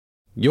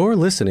You're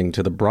listening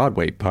to the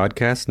Broadway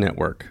Podcast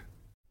Network.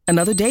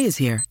 Another day is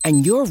here,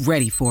 and you're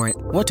ready for it.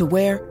 What to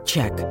wear?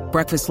 Check.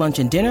 Breakfast, lunch,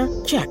 and dinner?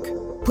 Check.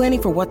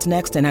 Planning for what's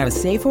next and how to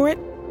save for it?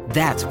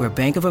 That's where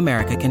Bank of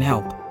America can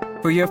help.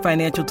 For your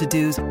financial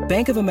to-dos,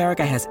 Bank of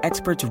America has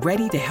experts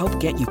ready to help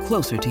get you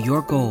closer to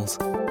your goals.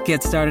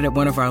 Get started at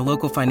one of our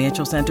local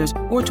financial centers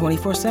or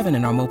 24/7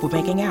 in our mobile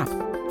banking app.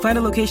 Find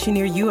a location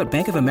near you at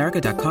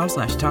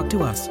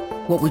bankofamerica.com/talktous.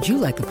 What would you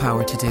like the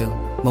power to do?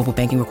 Mobile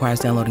banking requires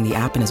downloading the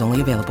app and is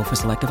only available for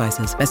select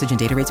devices. Message and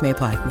data rates may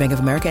apply. Bank of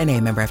America N.A.,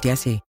 member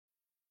FDIC.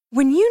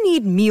 When you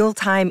need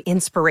mealtime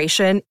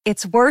inspiration,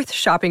 it's worth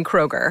shopping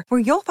Kroger, where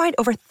you'll find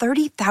over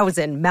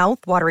 30,000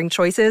 mouth-watering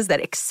choices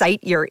that excite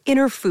your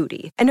inner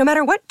foodie. And no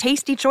matter what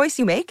tasty choice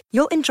you make,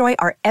 you'll enjoy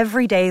our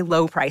everyday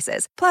low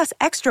prices, plus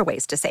extra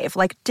ways to save,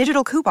 like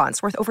digital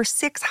coupons worth over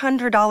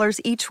 $600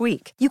 each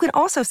week. You can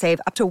also save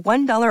up to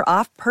 $1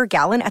 off per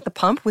gallon at the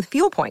pump with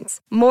fuel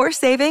points. More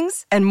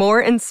savings and more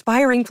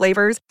inspiring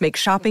flavors make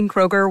shopping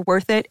Kroger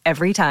worth it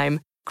every time.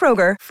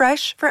 Kroger,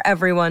 fresh for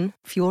everyone.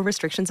 Fuel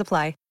restrictions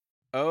apply.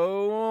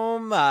 Oh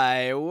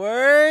my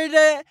word.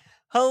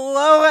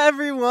 Hello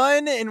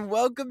everyone and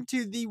welcome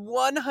to the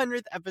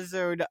 100th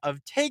episode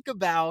of Take a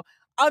Bow.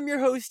 I'm your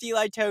host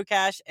Eli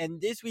Tokash,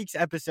 and this week's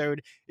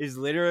episode is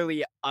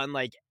literally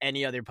unlike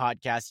any other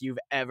podcast you've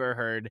ever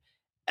heard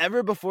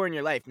ever before in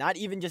your life, not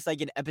even just like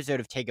an episode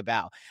of Take a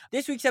Bow.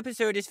 This week's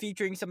episode is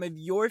featuring some of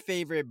your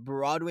favorite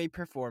Broadway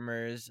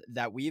performers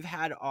that we've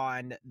had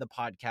on the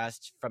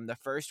podcast from the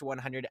first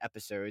 100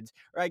 episodes,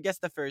 or I guess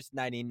the first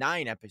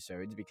 99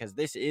 episodes, because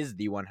this is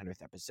the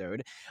 100th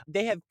episode.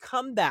 They have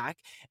come back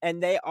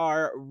and they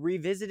are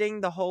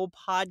revisiting the whole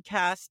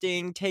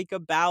podcasting Take a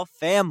Bow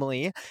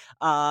family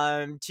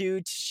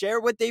to share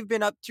what they've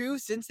been up to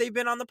since they've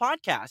been on the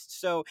podcast.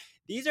 So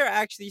these are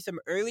actually some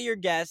earlier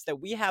guests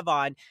that we have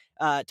on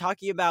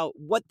talking about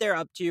what they're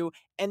up to.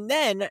 And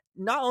then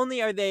not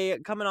only are they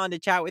coming on to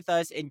chat with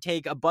us and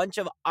take a bunch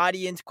of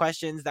audience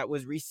questions that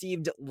was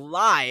received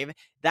live.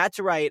 That's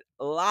right,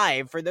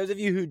 live. For those of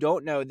you who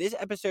don't know, this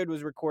episode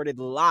was recorded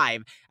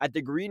live at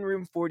the Green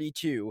Room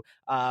 42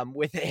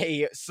 with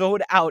a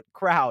sold out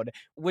crowd,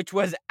 which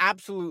was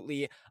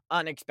absolutely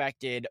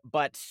unexpected,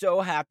 but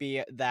so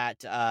happy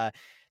that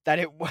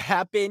it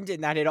happened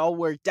and that it all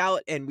worked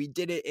out and we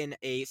did it in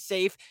a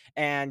safe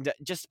and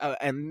just an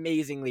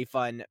amazingly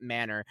fun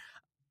manner.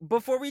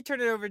 Before we turn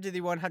it over to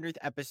the 100th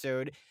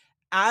episode,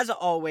 as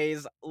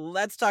always,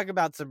 let's talk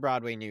about some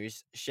Broadway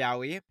news, shall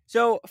we?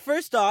 So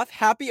first off,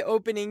 happy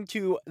opening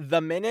to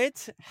The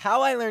Minute,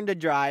 How I Learned to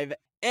Drive,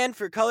 and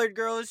For Colored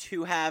Girls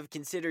Who Have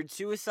Considered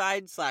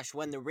Suicide /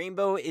 When the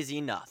Rainbow Is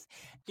Enough.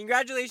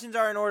 Congratulations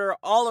are in order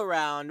all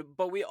around,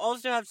 but we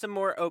also have some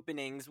more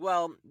openings.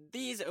 Well,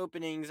 these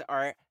openings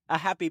are a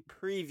happy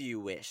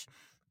preview wish.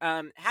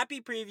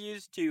 Happy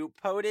previews to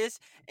POTUS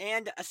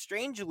and A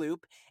Strange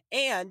Loop,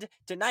 and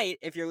tonight,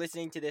 if you're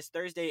listening to this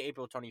Thursday,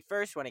 April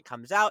 21st, when it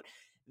comes out,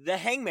 The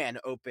Hangman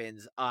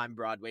opens on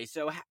Broadway.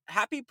 So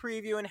happy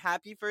preview and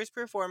happy first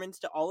performance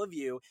to all of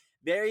you.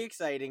 Very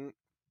exciting.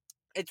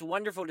 It's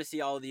wonderful to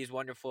see all of these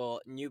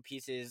wonderful new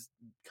pieces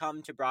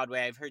come to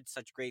Broadway. I've heard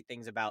such great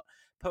things about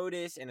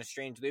POTUS and A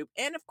Strange Loop,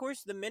 and of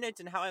course The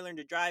Minute and How I Learned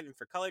to Drive and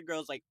For Colored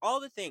Girls, like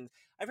all the things.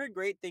 I've heard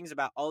great things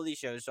about all of these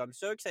shows, so I'm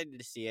so excited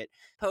to see it.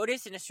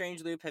 POTUS and A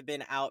Strange Loop have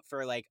been out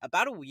for like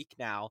about a week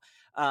now,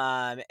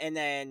 and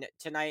then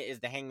tonight is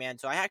The Hangman,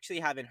 so I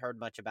actually haven't heard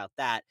much about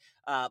that,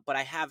 but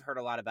I have heard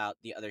a lot about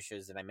the other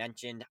shows that I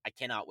mentioned. I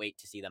cannot wait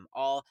to see them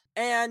all.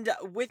 And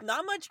with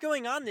not much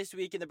going on this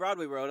week in the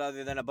Broadway world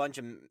other than a bunch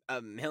of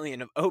a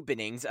million of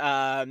openings,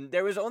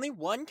 there was only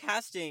one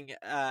casting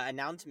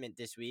announcement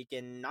this week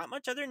and not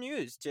much other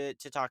news to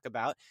talk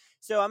about.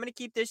 So I'm going to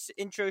keep this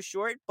intro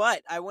short,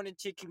 but I wanted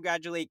to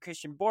congratulate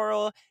Christian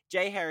Borle,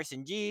 J.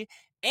 Harrison G.,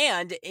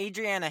 and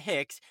Adriana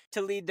Hicks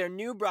to lead their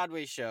new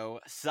Broadway show,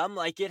 Some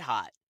Like It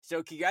Hot.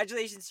 So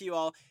congratulations to you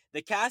all.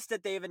 The cast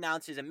that they've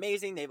announced is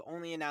amazing. They've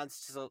only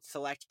announced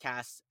select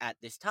casts at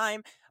this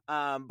time,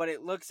 but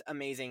it looks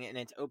amazing, and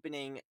it's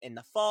opening in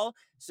the fall.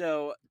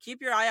 So keep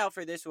your eye out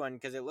for this one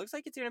because it looks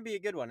like it's going to be a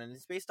good one, and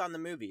it's based on the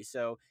movie.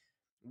 So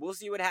we'll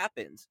see what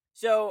happens.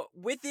 So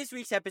with this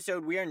week's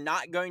episode, we are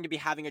not going to be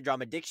having a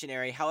drama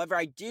dictionary. However,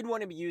 I did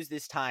want to use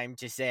this time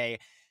to say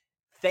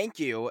thank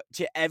you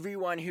to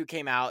everyone who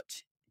came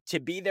out to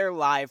be there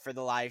live for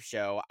the live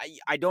show.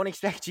 I don't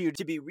expect you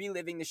to be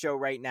reliving the show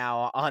right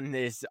now on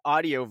this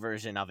audio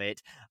version of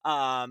it,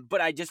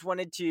 but I just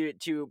wanted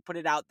to put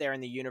it out there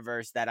in the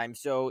universe that I'm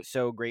so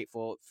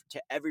grateful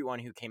to everyone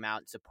who came out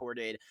and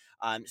supported,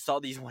 saw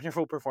these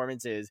wonderful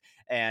performances,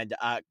 and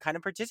kind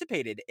of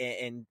participated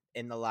in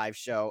the live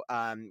show,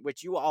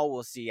 which you all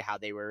will see how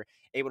they were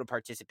able to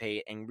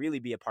participate and really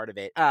be a part of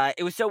it.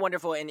 It was so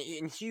wonderful, and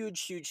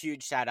huge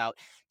shout out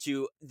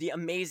to the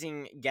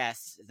amazing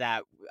guests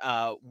that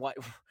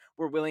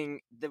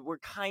were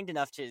kind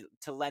enough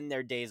to lend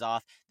their days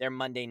off, their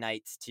Monday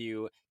nights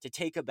to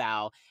take a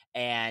bow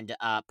and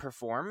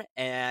perform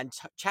and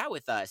chat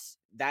with us.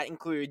 That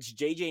includes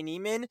JJ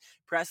Neiman,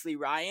 Presley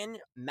Ryan,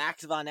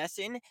 Max Von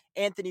Essen,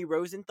 Anthony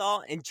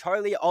Rosenthal, and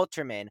Charlie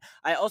Alterman.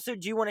 I also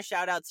do want to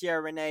shout out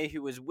Sierra Renee,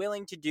 who was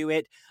willing to do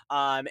it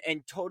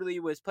and totally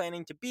was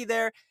planning to be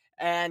there.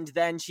 And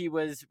then she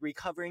was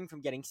recovering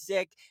from getting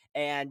sick,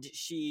 and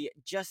she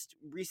just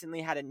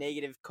recently had a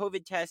negative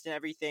COVID test and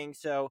everything.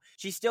 So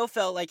she still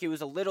felt like it was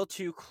a little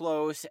too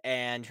close,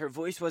 and her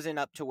voice wasn't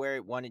up to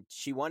where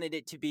she wanted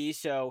it to be.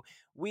 So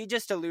we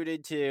just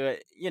alluded to,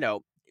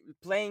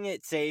 playing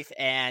it safe,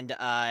 and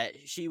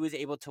she was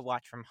able to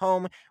watch from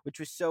home, which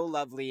was so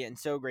lovely and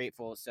so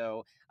grateful.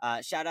 So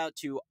shout out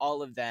to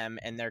all of them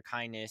and their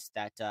kindness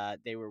that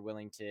they were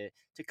willing to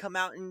come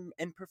out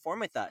and perform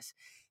with us.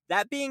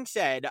 That being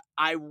said,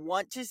 I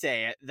want to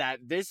say that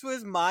this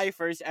was my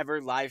first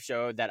ever live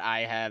show that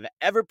I have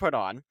ever put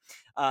on.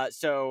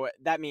 So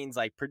that means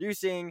like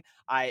producing.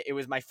 It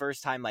was my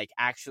first time like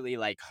actually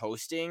like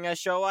hosting a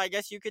show, I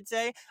guess you could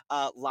say,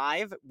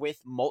 live with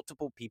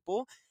multiple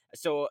people.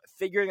 So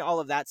figuring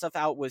all of that stuff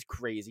out was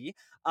crazy.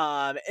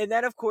 And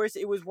then, of course,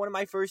 it was one of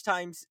my first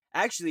times,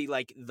 actually,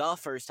 like the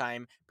first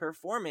time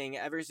performing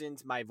ever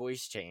since my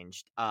voice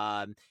changed.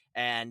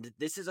 And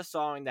this is a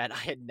song that I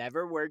had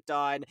never worked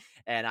on,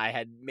 and I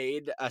had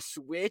made a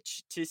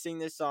switch to sing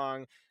this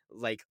song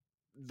like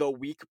the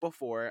week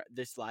before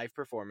this live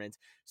performance.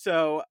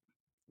 So,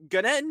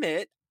 gonna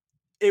admit,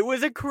 it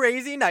was a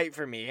crazy night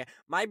for me.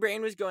 My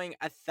brain was going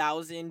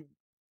 1,000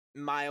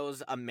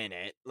 miles a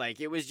minute. Like,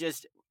 it was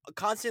just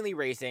constantly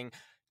racing.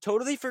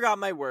 Totally forgot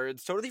my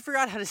words. Totally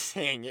forgot how to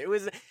sing. It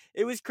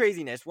was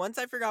craziness. Once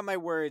I forgot my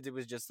words, it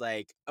was just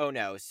like, oh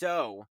no.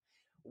 So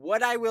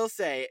what I will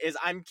say is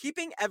I'm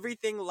keeping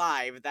everything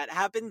live that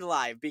happened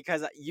live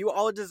because you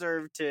all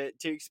deserve to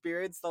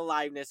experience the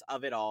liveness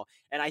of it all.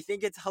 And I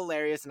think it's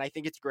hilarious and I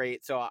think it's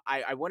great. So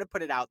I want to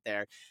put it out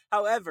there.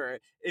 However,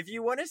 if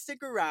you want to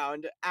stick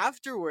around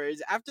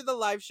afterwards, after the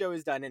live show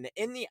is done and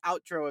in the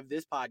outro of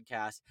this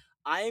podcast,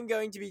 I am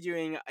going to be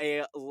doing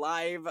a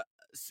live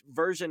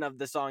version of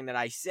the song that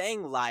I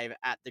sang live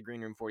at the Green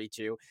Room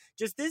 42,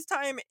 just this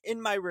time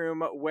in my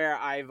room where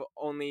I've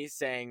only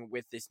sang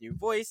with this new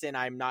voice, and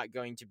I'm not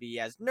going to be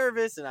as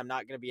nervous, and I'm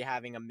not going to be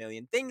having a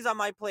million things on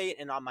my plate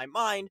and on my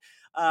mind.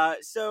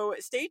 So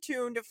stay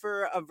tuned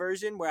for a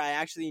version where I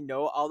actually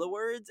know all the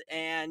words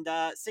and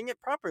sing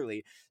it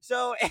properly.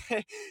 So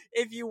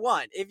if you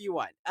want,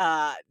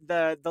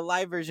 the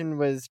live version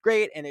was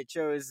great, and it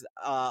shows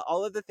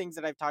all of the things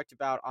that I've talked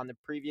about on the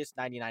previous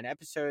 99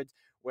 episodes,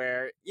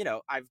 where,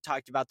 I've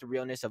talked about the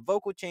realness of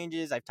vocal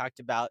changes. I've talked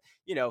about,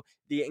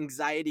 the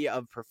anxiety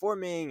of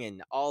performing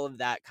and all of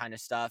that kind of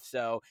stuff.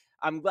 So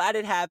I'm glad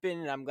it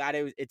happened, and I'm glad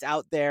it's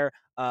out there.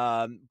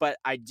 But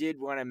I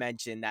did want to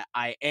mention that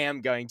I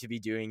am going to be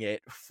doing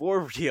it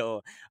for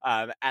real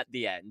at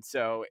the end.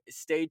 So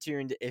stay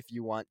tuned if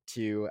you want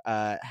to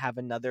have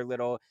another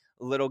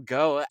little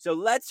go. So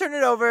let's turn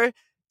it over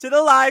to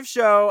the live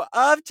show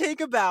of Take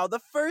a Bow, the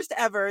first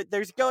ever.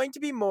 There's going to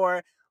be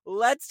more.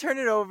 Let's turn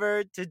it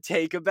over to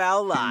Take a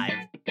Bow Live.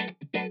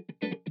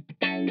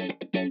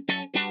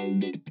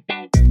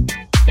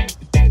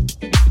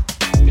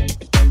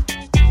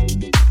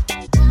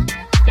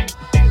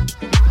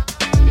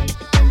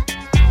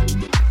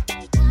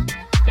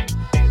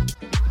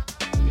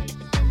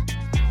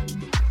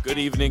 Good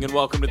evening and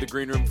welcome to the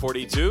Green Room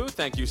 42.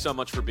 Thank you so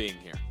much for being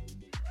here.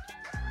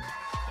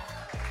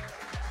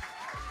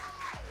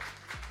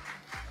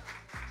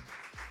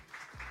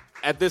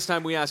 At this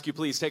time, we ask you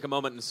please take a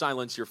moment and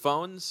silence your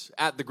phones.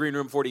 At the Green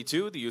Room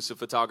 42, the use of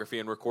photography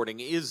and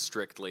recording is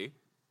strictly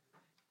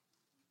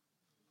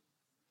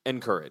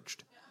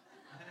encouraged.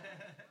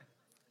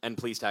 And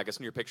please tag us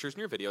in your pictures and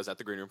your videos at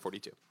the Green Room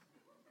 42.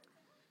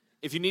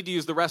 If you need to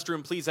use the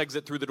restroom, please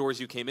exit through the doors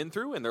you came in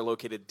through, and they're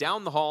located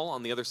down the hall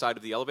on the other side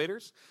of the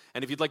elevators.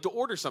 And if you'd like to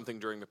order something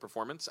during the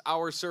performance,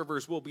 our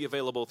servers will be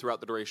available throughout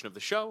the duration of the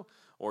show,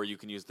 or you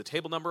can use the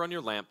table number on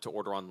your lamp to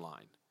order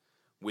online.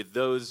 With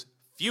those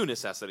few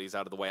necessities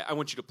out of the way, I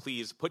want you to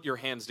please put your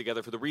hands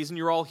together for the reason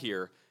you're all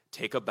here.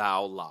 Take a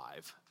Bow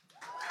Live.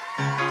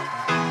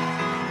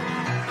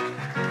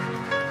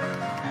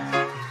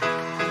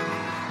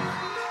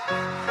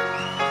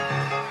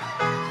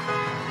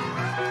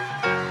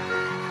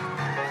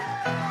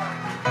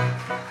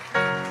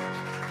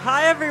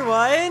 Hi,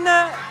 everyone.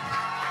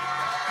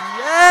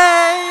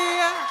 Yay!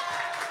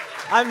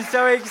 I'm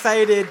so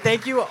excited.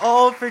 Thank you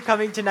all for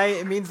coming tonight.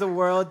 It means the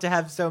world to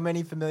have so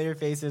many familiar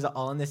faces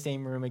all in the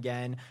same room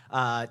again.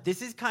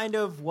 This is kind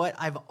of what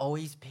I've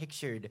always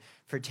pictured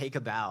for Take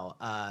a Bow,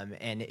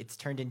 and it's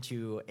turned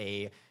into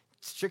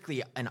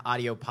strictly an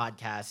audio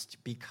podcast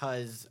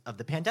because of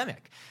the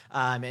pandemic.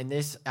 And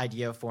this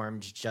idea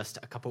formed just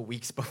a couple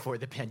weeks before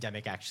the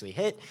pandemic actually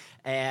hit.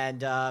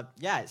 And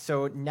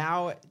so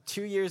now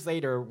 2 years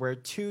later, we're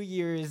 2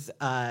 years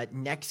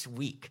next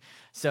week.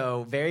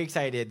 So very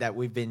excited that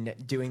we've been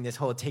doing this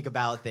whole Take a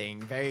Bow thing.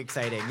 Very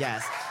exciting,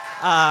 yes.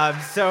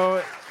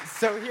 So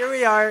here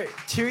we are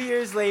 2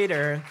 years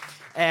later.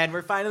 And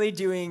we're finally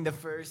doing the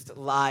first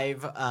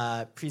live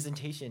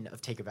presentation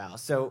of Take a Bow.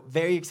 So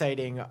very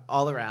exciting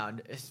all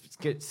around. It's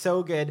good,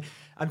 so good.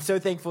 I'm so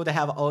thankful to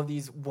have all of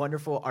these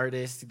wonderful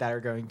artists that are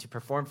going to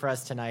perform for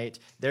us tonight.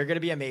 They're going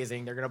to be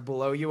amazing. They're going to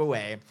blow you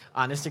away,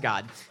 honest to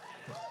God.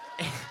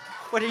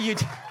 What are you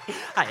doing?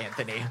 Hi,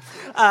 Anthony.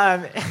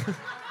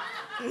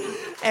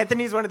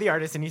 Anthony's one of the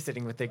artists, and he's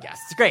sitting with the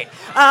guests. Great.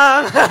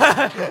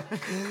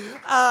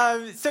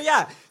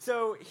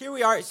 So here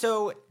we are.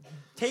 So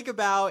Take a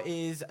Bow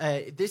is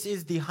this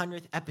is the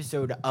 100th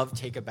episode of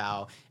Take a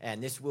Bow,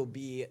 and this will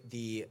be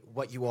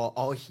what you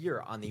all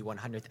hear on the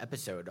 100th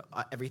episode.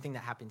 Everything that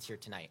happens here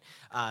tonight.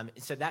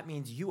 So that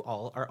means you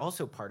all are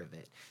also part of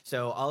it.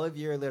 So all of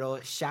your little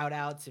shout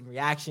outs and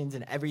reactions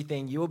and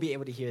everything, you will be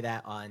able to hear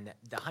that on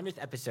the 100th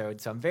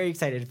episode. So I'm very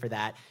excited for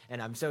that,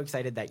 and I'm so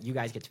excited that you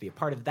guys get to be a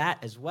part of that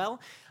as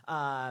well.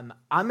 I'm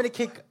gonna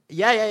kick.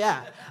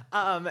 Yeah.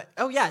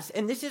 Oh yes,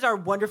 and this is our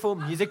wonderful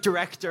music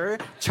director,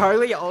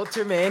 Charlie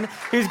Alterman,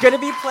 who's gonna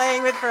be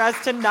playing for us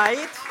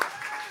tonight.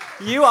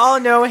 You all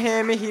know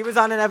him. He was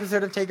on an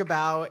episode of Take a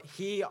Bow.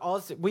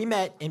 We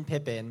met in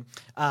Pippin.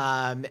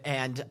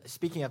 And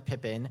speaking of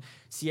Pippin,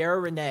 Sierra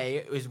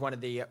Renee is one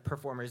of the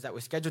performers that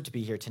was scheduled to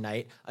be here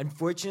tonight.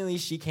 Unfortunately,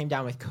 she came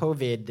down with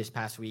COVID this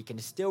past week and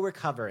is still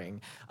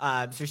recovering.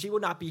 So she will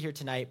not be here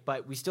tonight,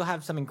 but we still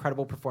have some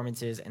incredible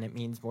performances, and it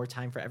means more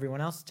time for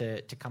everyone else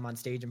to come on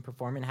stage and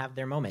perform and have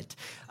their moment.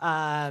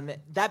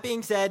 That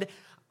being said,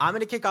 I'm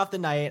going to kick off the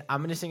night. I'm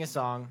going to sing a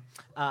song.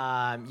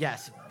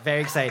 Yes, very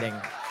exciting.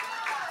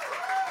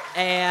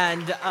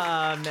 And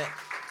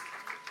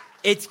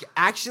it's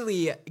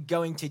actually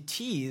going to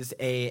tease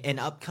an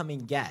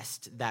upcoming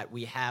guest that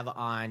we have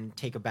on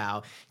Take a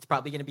Bow. It's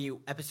probably going to be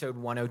episode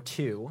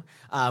 102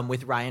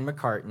 with Ryan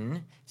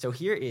McCartan. So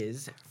here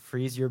is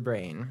Freeze Your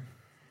Brain.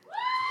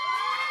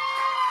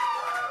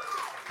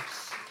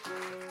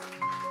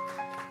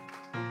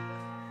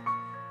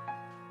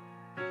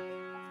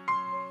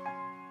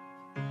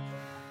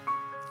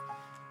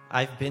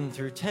 I've been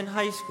through 10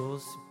 high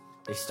schools.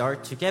 They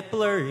start to get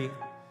blurry.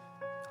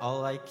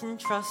 All I can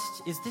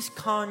trust is this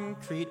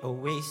concrete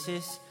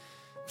oasis.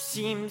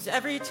 Seems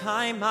every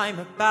time I'm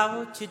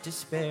about to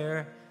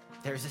despair,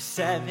 there's a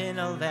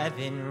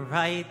 7-Eleven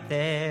right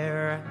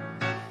there.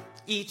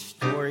 Each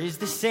store is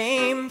the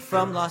same,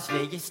 from Las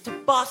Vegas to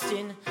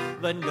Boston.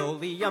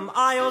 Linoleum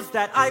aisles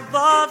that I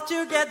love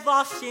to get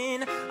lost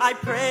in. I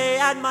pray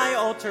at my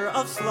altar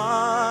of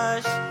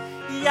slush.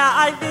 Yeah,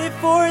 I live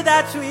for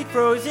that sweet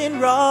frozen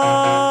rush.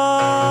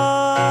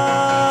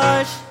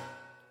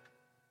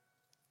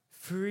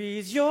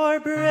 Freeze your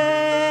brain.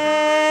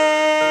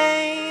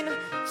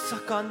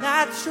 Suck on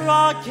that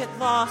straw, get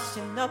lost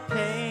in the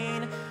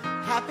pain.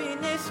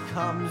 Happiness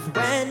comes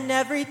when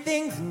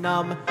everything's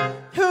numb.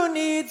 Who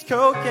needs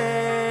cocaine?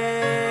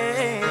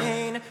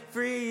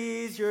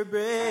 Freeze your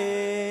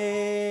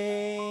brain.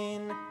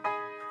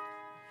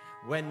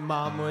 When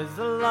mom was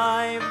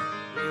alive,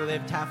 we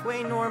lived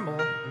halfway normal.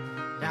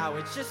 Now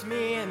it's just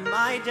me and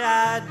my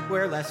dad,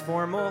 we're less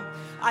formal.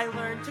 I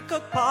learned to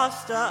cook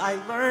pasta, I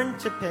learned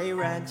to pay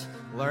rent.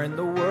 Learned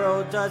the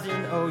world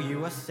doesn't owe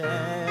you a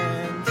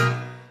cent.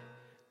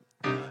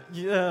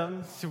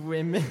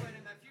 Swimming.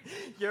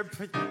 You're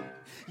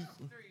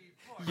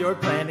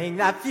planning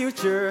that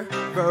future,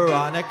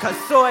 Veronica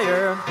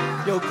Sawyer.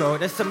 You'll go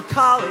to some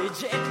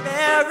college and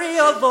marry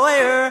a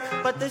lawyer,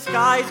 but the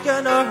sky's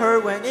gonna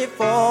hurt when it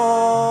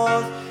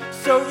falls.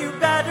 So you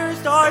better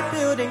start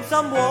building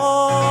some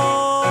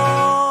walls.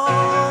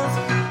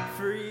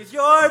 Freeze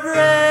your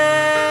brain.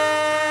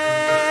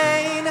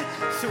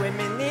 Swim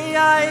in the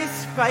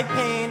ice, fight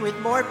pain with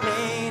more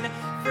pain.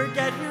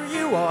 Forget who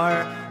you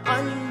are,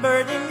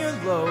 unburden your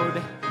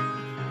load.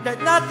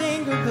 Let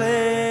nothing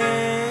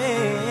complain.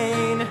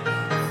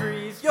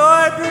 Freeze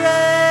your brain.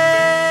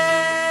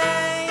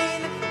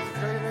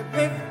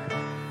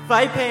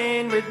 Fight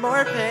pain with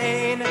more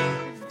pain.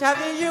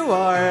 Who you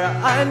are,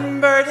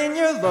 unburden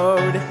your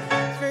load.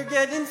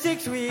 Forget in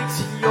 6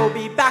 weeks you'll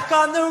be back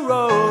on the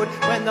road.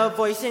 When the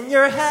voice in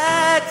your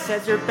head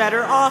says you're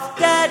better off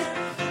dead,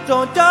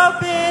 don't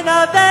open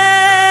a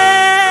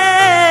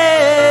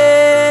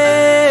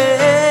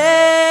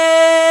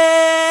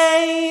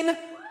vein.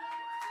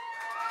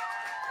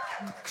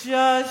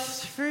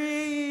 Just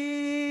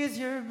freeze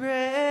your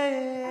brain.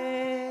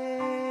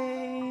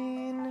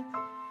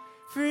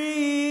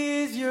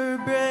 Freeze your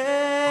brain.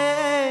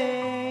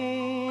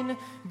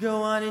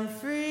 Go on and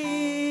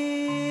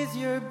freeze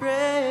your brain.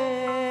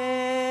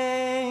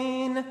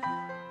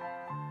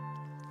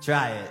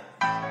 Try it.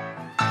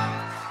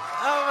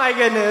 Oh my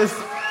goodness.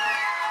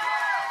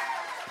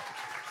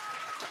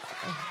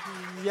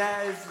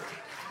 Yes.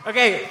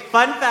 Okay,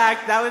 fun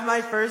fact, that was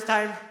my first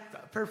time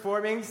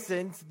performing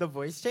since the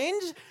voice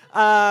change.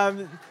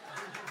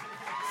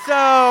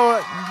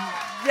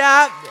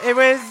 It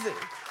was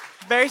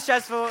very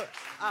stressful.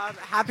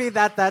 Happy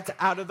that that's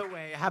out of the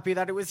way. Happy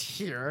that it was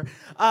here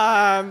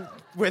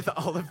with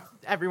all of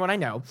everyone I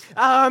know.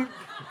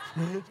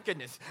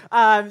 Goodness.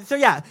 So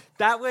yeah,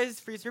 that was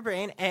Freeze Your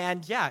Brain.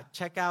 And yeah,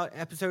 check out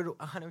episode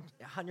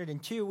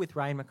 102 with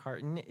Ryan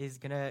McCartan is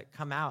going to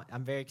come out.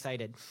 I'm very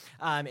excited.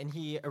 And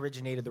he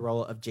originated the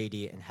role of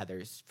JD in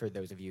Heathers, for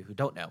those of you who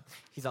don't know.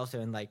 He's also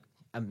in like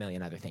a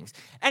million other things.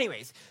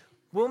 Anyways,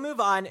 we'll move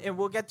on and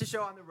we'll get the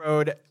show on the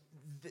road.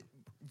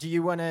 Do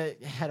you want to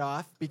head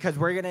off? Because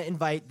we're going to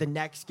invite the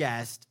next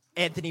guest,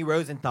 Anthony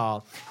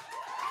Rosenthal.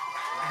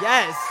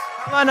 Yes.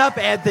 Come on up,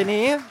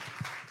 Anthony. Here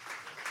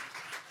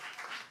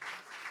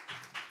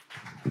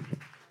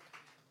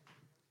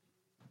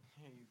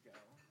you go.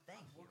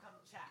 Thank you. We'll come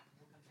chat.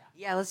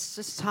 Yeah, let's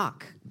just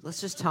talk.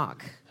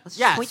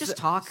 Yeah, Can we just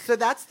talk? So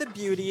that's the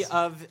beauty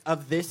of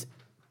this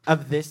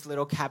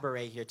little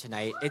cabaret here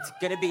tonight. It's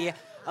gonna be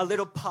a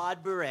little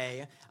pod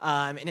beret,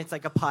 and it's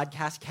like a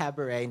podcast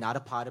cabaret, not a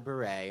pod of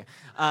beret.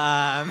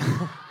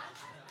 I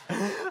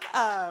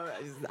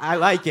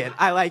like it.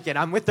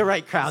 I'm with the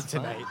right crowd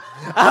tonight.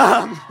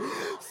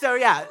 So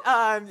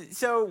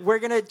we're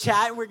gonna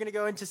chat and we're gonna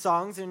go into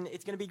songs and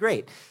it's gonna be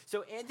great.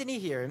 So Anthony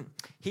here,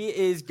 he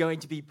is going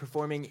to be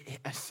performing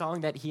a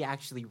song that he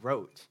actually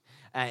wrote,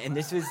 and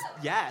this was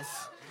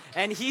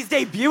and he's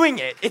debuting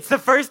it. It's the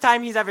first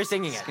time he's ever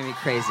singing it. It's gonna be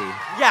crazy.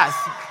 Yes.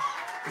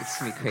 It's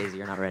gonna be crazy.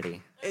 You're not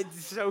ready.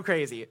 It's so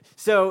crazy.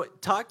 So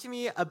talk to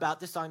me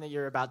about the song that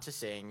you're about to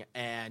sing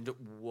and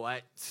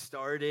what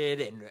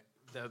started and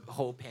the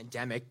whole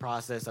pandemic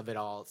process of it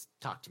all.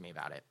 Talk to me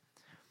about it.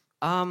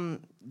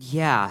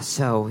 Yeah,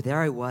 so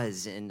there I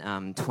was in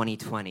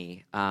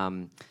 2020.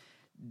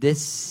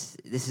 This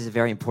is a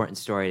very important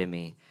story to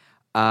me.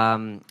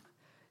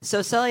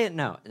 So Celia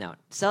and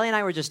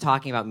I were just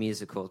talking about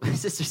musicals. My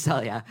sister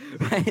Celia,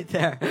 right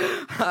there.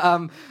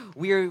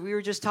 We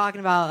were just talking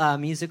about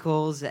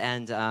musicals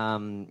and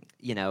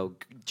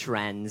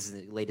trends,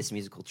 the latest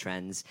musical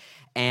trends,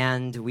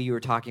 and we were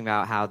talking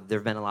about how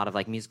there've been a lot of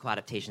like musical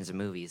adaptations of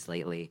movies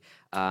lately.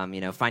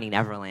 Finding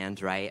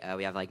Neverland, right?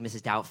 We have like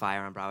Mrs.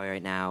 Doubtfire on Broadway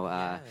right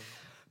now.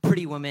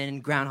 Pretty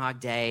Woman, Groundhog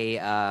Day,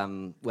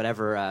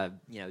 whatever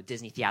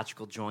Disney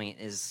theatrical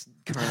joint is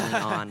currently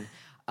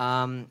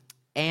on.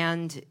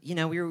 And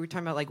we were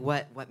talking about like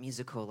what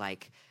musical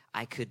like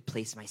I could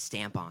place my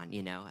stamp on,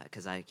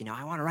 because I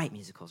want to write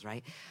musicals,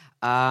 right?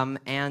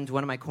 And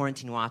one of my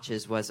quarantine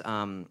watches was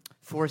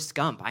Forrest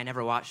Gump. I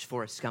never watched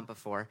Forrest Gump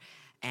before,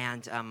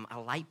 and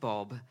a light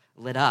bulb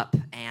lit up,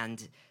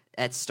 and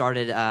it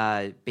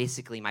started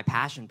basically my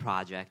passion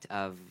project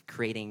of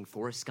creating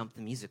Forrest Gump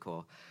the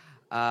musical.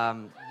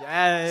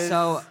 Yes.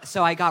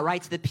 So I got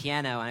right to the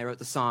piano and I wrote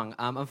the song.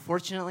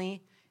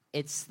 Unfortunately,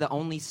 it's the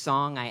only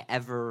song I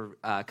ever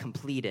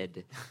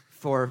completed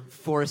for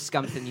Forrest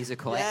Gump the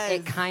musical.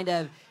 Yes.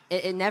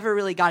 It never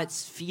really got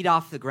its feet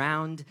off the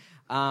ground.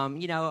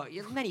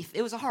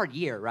 It was a hard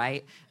year,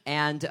 right?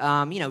 And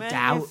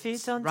doubt,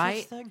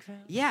 right?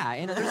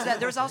 Yeah,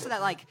 there was also that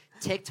like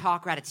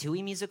TikTok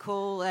Ratatouille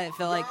musical that I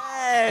felt like.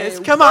 Yes.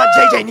 Come on,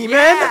 JJ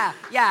Niemann.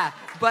 Yeah.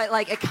 But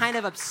like it kind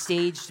of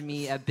upstaged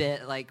me a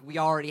bit. Like we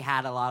already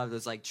had a lot of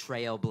those like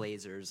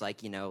trailblazers,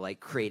 like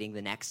creating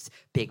the next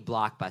big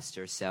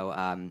blockbuster.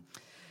 So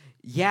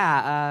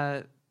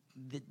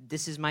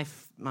this is my.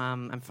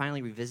 I'm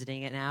finally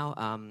revisiting it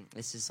now.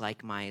 This is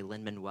like my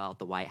Lin-Manuel at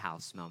the White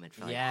House moment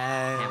for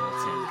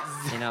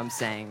Hamilton. You know what I'm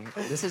saying?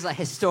 This is a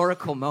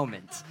historical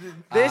moment.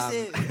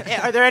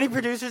 Are there any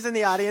producers in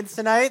the audience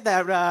tonight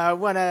that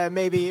want to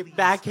maybe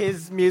back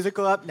his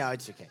musical up? No,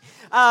 it's okay.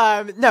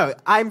 No,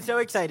 I'm so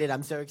excited.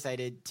 I'm so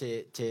excited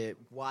to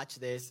watch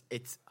this.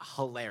 It's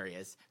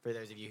hilarious for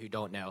those of you who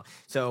don't know.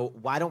 So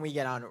why don't we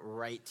get on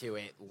right to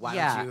it? Why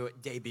don't you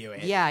debut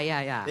it?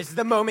 Yeah. This is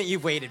the moment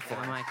you've waited for.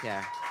 I'm like,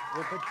 yeah.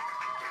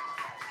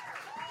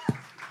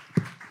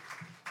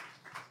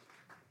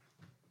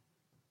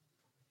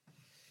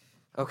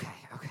 Okay.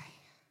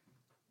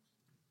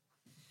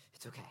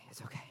 It's okay.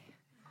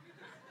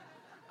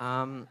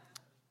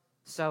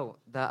 So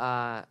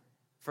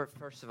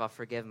first of all,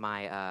 forgive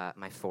my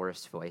my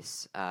Forrest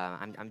voice.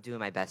 I'm doing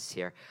my best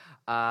here.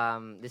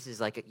 This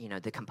is like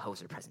the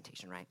composer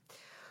presentation, right?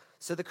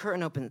 So the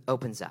curtain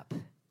opens up,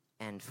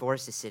 and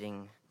Forrest is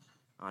sitting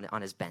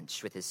on his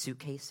bench with his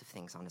suitcase of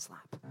things on his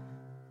lap.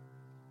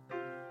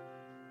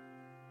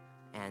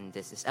 And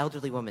this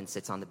elderly woman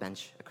sits on the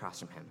bench across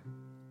from him.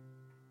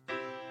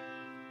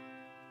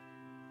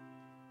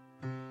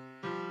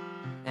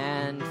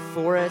 And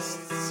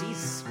Forrest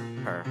sees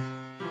her.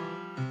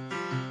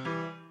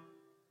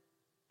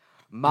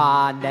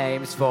 My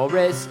name's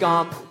Forrest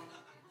Gump.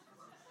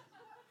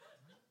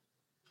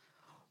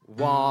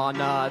 Want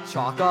a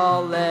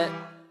chocolate?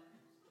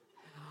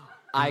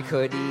 I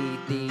could eat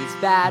these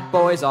bad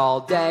boys all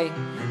day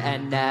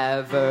and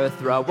never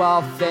throw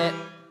a fit.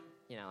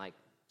 Like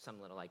some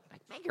little like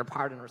beg your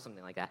pardon or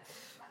something like that.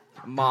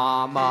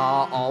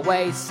 Mama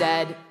always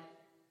said,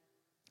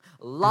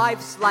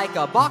 life's like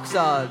a box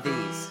of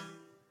these.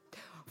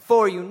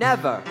 For you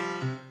never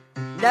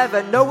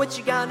know what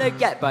you're gonna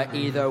get, but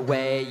either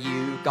way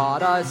you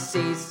gotta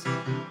seize.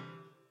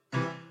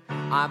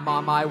 I'm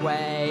on my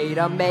way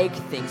to make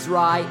things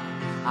right.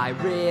 I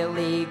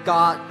really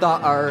got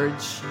the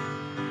urge.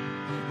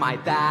 My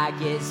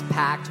bag is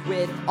packed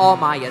with all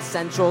my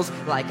essentials,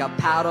 like a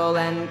paddle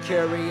and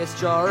Curious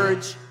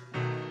George.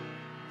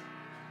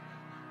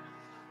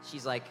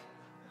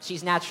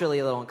 She's naturally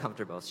a little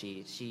uncomfortable.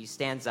 She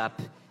stands up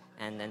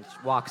and then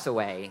walks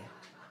away.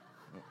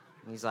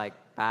 He's like,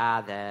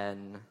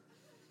 then.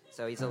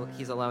 So he's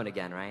alone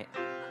again, right?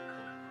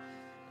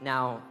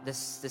 Now,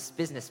 this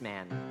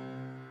businessman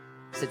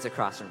sits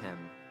across from him.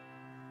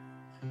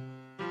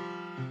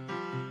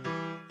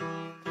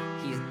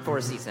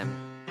 Forrest sees him.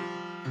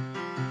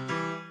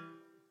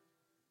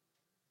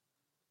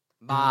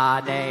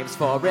 My name's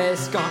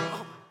Forrest Gump. Oh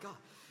my God,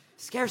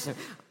 scares him.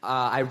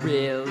 I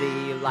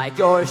really like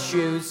your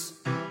shoes.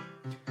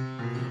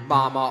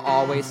 Mama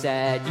always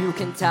said you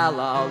can tell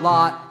a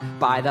lot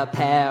by the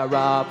pair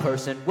a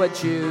person would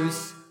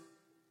choose.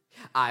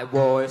 I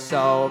wore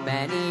so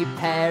many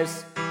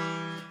pairs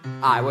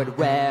I would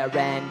wear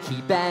and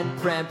keep and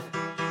primp.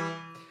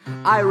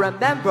 I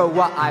remember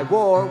what I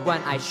wore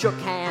when I shook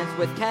hands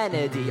with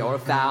Kennedy or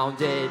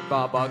founded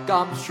Bubba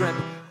Gump Shrimp.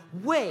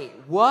 Wait,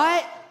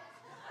 what?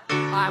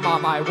 I'm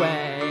on my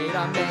way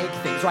to make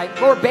things right.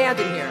 More band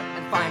in here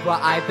and find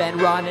what I've been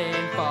running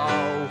for.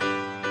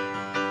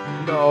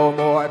 No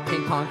more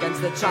ping pong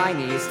against the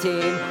Chinese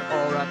team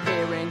or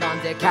appearing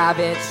on Dick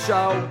Cavett's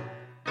show.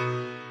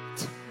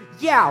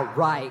 Yeah,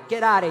 right.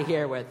 Get out of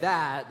here with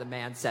that. The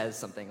man says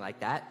something like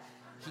that.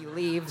 He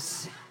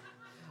leaves.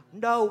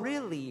 No,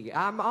 really,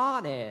 I'm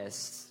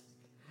honest.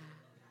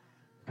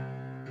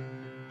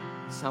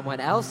 Someone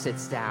else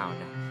sits down.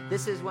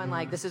 This is when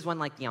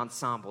the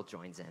ensemble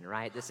joins in,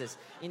 right? This is,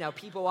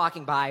 people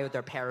walking by with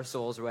their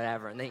parasols or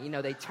whatever, and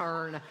they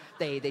turn,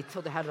 they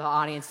tilt their head to the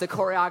audience. The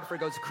choreographer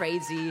goes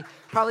crazy.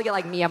 Probably get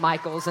like Mia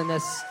Michaels in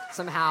this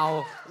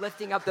somehow,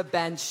 lifting up the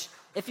bench.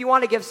 If you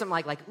want to give some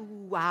like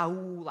ooh wow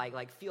ooh,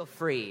 like feel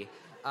free.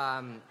 So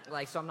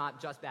I'm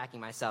not just backing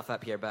myself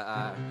up here,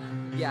 but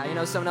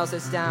someone else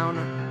sits down,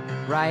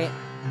 right?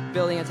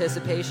 Building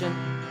anticipation.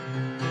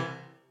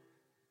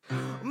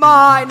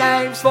 My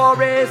name's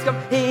Forrest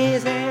Gump,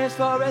 his name's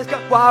Forrest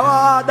Gump. Why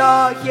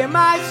wanna hear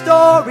my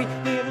story?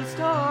 Hear the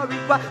story,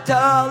 why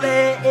tell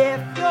it if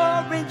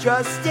you're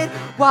interested.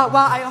 Why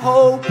I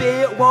hope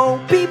it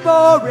won't be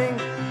boring.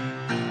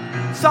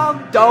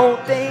 Some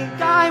don't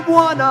think I'm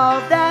one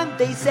of them.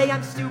 They say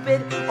I'm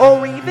stupid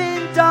or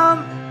even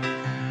dumb.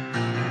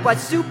 But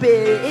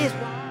stupid is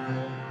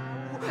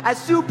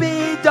as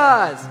stupid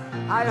does.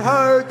 I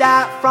heard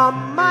that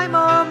from my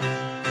mom.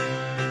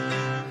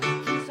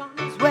 He's on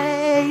his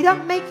way to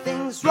make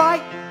things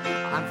right.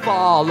 I'm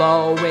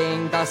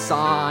following the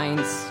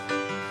signs.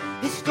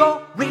 His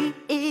story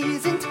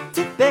isn't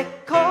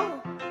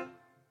typical.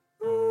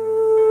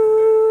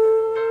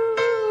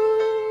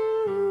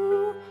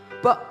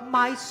 But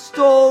my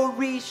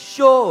story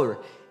sure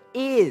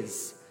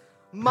is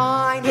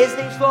mine. His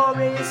name's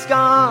Forrest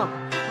Gump.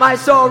 My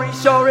story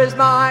sure is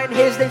mine.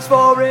 His name's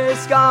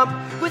Forrest Gump.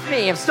 With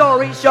me, if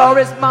story sure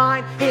is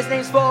mine. His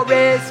name's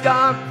Forrest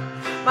Gump.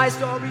 My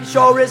story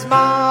sure is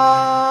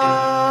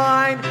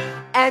mine.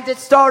 And it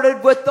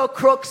started with the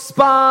crook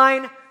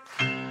spine.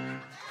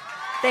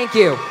 Thank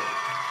you.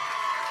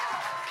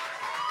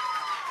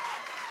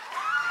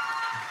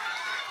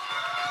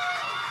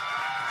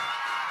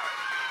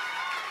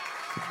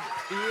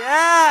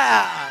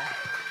 Yeah!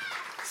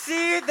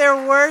 See, there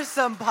were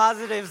some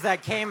positives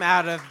that came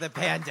out of the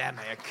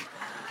pandemic.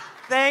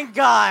 Thank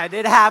God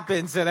it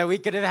happened so that we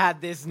could have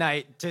had this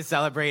night to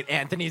celebrate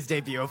Anthony's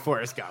debut of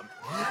Forrest Gump.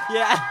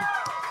 Yeah.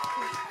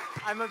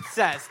 I'm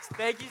obsessed.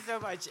 Thank you so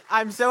much.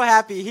 I'm so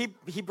happy.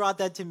 He brought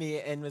that to me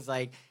and was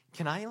like,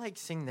 can I,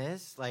 sing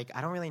this? I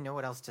don't really know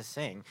what else to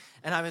sing.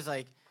 And I was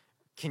like,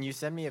 can you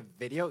send me a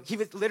video? He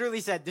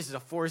literally said, this is a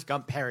Forrest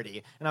Gump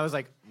parody. And I was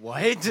like,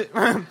 what?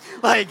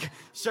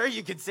 Sure,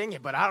 you could sing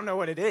it, but I don't know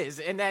what it is.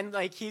 And then,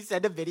 he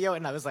sent a video,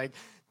 and I was like,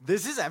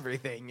 this is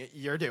everything.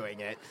 You're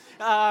doing it.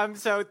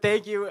 So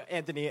thank you,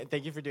 Anthony.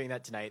 Thank you for doing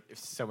that tonight. It was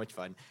so much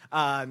fun.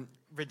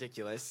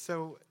 Ridiculous.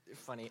 So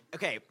funny.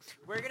 Okay,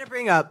 we're going to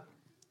bring up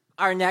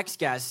our next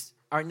guest.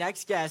 Our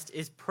next guest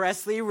is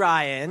Presley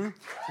Ryan.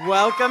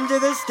 Welcome to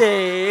the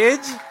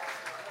stage.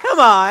 Come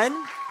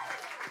on.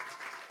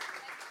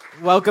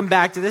 Welcome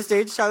back to the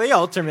stage, Charlie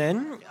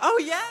Alterman. Oh,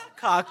 yeah,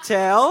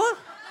 cocktail.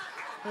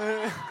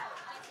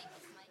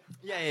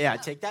 Yeah,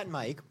 take that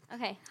mic.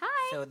 Okay,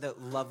 hi. So the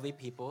lovely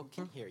people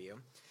can hear you.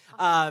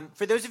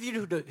 For those of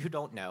you who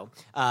don't know,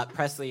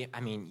 Presley,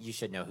 you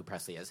should know who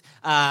Presley is.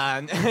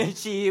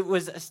 She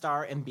was a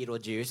star in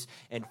Beetlejuice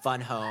and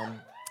Fun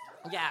Home.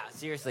 Yeah,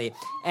 seriously.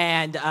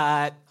 And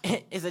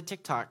is a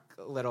TikTok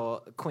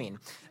little queen.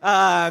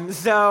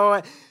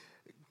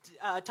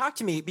 Talk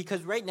to me,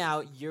 because right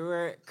now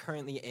you're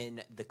currently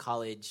in the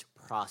college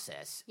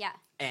process. Yeah.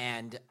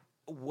 And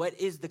what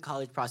is the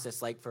college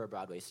process like for a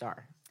Broadway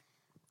star?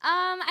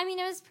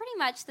 It was pretty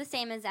much the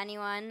same as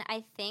anyone,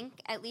 I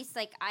think. At least,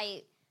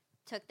 I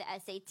took the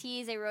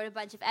SATs, I wrote a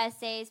bunch of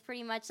essays,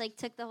 pretty much,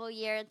 took the whole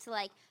year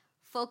to,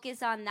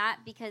 focus on that,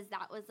 because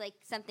that was,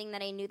 something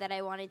that I knew that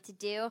I wanted to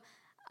do.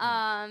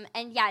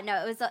 And yeah,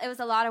 no, it was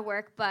a lot of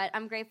work, but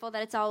I'm grateful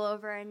that it's all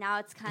over, and now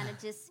it's kind of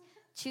just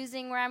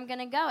choosing where I'm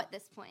gonna go at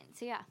this point.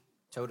 So yeah.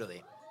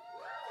 Totally.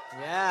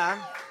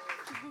 Yeah.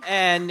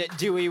 And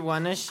do we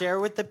want to share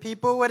with the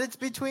people what it's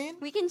between?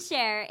 We can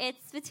share.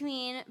 It's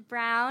between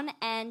Brown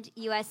and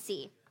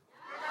USC.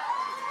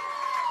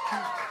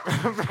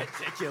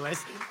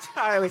 Ridiculous.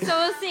 Charlie. So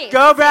we'll see.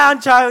 Go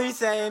Brown, Charlie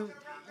saying,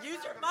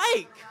 use your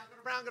mic.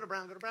 Brown, go to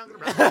Brown, go to Brown, go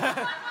to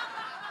Brown.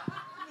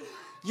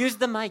 Use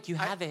the mic, you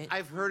have it.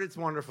 I've heard it's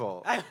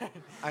wonderful. I'm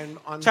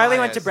unbiased. Charlie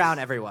went to Brown,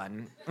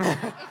 everyone.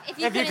 If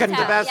you couldn't couldn't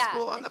tell, The best yeah.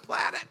 school on the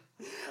planet.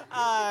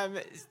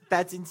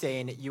 That's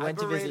insane. You went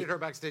I to berated visit. her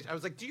backstage. I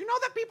was like, do you know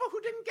that people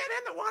who didn't get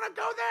in that want to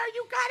go there?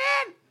 You got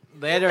in.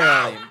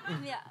 Literally.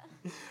 Yeah.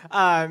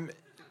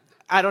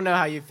 I don't know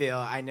how you feel.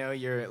 I know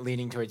you're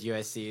leaning towards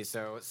USC,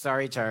 so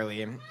sorry,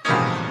 Charlie.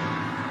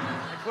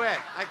 I quit.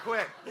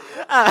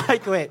 I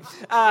quit.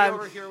 I'm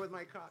over here with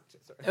my cock.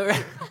 Sorry.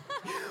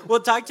 Well,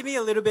 talk to me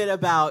a little bit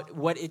about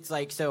what it's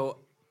like. So,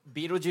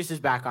 Beetlejuice is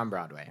back on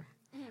Broadway.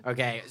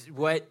 Okay,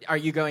 what are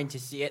you going to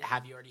see it?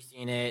 Have you already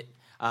seen it?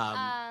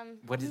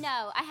 What is?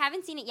 No, I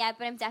haven't seen it yet,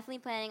 but I'm definitely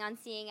planning on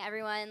seeing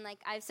everyone. Like,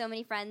 I have so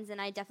many friends,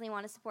 and I definitely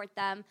want to support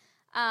them.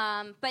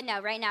 But no,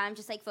 right now I'm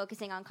just like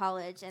focusing on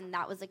college, and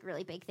that was like a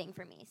really big thing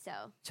for me. So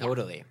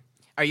Totally. Yeah.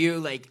 Are you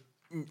like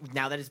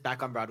now that it's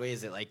back on Broadway?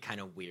 Is it like kind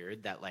of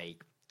weird that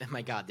like, oh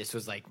my God, this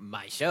was like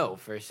my show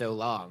for so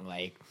long?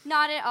 Like,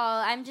 Not at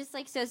all. I'm just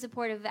like so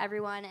supportive of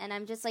everyone, and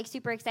I'm just like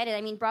super excited.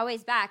 I mean,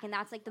 Broadway's back, and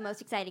that's like the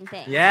most exciting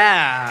thing.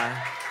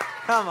 yeah,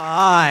 come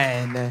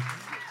on,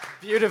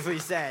 beautifully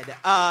said.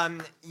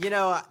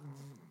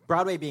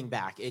 Broadway being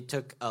back, it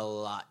took a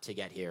lot to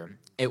get here.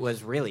 It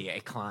was really a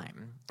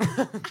climb.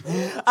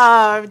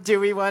 Do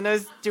we want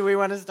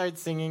to start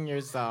singing your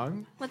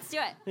song? Let's do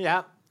it.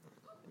 Yeah.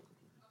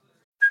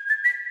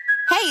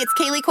 Hey, it's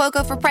Kaylee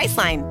Cuoco for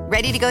Priceline.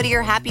 Ready to go to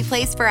your happy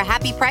place for a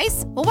happy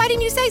price? Well, why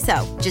didn't you say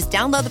so? Just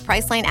download the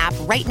Priceline app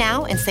right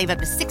now and save up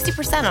to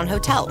 60% on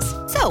hotels.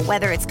 So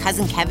whether it's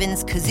Cousin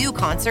Kevin's Kazoo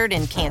Concert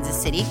in Kansas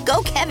City,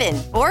 go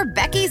Kevin, or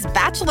Becky's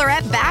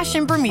Bachelorette Bash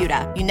in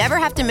Bermuda, you never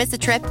have to miss a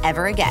trip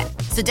ever again.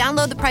 So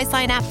download the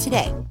Priceline app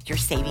today. Your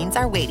savings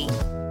are waiting.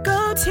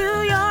 Go to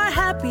your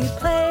happy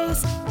place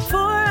for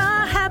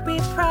a happy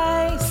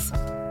price.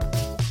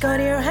 Go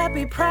to your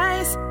happy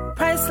price,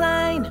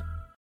 Priceline.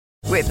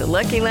 With the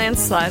Lucky Land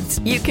Slots,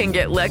 you can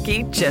get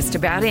lucky just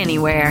about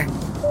anywhere.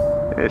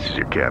 This is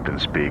your captain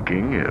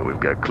speaking. We've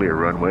got clear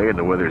runway and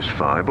the weather's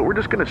fine, but we're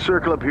just going to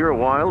circle up here a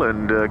while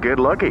and get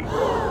lucky.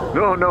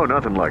 No,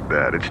 nothing like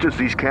that. It's just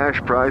these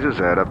cash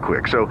prizes add up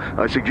quick. So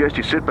I suggest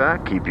you sit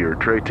back, keep your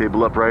tray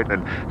table upright,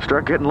 and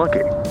start getting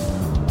lucky.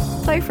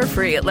 Play for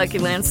free at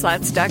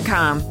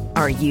LuckyLandSlots.com.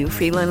 Are you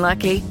feeling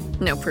lucky?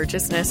 No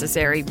purchase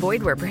necessary.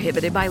 Void where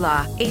prohibited by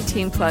law.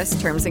 18 plus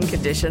terms and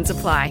conditions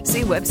apply.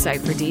 See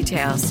website for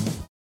details.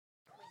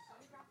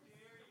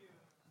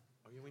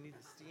 Oh, yeah, we need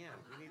the stand.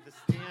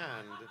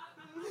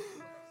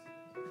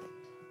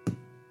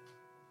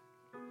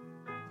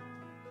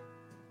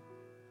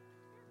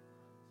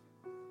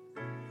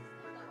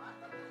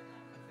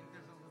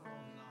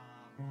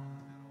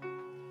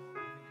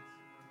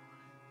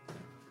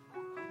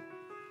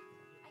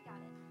 I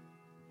got it.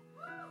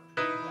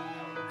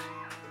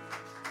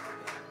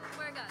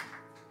 We're good.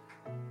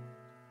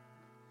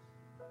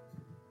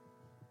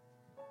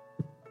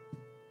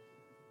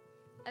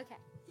 Okay.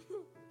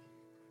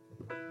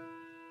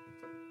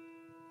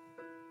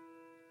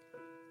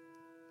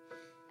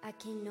 I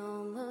can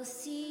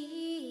almost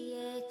see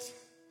it,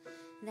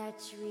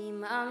 that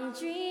dream I'm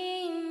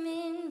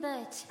dreaming,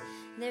 but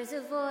there's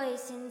a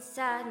voice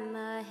inside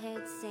my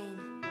head saying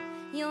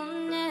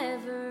you'll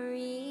never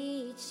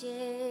reach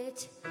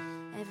it.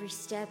 Every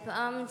step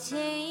I'm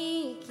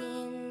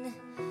taking,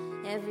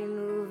 every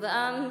move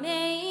I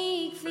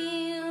make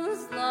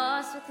feels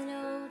lost with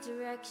no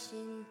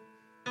direction.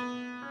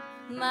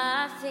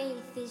 My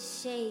faith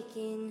is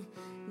shaken,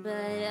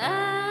 but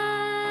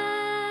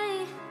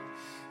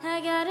I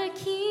gotta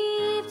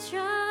keep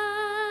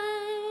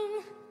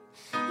trying.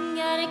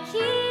 Gotta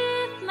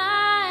keep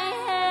my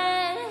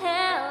head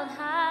held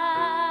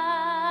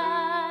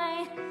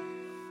high.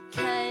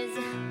 'Cause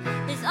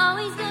there's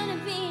always gonna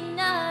be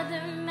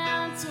another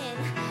mountain.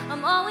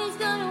 I'm always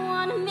gonna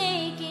wanna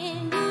make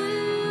it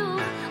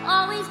move.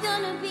 Always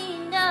gonna be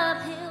an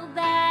uphill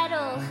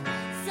battle.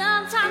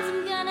 Sometimes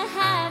I'm gonna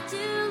have to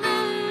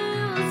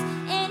lose.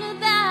 Ain't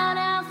about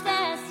how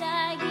fast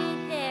I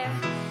get there.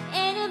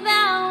 Ain't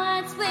about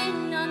what's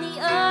waiting on the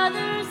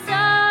other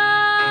side.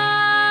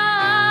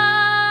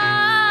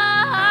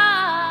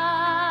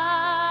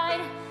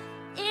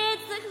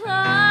 It's the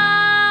climb.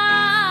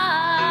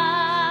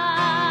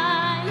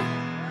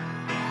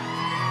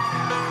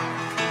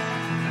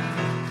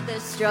 The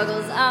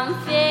struggles I'm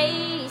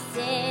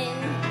facing,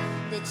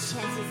 the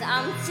chances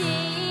I'm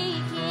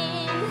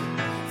taking,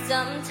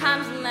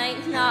 sometimes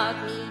might knock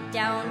me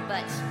down,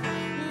 but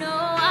no,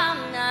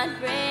 I'm not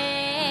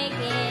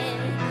breaking.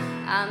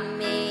 I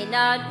may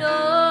not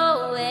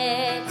know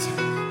it,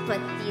 but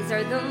these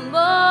are the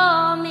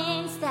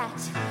moments that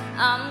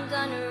I'm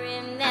gonna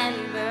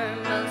remember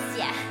most.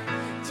 Yeah,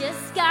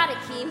 just gotta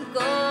keep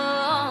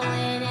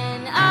going,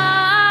 and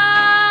I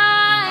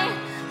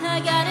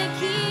gotta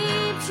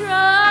keep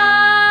trying.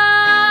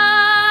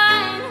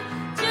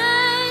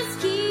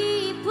 Just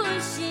keep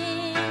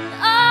pushing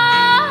on,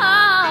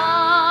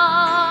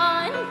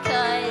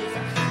 'cause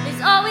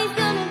there's always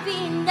gonna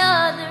be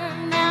another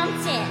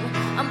mountain.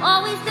 I'm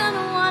always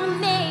gonna wanna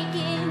make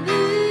it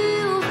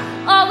move.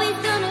 Always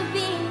gonna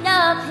be an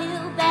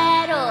uphill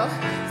battle.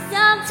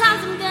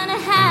 Sometimes I'm gonna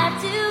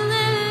have to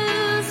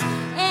lose.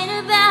 Ain't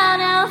about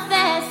how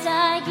fast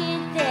I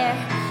get there.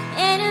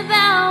 Ain't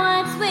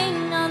about what's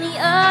waiting on the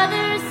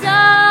other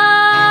side.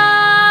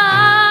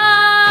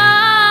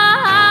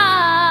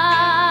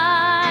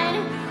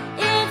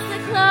 It's a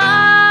climb.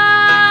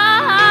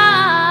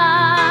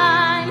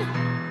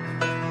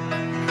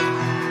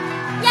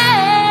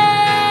 Yeah,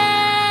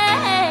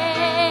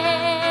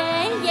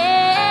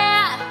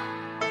 yeah.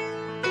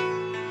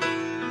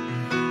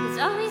 There's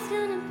always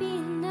gonna be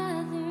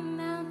another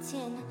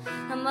mountain.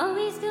 I'm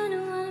always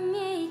gonna wanna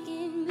make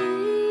it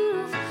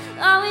move.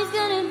 Always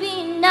gonna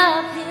be an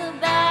uphill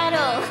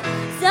battle.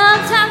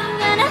 Sometimes I'm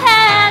gonna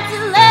have to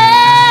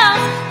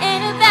lose.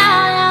 Ain't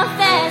about how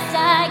fast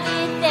I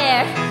get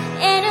there.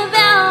 Ain't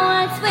about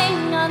what's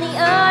waiting on the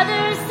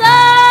other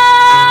side.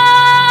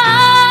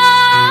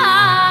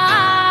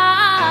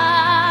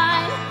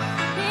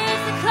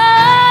 It's a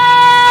climb.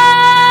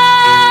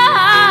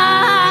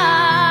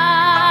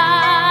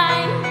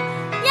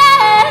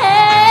 Yeah,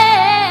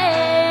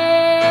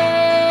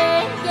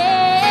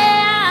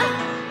 yeah.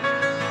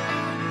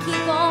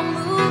 Keep on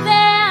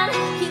moving,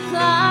 keep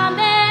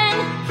climbing,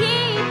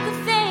 keep the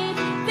faith,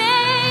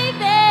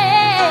 baby.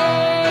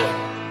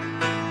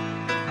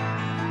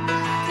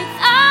 It's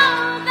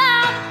all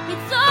about the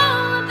climb.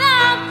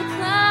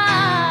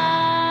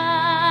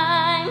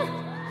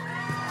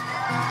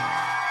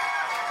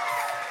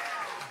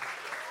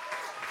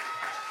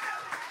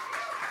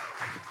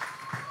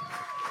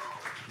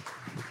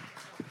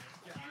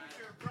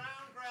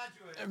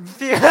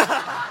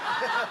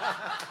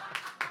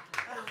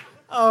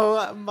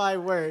 Oh my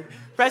word.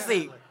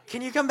 Presley,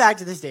 can you come back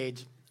to the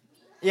stage?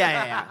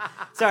 Yeah.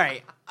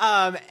 Sorry.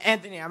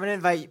 Anthony, I'm going to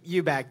invite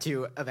you back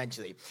too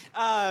eventually.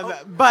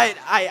 But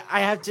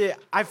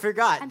I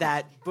forgot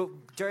that while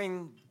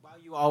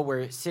you all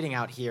were sitting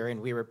out here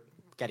and we were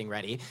getting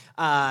ready,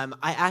 I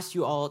asked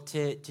you all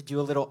to do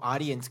a little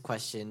audience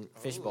question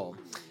fishbowl.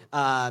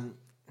 I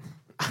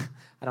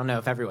don't know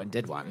if everyone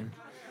did one.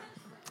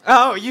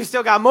 Oh, you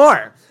still got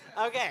more.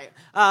 Okay,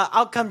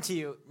 I'll come to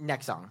you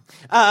next song.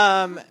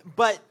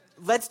 But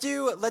let's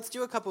do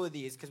a couple of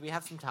these because we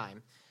have some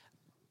time.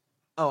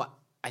 Oh,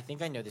 I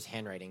think I know this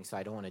handwriting, so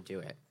I don't want to do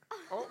it.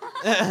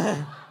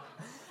 I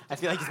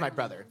feel like he's my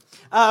brother.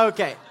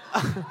 Okay.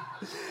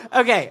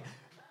 Okay.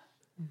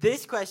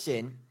 This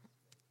question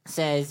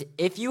says,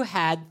 if you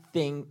had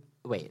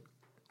wait,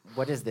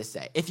 what does this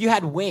say? If you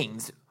had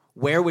wings,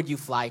 where would you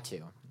fly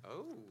to?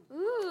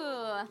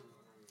 Ooh.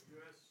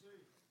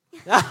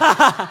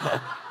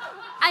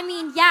 I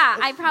mean, yeah,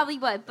 I probably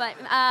would, but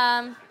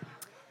I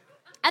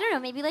don't know,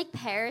 maybe like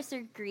Paris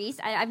or Greece.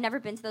 I've never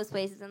been to those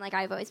places, and like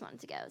I've always wanted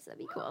to go, so that'd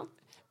be cool.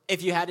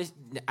 If you had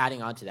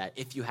adding on to that,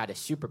 if you had a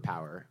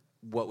superpower,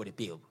 what would it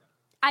be?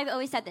 I've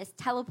always said this,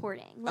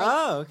 teleporting. Like,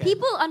 okay.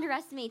 People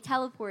underestimate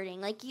teleporting.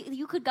 Like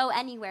you could go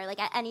anywhere, like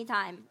at any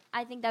time.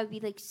 I think that would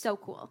be like so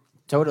cool.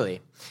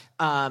 Totally.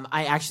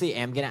 I actually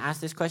am going to ask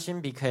this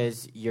question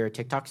because you're a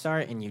TikTok star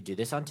and you do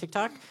this on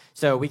TikTok.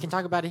 So we can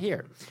talk about it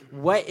here.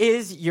 What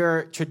is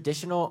your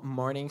traditional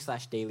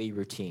morning/daily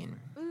routine?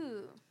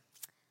 Ooh.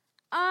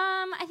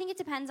 I think it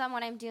depends on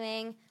what I'm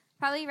doing.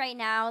 Probably right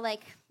now,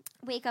 like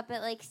wake up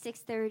at like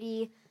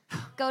 6:30,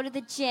 go to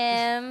the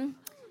gym,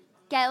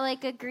 get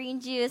like a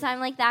green juice. I'm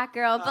like that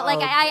girl. But like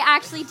I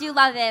actually do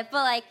love it.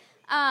 But like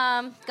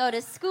go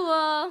to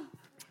school.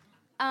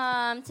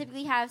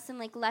 Typically have some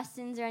like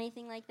lessons or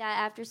anything like that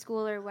after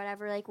school or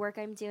whatever like work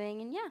I'm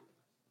doing, and yeah.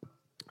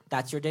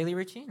 That's your daily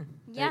routine.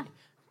 Yeah.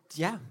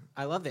 Yeah,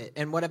 I love it.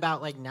 And what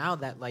about like now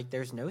that like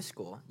there's no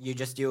school? You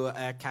just do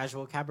a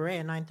casual cabaret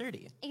at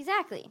 9:30.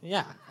 Exactly.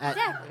 Yeah.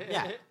 Exactly.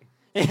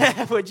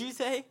 Yeah. What'd you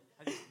say?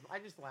 I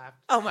just laughed.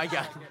 Oh my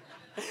god.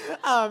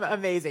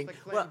 Amazing.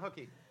 It's like playing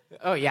hooky.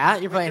 Oh yeah,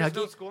 you're playing there's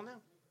hooky. No school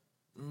now?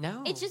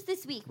 No. It's just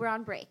this week we're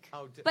on break.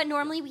 Oh, but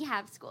normally we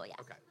have school. Yeah.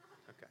 Okay.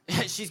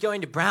 She's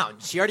going to Brown.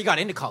 She already got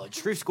into college.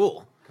 Screw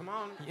school. Come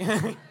on.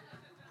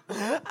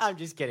 I'm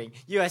just kidding.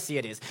 USC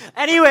it is.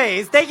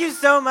 Anyways, thank you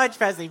so much,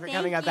 Presley, for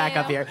coming back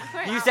up here.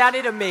 You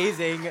sounded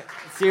amazing.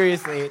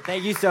 Seriously,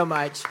 thank you so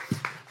much.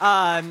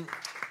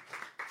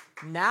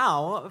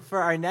 Now, for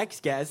our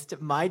next guest,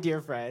 my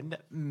dear friend,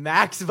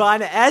 Max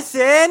von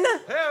Essen.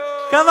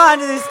 Hey-o. Come on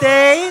to the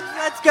stage.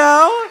 Let's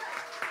go.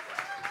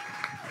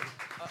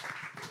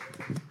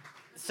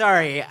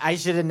 Sorry, I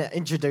shouldn't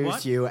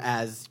introduce you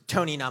as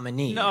Tony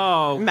nominee.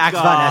 No, Max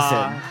God. von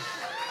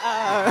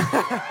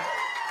Essen.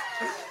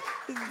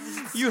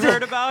 You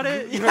heard about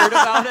it? You heard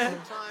about it?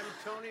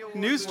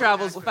 News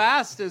travels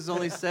fast as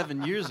only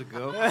 7 years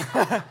ago.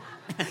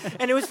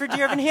 And it was for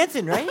Dear Evan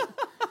Hansen, right?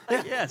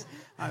 Yes,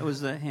 I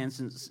was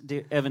Hanson's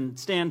Evan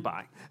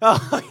standby.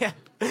 Oh yeah,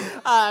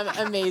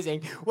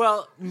 amazing.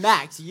 Well,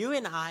 Max, you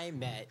and I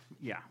met.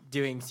 Yeah.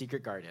 Doing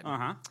Secret Garden.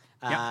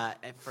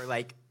 For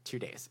like 2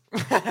 days.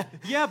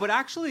 Yeah, but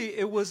actually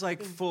it was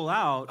like full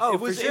out. Oh, it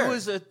was for sure. It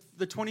was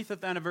the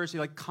 25th anniversary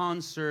like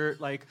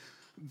concert, like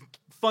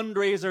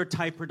fundraiser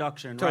type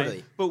production,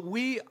 Totally.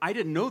 right? But I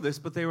didn't know this,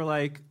 but they were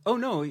like, "Oh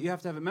no, you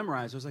have to have it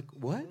memorized." I was like,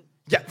 "What?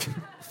 Yeah.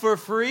 For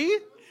free?"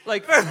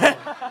 Like,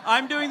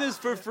 I'm doing this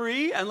for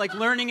free and like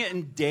learning it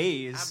in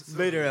days.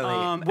 Literally.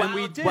 And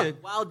we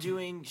did. While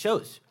doing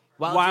shows.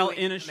 While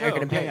in a show.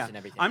 American in Paris Yeah. and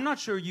everything. I'm not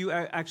sure you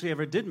actually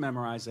ever did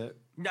memorize it.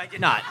 No, I did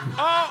not.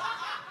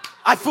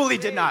 I fully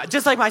did not.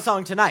 Just like my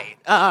song tonight.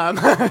 No,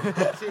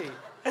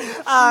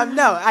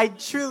 I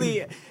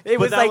truly. It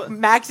was like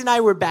Max and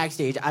I were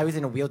backstage. I was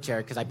in a wheelchair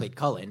because I played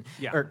Cullen.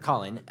 Yeah. Or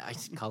Colin.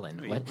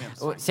 Cullen. What? Yeah,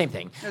 Oh, same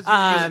thing.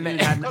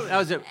 That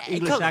was an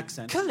English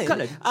accent.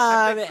 Cullen.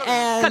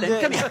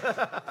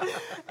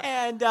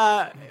 And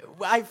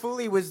I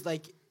fully was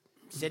like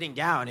sitting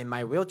down in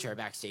my wheelchair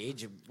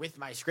backstage with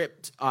my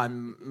script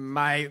on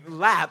my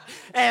lap,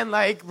 and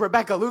like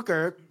Rebecca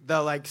Luker,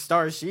 the like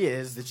star she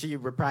is, that she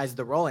reprised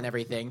the role and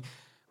everything,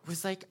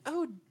 was like,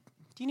 "Oh, do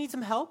you need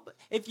some help?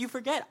 If you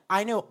forget,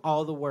 I know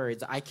all the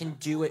words. I can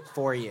do it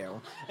for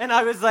you." And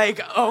I was like,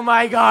 "Oh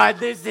my God,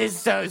 this is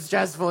so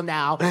stressful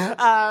now."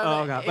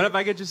 Oh God! But if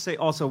I could just say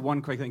also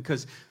one quick thing,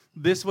 because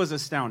this was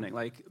astounding.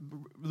 Like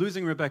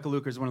losing Rebecca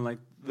Luker is one of like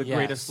the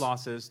greatest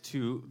losses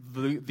to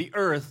the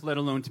earth, let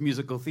alone to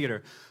musical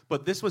theater.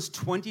 But this was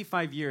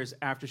 25 years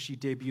after she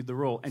debuted the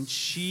role, and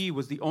she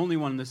was the only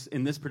one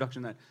in this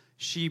production that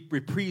she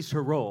reprised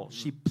her role.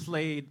 She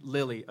played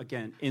Lily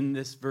again in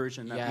this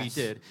version that we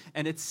did,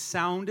 and it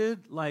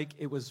sounded like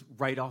it was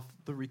right off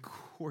the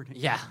recording.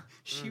 Yeah,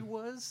 she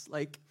was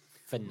like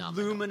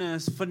phenomenal,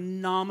 luminous,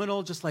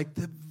 phenomenal, just like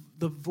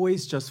the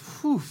voice just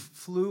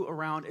flew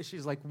around.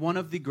 She's like one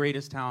of the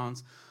greatest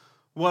talents.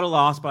 What a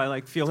loss, but I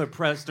like feel her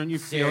presence. Don't you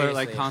feel her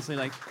like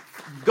constantly like,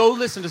 go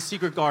listen to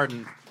Secret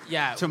Garden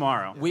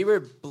tomorrow. We were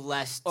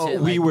blessed to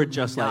we were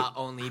just not like,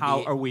 only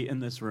how are we in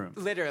this room?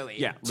 Literally.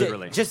 Yeah,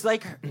 literally. Just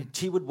like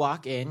she would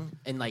walk in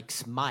and like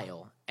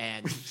smile,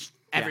 and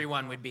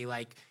everyone would be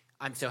like,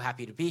 "I'm so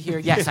happy to be here.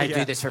 Yes, I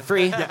do this for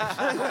free." No,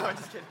 I'm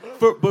just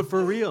kidding. But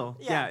for real,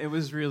 it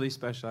was really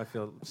special. I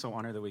feel so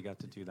honored that we got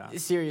to do that.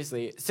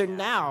 Seriously. So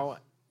now,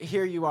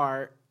 here you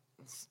are,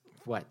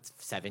 what,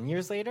 7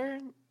 years later?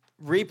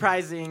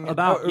 Reprising.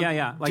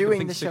 Like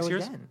doing the 6 show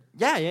years? again.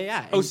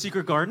 Yeah. Oh,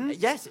 Secret Garden?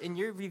 Yes, and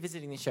you're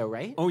revisiting the show,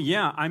 right? Oh,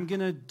 yeah. I'm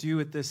going to do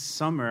it this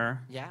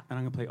summer. Yeah. And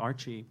I'm going to play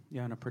Archie,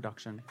 in a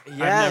production.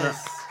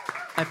 Yes.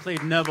 I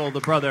played Neville, the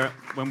brother,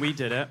 when we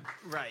did it.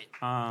 Right.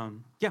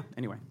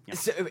 Anyway. Yeah.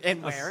 So,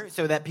 and where?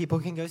 So that people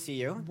can go see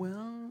you?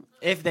 Well,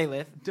 if they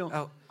live.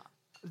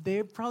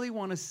 They probably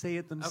want to say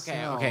it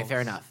themselves. Okay,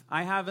 fair enough.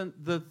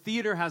 The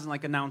theater hasn't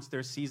like announced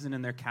their season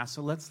and their cast,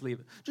 so let's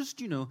leave it.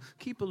 Just,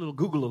 keep a little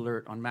Google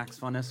alert on Max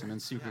von Essen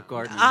and Secret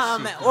Garden.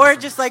 Or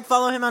just like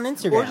follow him on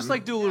Instagram. Or just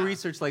like do a little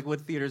research like what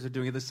theaters are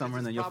doing it this summer,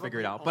 and then you'll figure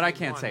it out. But I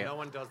can't say it. No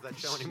one does that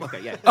show anymore.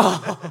 Okay, yeah.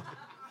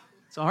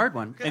 It's a hard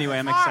one. Anyway,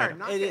 I'm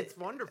excited. It's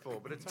wonderful,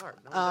 but it's hard.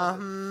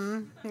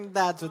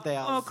 That's what they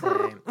all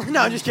say.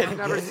 No, I'm just kidding.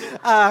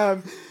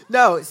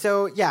 No,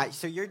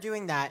 so you're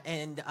doing that,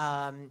 and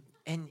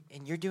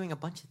you're doing a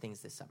bunch of things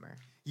this summer.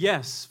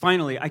 Yes,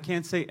 finally. I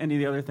can't say any of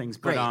the other things,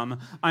 but Great.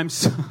 I'm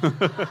so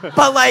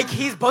But like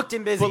he's booked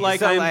and busy. But like,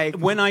 so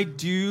when I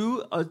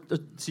do a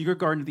Secret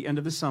Garden at the end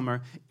of the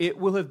summer, it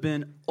will have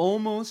been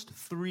almost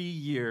 3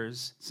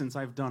 years since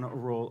I've done a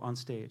role on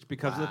stage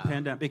because of the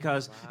pandemic.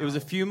 Because it was a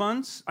few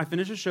months. I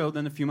finished a show,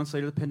 then a few months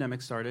later the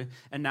pandemic started,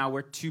 and now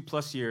we're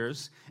 2+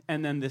 years,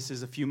 and then this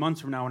is a few months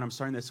from now when I'm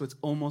starting this. So it's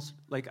almost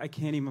like I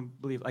can't even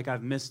believe like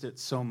I've missed it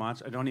so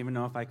much. I don't even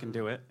know if I can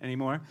do it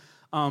anymore.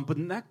 But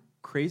isn't that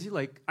crazy?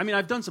 Like, I mean,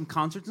 I've done some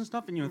concerts and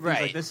stuff, and things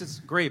like this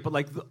is great. But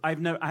like, I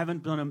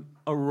haven't done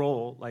a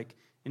role like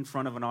in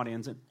front of an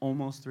audience in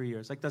almost 3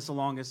 years. Like, that's the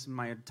longest in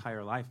my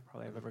entire life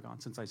probably I've ever gone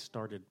since I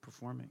started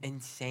performing.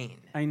 Insane.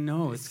 I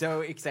know. It's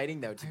so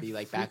exciting though to be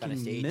like back on a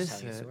stage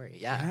telling a story.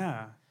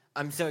 Yeah.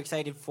 I'm so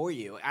excited for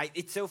you.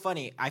 It's so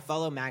funny. I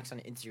follow Max on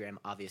Instagram,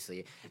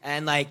 obviously,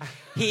 and like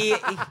he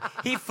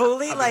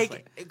fully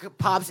like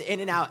pops in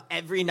and out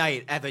every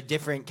night of a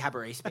different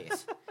cabaret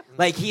space.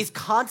 Like he's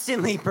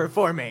constantly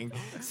performing,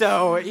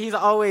 so he's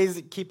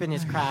always keeping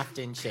his craft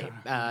in shape.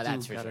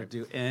 That's for sure. Gotta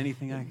do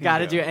anything I can.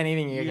 Gotta do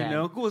anything you can. You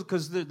know,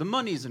 because the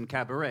money's in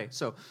cabaret.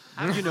 So,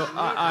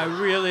 I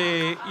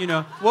really,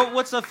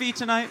 what's the fee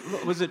tonight?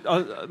 Was it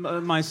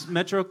my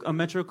Metro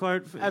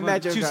card?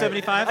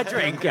 $275. A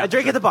drink. A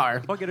drink at the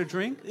bar. Oh, I get a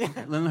drink?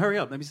 Then hurry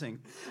up. Let me sing.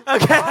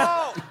 Okay.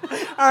 All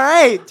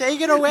right.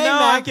 Take it away, No,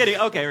 Max. I'm kidding.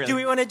 Okay, really. Do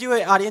we want to do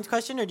an audience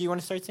question, or do you want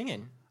to start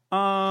singing?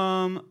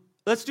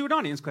 Let's do an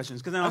audience questions,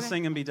 because then I'll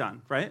sing and be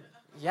done, right?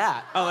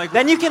 Yeah. Oh, like,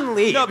 then you can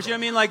leave. No, but you know what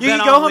I mean? Like, you then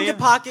can go I'll home leave. to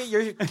Pocket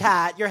your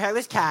cat, your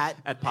hairless cat.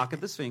 At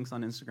Pocket the Sphinx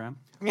on Instagram.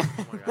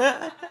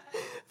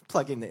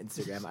 plugging the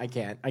Instagram. I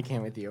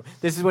can't with you.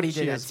 This is what he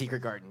did at is.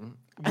 Secret Garden.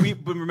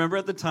 But remember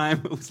at the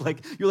time, it was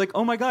like, you're like,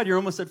 oh my God, you're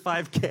almost at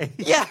 5K.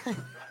 Yeah.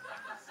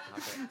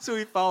 So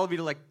he followed me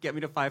to like get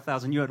me to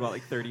 5,000. You had what,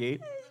 like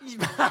 38?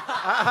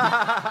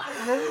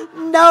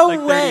 No Like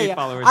 38 way.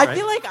 followers, I right?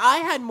 feel like I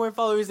had more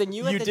followers than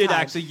you at You the did time.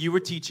 actually. You were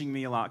teaching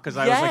me a lot because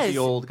I was like the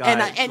old guy.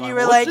 And you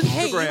were "What's like,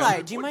 hey, Instagram?"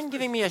 Eli, do you mind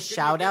giving me a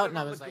shout out? And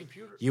I was like,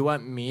 you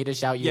want me to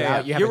shout you Yeah,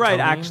 out? You you're right,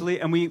 haven't told me?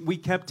 actually. And we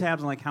kept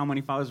tabs on like how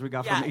many followers we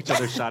got from each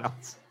other's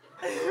shout-outs.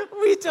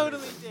 We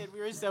totally did. We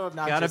were so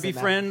obnoxious. Gotta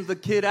befriend the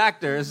kid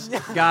actors.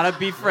 Gotta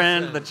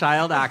befriend the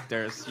child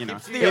actors. You know,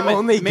 the he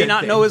only may good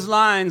not thing. know his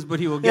lines, but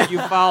he will get you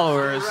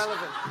followers.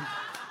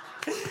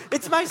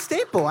 It's my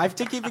staple. I have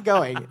to keep it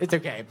going. It's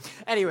okay.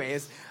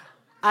 Anyways,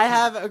 I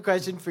have a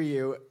question for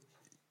you.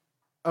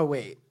 Oh,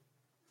 wait.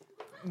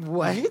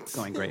 What?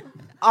 Going great.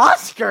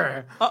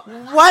 Oscar!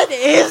 What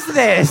is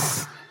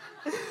this?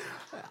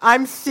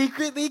 I'm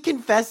secretly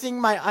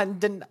confessing my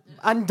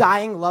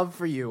undying love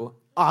for you,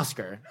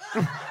 Oscar.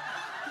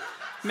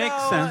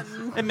 Makes sense.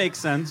 It makes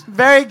sense.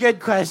 Very good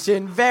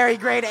question. Very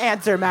great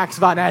answer, Max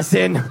von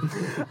Essen.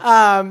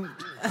 I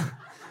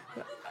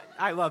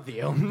love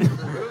you.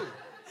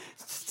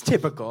 It's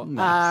typical.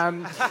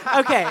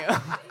 Okay.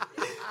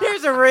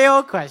 Here's a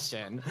real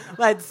question.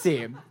 Let's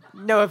see.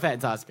 No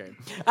offense, Oscar.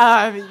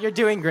 You're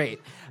doing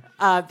great.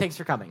 Thanks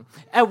for coming.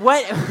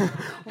 What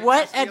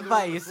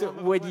advice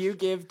would you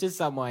give to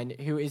someone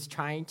who is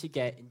trying to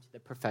get into the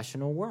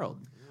professional world?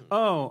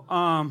 Oh,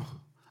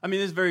 I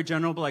mean, it's very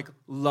general, but like,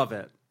 love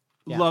it.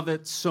 Yeah. Love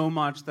it so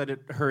much that it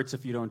hurts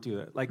if you don't do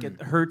it. Like,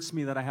 it hurts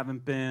me that I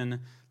haven't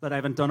done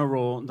a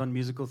role, done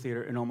musical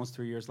theater in almost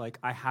 3 years. Like,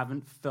 I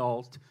haven't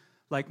felt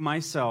like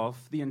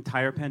myself the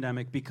entire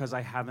pandemic because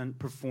I haven't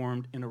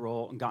performed in a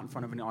role and got in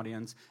front of an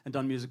audience and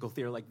done musical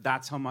theater. Like,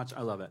 that's how much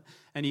I love it.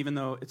 And even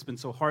though it's been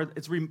so hard,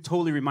 it's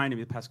totally reminded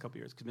me the past couple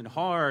years. It's been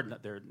hard,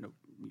 that there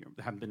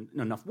haven't been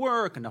enough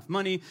work, enough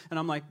money, and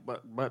I'm like,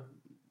 but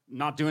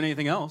not doing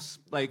anything else.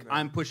 Like,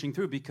 I'm pushing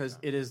through because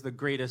it is the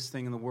greatest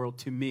thing in the world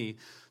to me.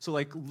 So,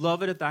 like,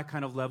 love it at that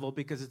kind of level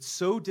because it's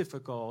so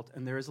difficult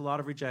and there is a lot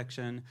of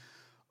rejection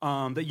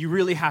that you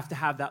really have to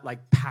have that,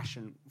 like,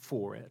 passion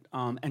for it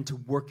and to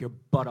work your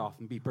butt off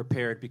and be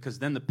prepared because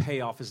then the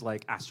payoff is,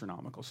 like,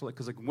 astronomical. So, like,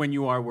 because, like, when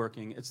you are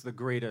working, it's the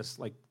greatest,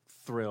 like,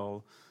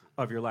 thrill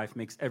of your life,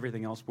 makes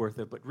everything else worth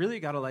it. But really,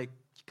 you gotta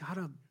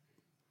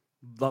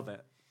love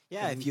it.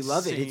 Yeah, if you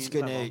love it, it's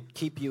going to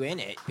keep you in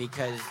it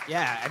because,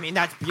 yeah, I mean,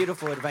 that's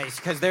beautiful advice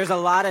because there's a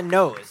lot of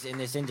no's in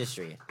this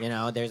industry. You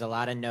know, there's a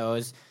lot of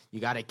no's. You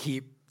got to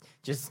keep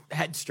just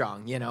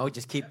headstrong, you know,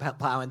 just keep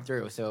plowing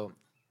through. So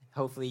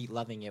hopefully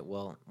loving it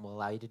will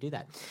allow you to do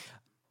that.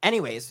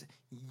 Anyways,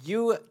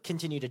 you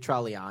continue to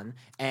trolley on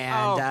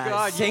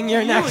and sing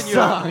your next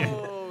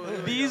song.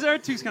 These are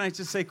two. Can I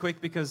just say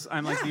quick because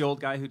I'm like the old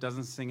guy who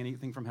doesn't sing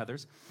anything from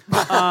Heathers,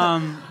 because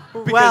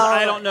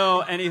I don't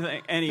know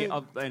any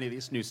of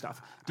this new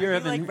stuff. Dear Are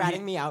Evan, you like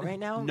ratting me out right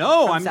now?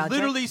 No, from I'm Soundcheck?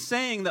 literally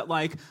saying that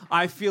like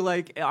I feel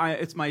like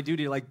it's my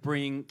duty to like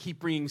keep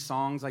bringing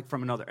songs like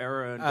from another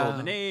era and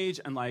golden age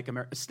and like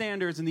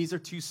standards. And these are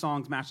two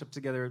songs mashed up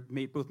together,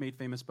 both made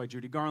famous by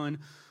Judy Garland.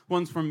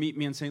 One's from Meet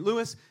Me in St.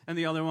 Louis, and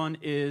the other one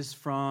is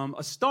from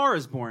A Star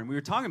Is Born. We were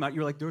talking about,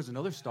 you were like, there was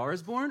another Star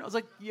Is Born? I was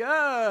like,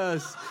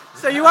 yes.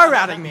 So you are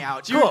ratting me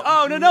out. Cool.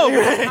 Oh, no.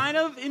 It's kind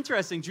of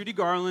interesting. Judy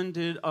Garland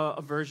did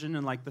a version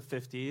in like the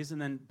 50s,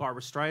 and then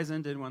Barbra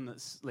Streisand did one in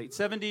the late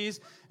 70s,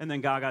 and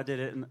then Gaga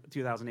did it in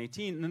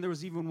 2018. And then there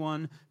was even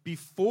one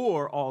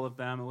before all of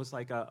them. It was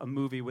like a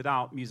movie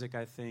without music,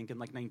 I think, in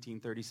like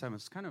 1937.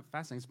 It's kind of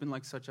fascinating. It's been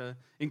like such an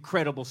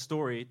incredible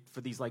story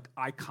for these like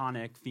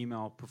iconic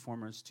female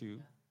performers to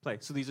play.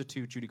 So these are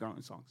two Judy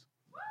Garland songs.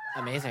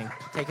 Amazing.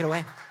 Take it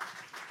away.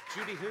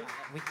 Judy who?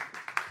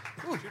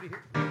 Judy who?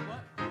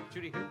 What?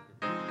 Judy who?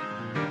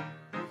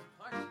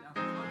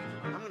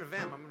 I'm gonna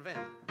vamp.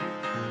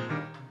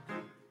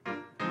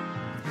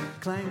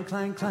 Clang,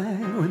 clang,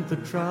 clang went the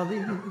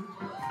trolley.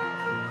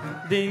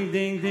 Ding,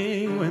 ding,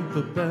 ding went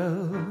the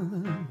bell.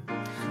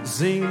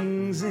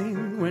 Zing,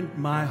 zing went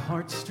my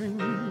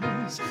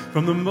heartstrings.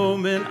 From the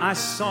moment I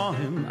saw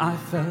him, I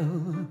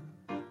fell.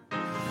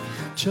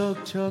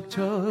 Chug, chug,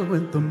 chug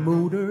went the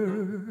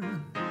motor.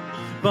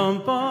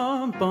 Bump,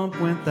 bump, bump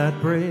went that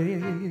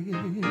brake.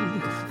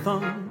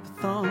 Thump,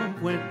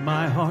 thump went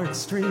my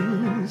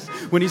heartstrings.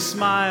 When he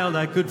smiled,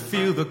 I could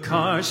feel the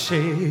car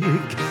shake.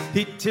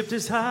 He tipped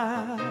his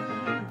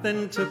hat,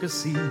 then took a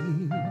seat.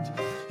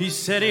 He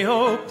said he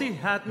hoped he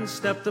hadn't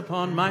stepped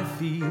upon my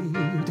feet.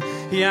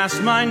 He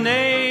asked my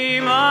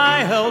name,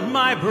 I held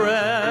my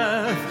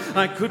breath.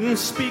 I couldn't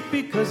speak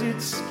because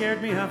it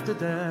scared me half to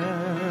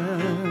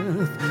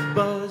death.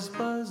 Buzz,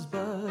 buzz,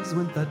 buzz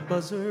went that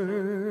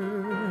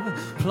buzzer.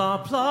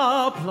 Plop,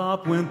 plop,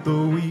 plop went the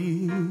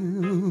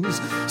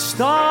wheels.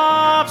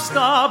 Stop,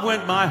 stop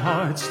went my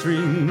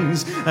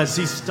heartstrings. As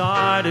he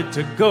started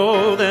to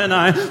go, then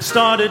I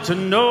started to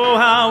know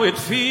how it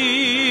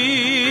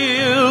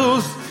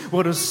feels.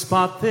 What a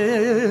spot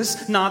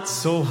this, not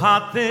so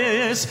hot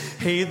this.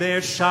 Hey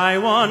there, shy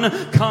one,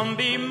 come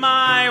be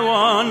my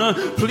one.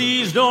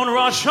 Please don't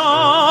rush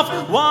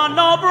off, want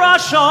no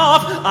brush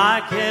off.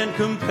 I can't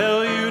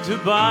compel you to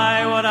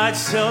buy what I'd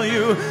sell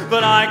you,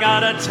 but I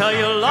gotta tell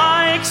you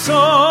like so.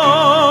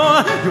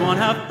 You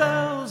wanna have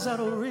bells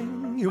that'll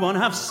ring, you wanna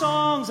have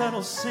songs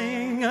that'll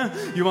sing,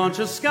 you want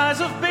your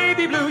skies of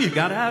baby blue, you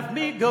gotta have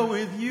me go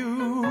with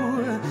you.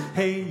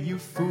 Hey, you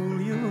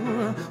fool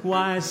you,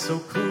 why so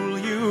cruel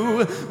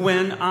you?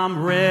 When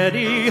I'm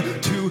ready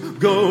to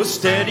go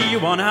steady, you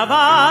wanna have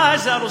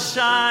eyes that'll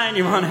shine,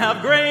 you wanna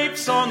have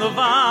grapes on the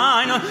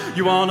vine,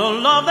 you want a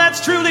love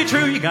that's truly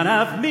true, you gotta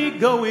have me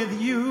go with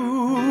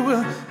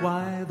you.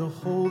 Why the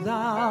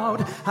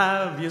holdout?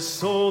 Have you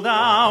sold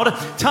out?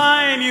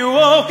 Time you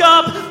woke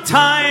up,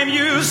 time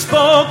you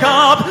spoke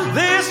up.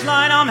 This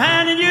line I'm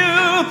handing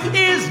you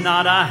is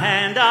not a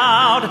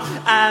handout.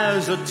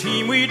 As a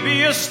team we'd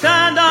be a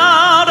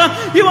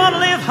standout. You want to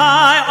live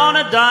high on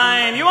a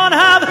dime, you want to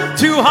have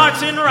two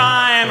hearts in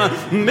rhyme.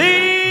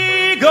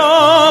 Me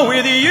go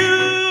with you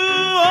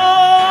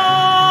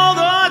all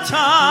the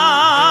time.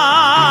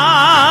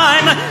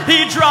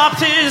 He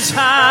dropped his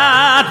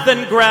hat,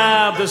 then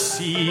grabbed the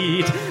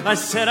seat. I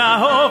said, I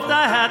hoped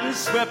I hadn't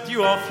swept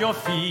you off your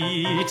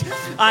feet.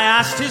 I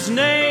asked his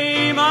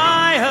name,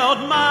 I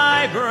held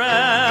my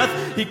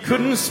breath. He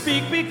couldn't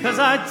speak because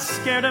I'd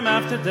scared him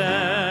after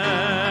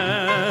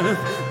death.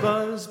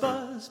 Buzz,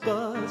 buzz,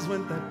 buzz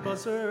went that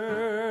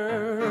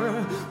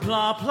buzzer.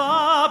 Plop,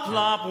 plop,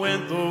 plop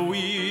went the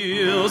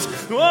wheels.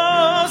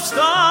 Oh,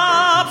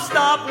 stop,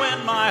 stop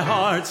went my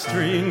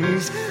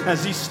heartstrings.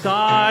 As he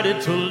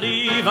started to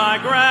leave, I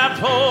grabbed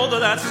hold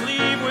of that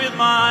sleeve with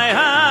my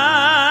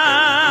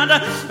hand.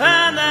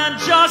 And then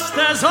just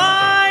as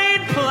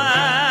I'd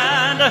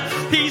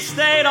planned, he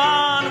stayed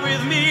on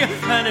with me.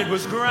 And it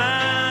was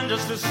grand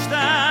just to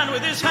stand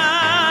with his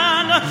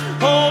hand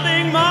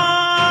holding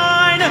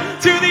mine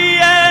to the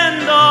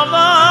end of the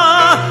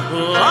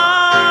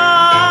line.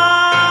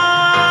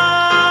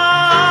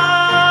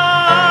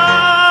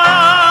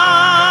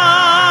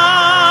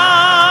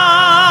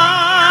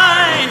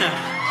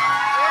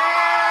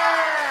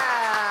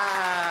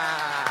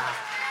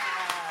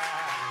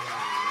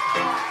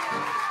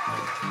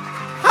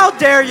 How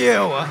dare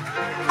you?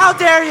 How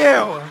dare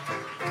you?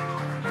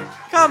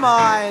 Come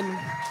on.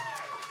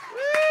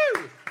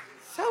 Woo!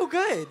 So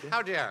good.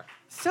 How dare?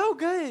 So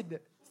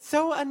good.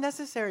 So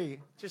unnecessary.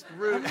 Just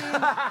rude.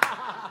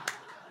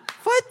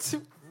 What?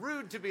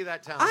 Rude to be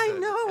that talented. I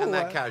know. And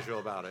that casual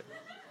about it.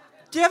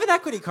 Do you have an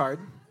equity card?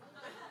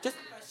 Just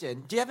a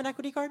question. Do you have an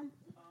equity card?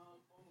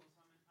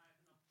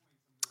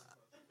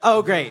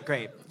 Oh, great,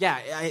 great. Yeah,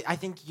 I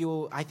think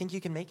you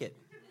can make it.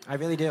 I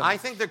really do. I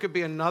think there could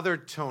be another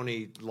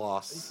Tony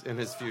loss in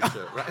his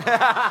future. Right?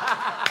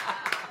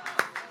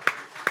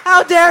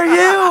 How dare you?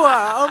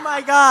 Oh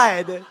my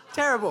God.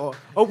 Terrible.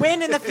 A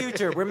win in the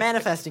future. We're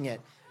manifesting it.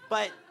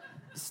 But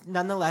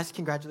nonetheless,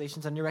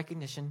 congratulations on your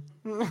recognition.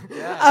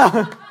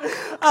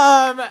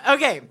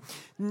 Okay.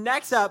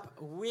 Next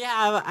up, we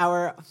have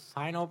our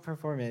final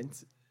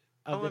performance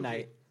of the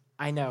night.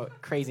 I know.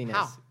 Craziness.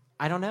 How?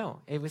 I don't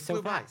know. It was so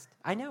Flew by. fast.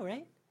 I know,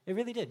 right? It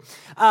really did.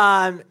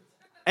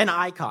 An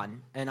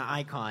icon,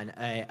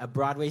 a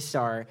Broadway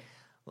star.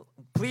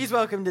 Please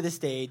welcome to the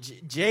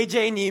stage,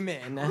 JJ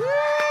Niemann.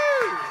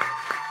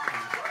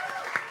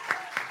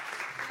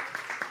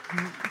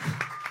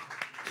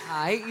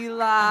 Hi,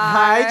 Eli.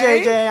 Hi,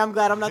 JJ. I'm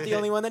glad I'm not the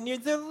only one that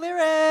needs the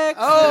lyrics.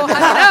 Oh,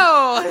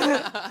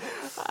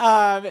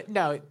 I know.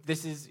 No,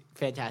 this is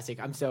fantastic.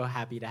 I'm so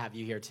happy to have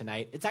you here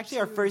tonight. It's actually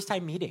our first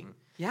time meeting.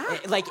 Yeah.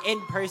 Like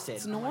in person.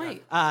 It's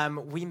annoying.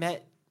 We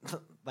met,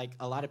 like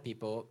a lot of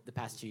people, the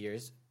past 2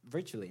 years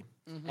virtually.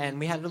 And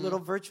we had a little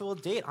virtual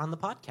date on the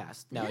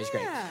podcast. No, it was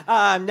great.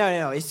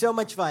 No. It's so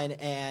much fun.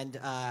 And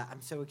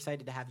I'm so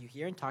excited to have you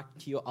here and talk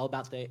to you all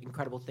about the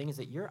incredible things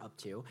that you're up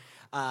to.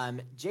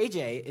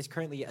 JJ is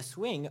currently a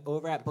swing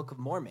over at Book of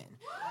Mormon.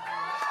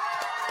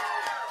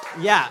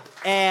 Yeah.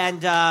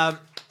 And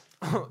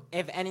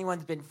if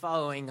anyone's been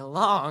following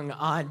along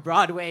on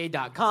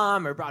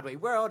Broadway.com or Broadway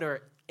World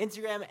or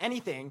Instagram,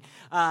 anything,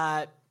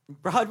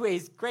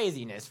 Broadway's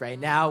craziness right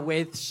now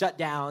with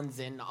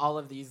shutdowns and all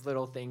of these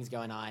little things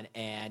going on,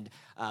 and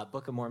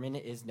Book of Mormon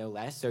is no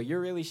less. So you're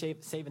really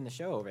saving the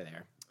show over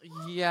there.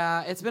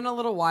 Yeah, it's been a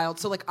little wild.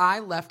 So,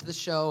 I left the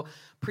show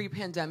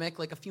pre-pandemic,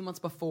 a few months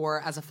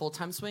before, as a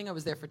full-time swing. I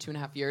was there for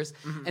 2.5 years.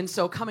 And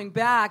so coming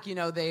back,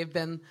 they've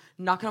been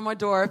knocking on my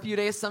door a few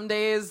days, some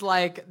days,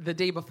 the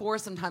day before,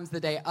 sometimes the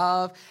day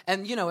of.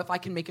 And, if I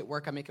can make it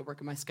work, I make it work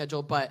in my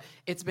schedule. But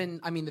it's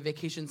been, the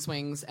vacation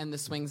swings and the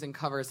swings and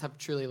covers have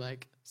truly,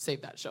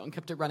 saved that show and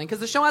kept it running. Because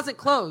the show hasn't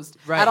closed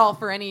at all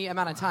for any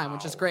amount of time,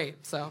 which is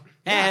great. So,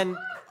 And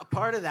a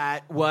part of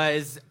that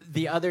was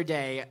the other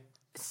day,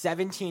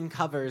 17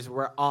 covers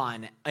were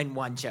on in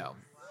one show.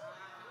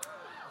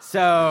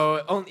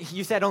 So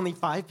you said only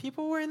 5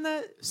 people were in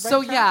the.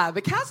 So yeah,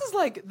 the cast is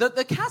like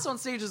the cast on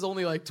stage is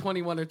only like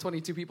 21 or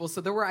 22 people.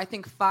 So there were I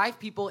think 5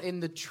 people in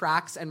the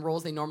tracks and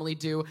roles they normally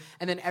do,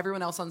 and then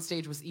everyone else on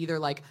stage was either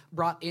like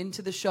brought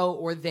into the show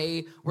or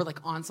they were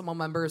like ensemble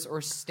members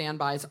or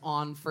standbys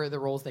on for the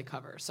roles they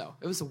cover. So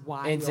it was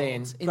wild.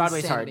 Insane.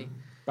 Broadway's hard.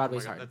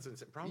 Broadway's hard. That's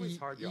insane. Broadway's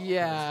hard, y'all.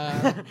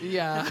 Yeah,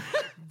 yeah.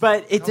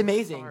 But it's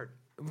amazing.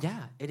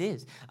 Yeah, it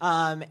is.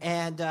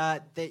 And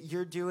that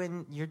you're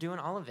doing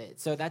all of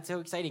it. So that's so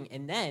exciting.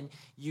 And then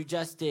you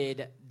just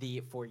did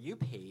the For You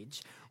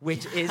page,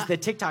 which is the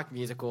TikTok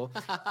musical.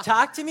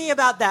 Talk to me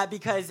about that,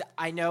 because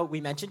I know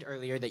we mentioned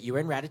earlier that you were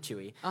in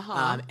Ratatouille,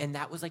 and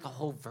that was like a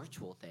whole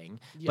virtual thing.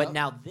 Yep. But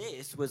now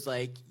this was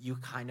like you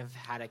kind of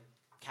had a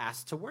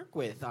cast to work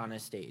with on a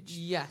stage.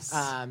 Yes.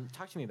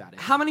 Talk to me about it.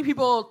 How many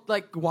people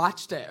like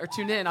watched it or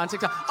tuned in on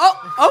TikTok?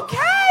 Oh,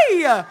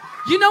 okay.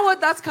 You know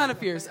what? That's kind of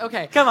fierce.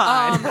 Okay. Come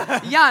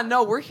on. Yeah,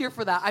 no, we're here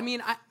for that. I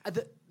mean,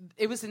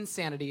 it was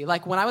insanity.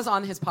 Like when I was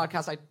on his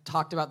podcast, I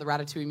talked about the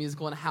Ratatouille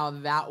musical and how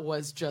that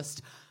was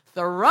just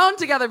thrown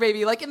together,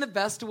 baby, like in the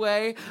best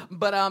way.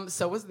 But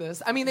so was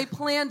this. I mean, they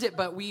planned it,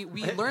 but we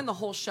learned the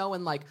whole show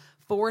in like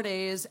 4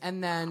 days,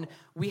 and then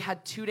we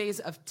had 2 days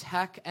of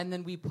tech, and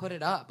then we put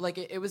it up. Like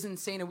it was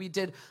insane, and we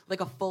did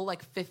like a full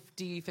like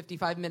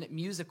 55-minute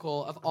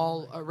musical of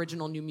all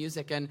original new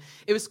music, and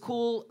it was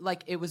cool.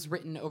 Like it was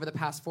written over the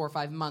past 4 or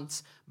 5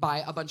 months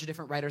by a bunch of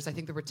different writers. I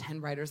think there were 10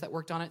 writers that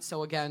worked on it,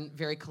 so again,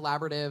 very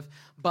collaborative,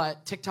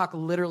 but TikTok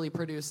literally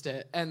produced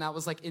it, and that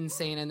was like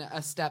insane and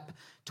a step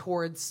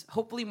towards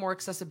hopefully more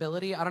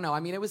accessibility. I don't know. I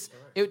mean,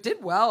 it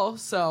did well,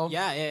 so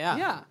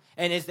yeah.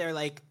 And is there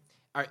like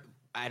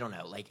I don't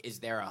know, like, is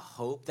there a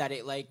hope that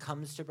it, like,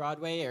 comes to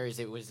Broadway, or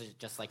was it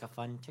just, like, a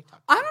fun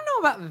TikTok? I don't know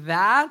about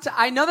that.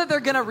 I know that they're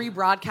going to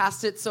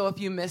rebroadcast it, so if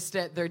you missed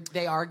it,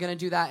 they are going to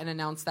do that and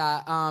announce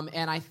that.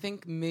 And I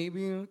think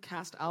maybe a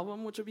cast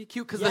album, which would be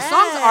cute, because the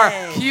songs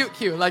are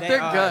cute. Like,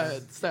 they're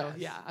good. So,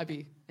 yeah, I'd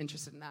be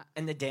interested in that.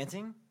 And the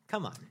dancing?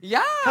 Come on.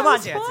 Yeah, Come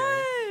on, dancer.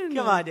 Fun.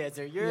 Come on,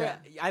 dancer.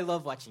 I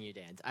love watching you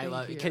dance. I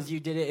love because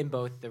you did it in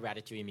both the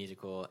Ratatouille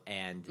musical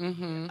and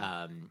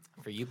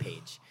For You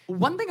page.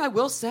 One thing I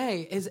will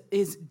say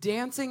is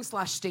dancing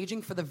 /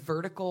 staging for the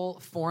vertical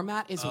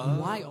format is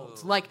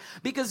wild. Like,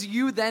 because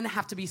you then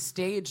have to be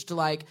staged.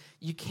 Like,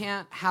 you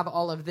can't have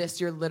all of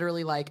this. You're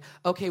literally like,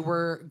 okay,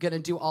 we're gonna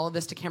do all of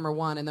this to camera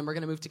 1, and then we're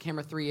gonna move to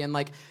camera 3, and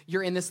like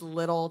you're in this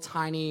little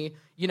tiny,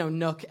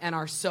 nook, and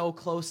are so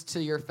close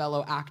to your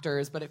fellow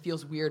actors, but it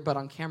feels weird. But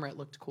on camera, it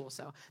looked cool.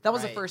 So that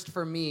was a first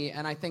for me,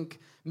 and I think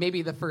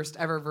maybe the first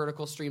ever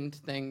vertical streamed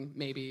thing,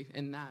 maybe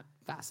in that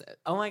facet.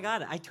 Oh my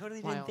God, I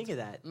totally didn't think of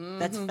that. Mm-hmm.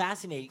 That's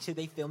fascinating. So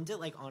they filmed it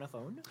like on a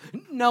phone?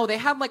 No, they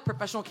had like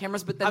professional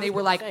cameras, but then they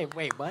were like,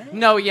 wait, what?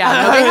 No,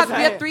 yeah, no,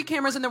 we had 3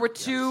 cameras, and there were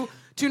two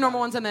normal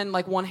ones, and then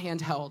like 1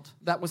 handheld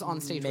that was on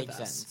stage with us.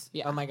 Makes sense.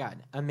 Yeah. Oh my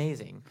God,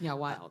 amazing. Yeah,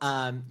 wild.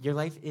 Your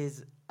life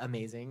is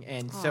amazing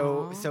and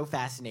so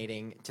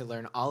fascinating to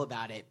learn all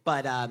about it.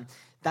 But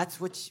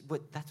that's what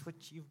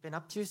you've been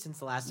up to since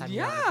the last time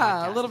you were on the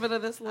podcast. A little bit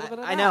of this, a little bit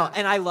of that. I know,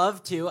 and I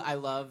love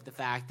the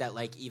fact that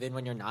like even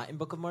when you're not in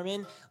Book of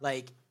Mormon,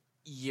 like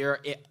you're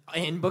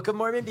in Book of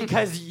Mormon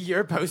because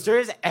your poster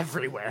is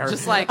everywhere.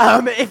 Just like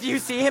if you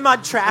see him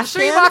on trash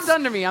I'm sure you walked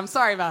under me. I'm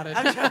sorry about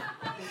it.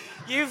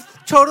 You've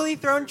totally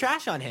thrown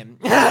trash on him.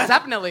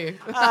 Definitely.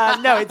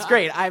 No, it's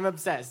great. I'm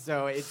obsessed.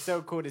 So it's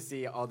so cool to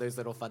see all those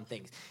little fun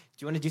things.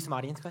 Do you want to do some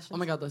audience questions? Oh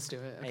my God, let's do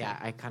it. Okay. Yeah,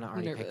 I kind of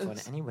already picked one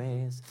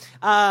anyways.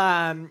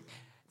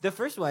 The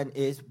first one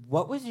is,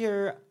 what was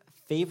your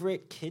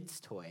favorite kid's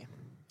toy?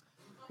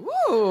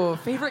 Ooh,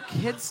 favorite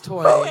kids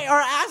toy. Who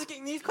are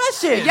asking these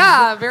questions?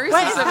 Yeah, very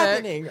specific. What is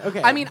happening?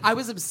 Okay. I mean, I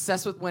was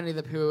obsessed with Winnie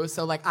the Pooh,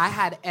 so like I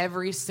had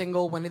every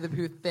single Winnie the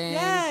Pooh thing.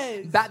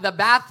 Yes. The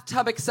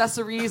bathtub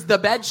accessories, the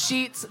bed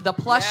sheets, the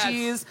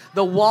plushies,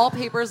 the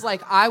wallpapers.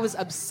 Like I was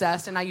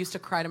obsessed, and I used to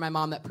cry to my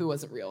mom that Pooh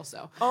wasn't real.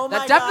 So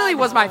that definitely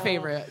was my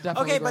favorite.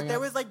 Definitely okay, but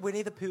there was like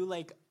Winnie the Pooh,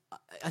 like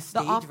a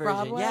stage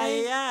version.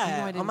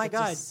 Yeah. Oh my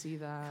God. To see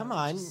that. Come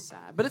on.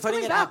 Sad. But it's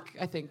coming back,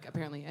 I think,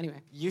 apparently. Anyway.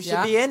 You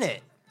should be in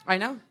it. I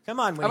know.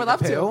 Come on, Winnie I would the love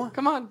Pooh. to.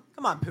 Come on,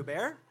 Pooh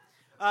Bear.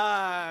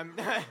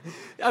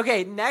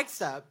 Okay,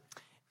 next up,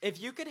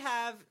 if you could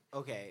have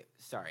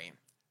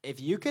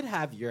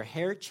your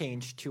hair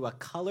changed to a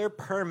color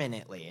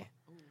permanently,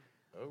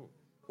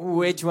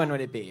 which one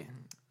would it be?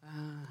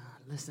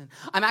 Listen,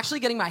 I'm actually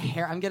getting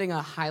I'm getting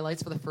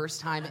highlights for the first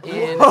time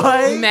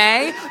in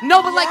May.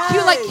 No, but like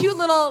cute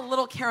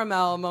little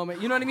caramel moment.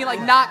 You know what I mean?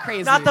 Like not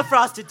crazy. Not the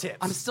frosted tips.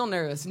 I'm still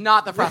nervous.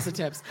 Not the frosted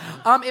tips.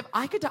 If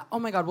I could oh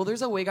my God, well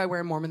there's a wig I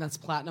wear in Mormon that's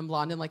platinum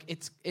blonde and like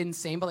it's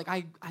insane, but like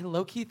I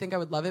low-key think I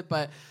would love it,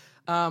 but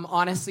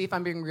honestly, if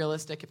I'm being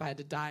realistic, if I had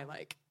to dye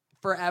like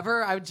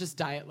forever, I would just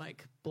dye it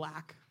like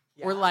black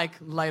or like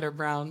lighter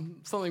brown,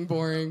 something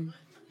boring.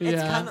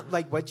 It's kind of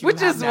like what you Which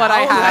have is now. what I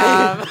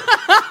have.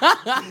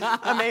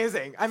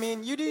 Amazing. I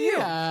mean, you do you.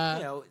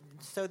 Yeah.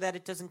 So that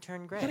it doesn't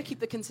turn gray. Gotta keep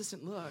the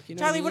consistent look. You know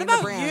Charlie, what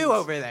about you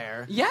over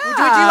there? Yeah. Would you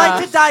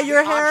like to dye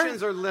your hair? The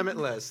options are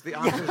limitless. The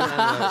options are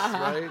endless,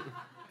 right?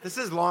 This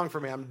is long for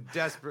me. I'm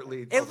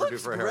desperately It overdue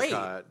looks for a great.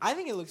 haircut. I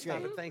think it looks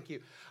great. But thank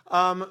you.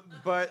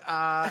 But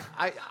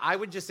I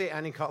would just say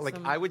any color.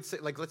 Like I would say,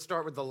 like let's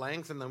start with the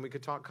length, and then we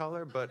could talk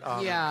color. But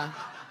Yeah.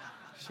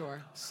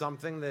 Sure.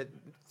 something that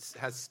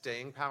has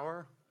staying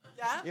power.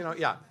 Yeah? You know,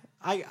 yeah.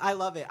 I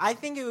love it. I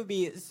think it would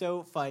be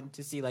so fun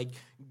to see like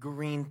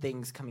green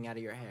things coming out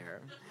of your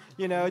hair.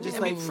 You know, just I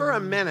like mean, for a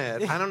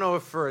minute. I don't know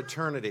if for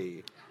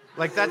eternity.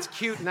 Like that's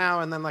cute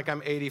now, and then like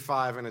I'm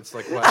 85, and it's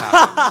like what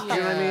happened? You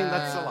know what I mean?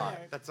 That's a lot.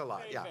 That's a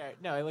lot. Yeah. Fair.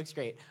 No, it looks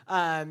great.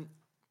 Do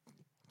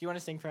you want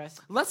to sing for us?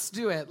 Let's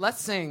do it.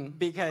 Let's sing.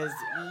 Because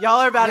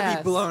y'all are about to Yes.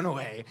 be blown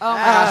away. Oh my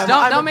gosh!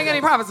 I'm Don't make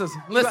any promises.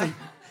 Listen.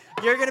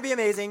 You're gonna be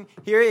amazing.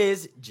 Here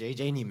is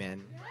JJ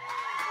Neiman.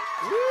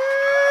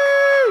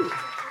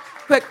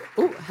 Quick.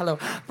 Ooh, hello.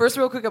 First,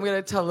 real quick, I'm going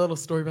to tell a little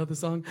story about this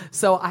song.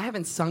 So I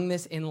haven't sung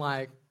this in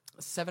like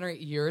 7 or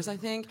 8 years, I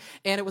think.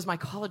 And it was my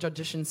college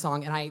audition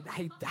song. And I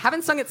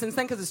haven't sung it since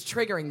then because it's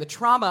triggering the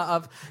trauma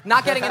of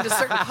not getting into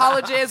certain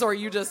colleges or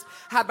you just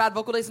have bad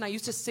vocal days. And I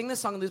used to sing this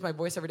song and lose my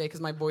voice every day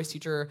because my voice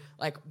teacher,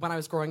 like when I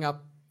was growing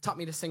up, taught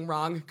me to sing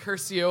wrong.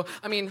 Curse you.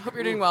 I mean, hope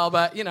you're doing well,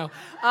 but you know.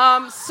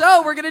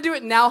 So we're going to do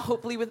it now,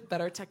 hopefully with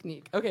better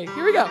technique. Okay,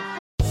 here we go.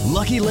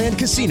 Lucky Land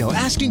Casino,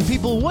 asking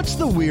people, what's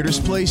the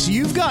weirdest place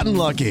you've gotten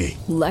lucky?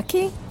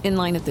 Lucky? In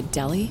line at the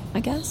deli, I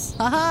guess?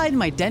 Aha, in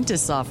my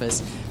dentist's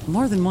office.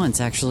 More than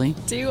once, actually.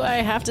 Do I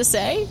have to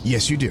say?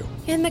 Yes, you do.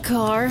 In the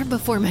car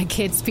before my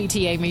kids'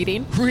 PTA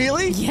meeting.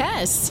 Really?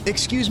 Yes.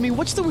 Excuse me,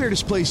 what's the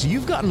weirdest place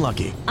you've gotten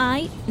lucky?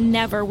 I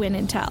never win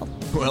and tell.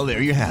 Well,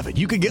 there you have it.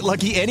 You can get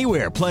lucky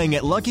anywhere, playing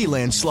at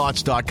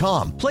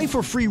LuckyLandSlots.com. Play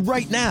for free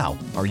right now.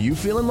 Are you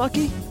feeling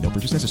lucky? No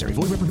purchase necessary.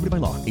 Void where prohibited by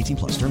law.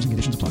 18+. Terms and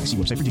conditions apply. See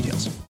website for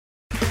details.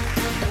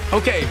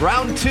 Okay,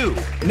 round 2.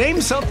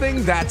 Name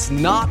something that's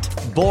not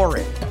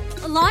boring.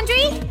 A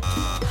laundry?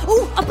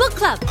 Ooh, a book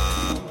club.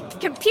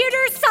 Computer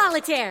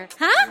solitaire,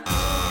 huh?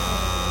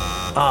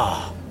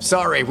 Ah,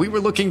 sorry, we were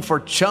looking for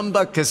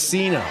Chumba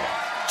Casino.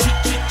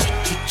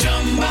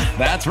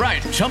 That's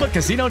right,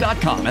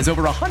 ChumbaCasino.com has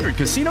over 100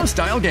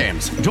 casino-style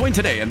games. Join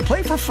today and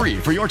play for free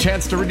for your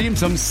chance to redeem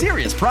some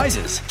serious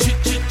prizes.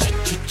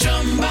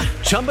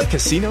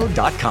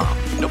 ChumbaCasino.com.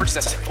 No purchase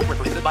necessary. Void where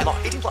prohibited by law.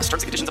 18+. Terms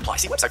and conditions apply.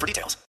 See website for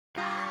details.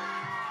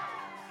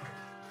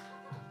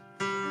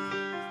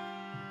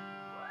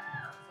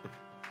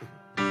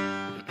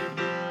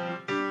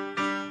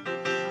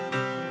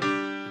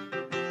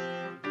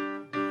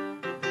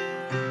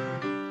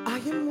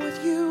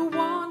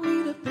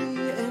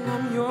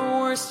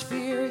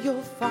 Fear,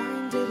 you'll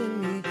find it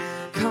in me.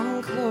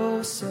 Come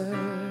closer,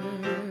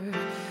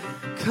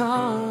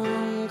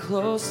 come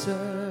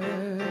closer.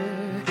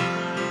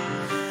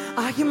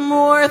 I am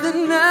more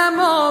than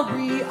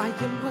memory. I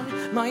am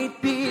what might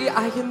be.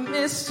 I am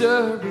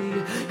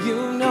mystery.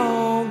 You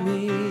know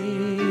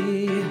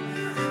me,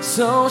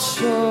 so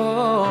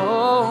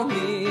show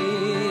me.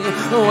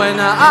 When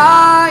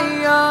I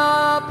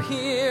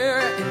appear,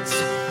 it's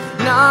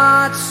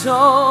not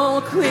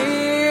so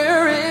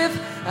clear if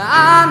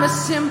I'm a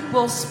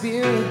simple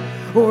spirit,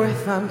 or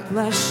if I'm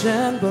flesh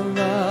and blood.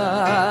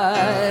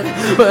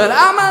 But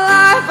I'm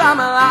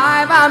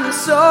alive, I'm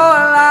so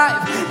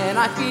alive. And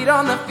I feed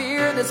on the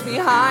fear that's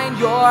behind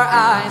your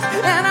eyes.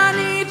 And I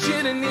need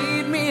you to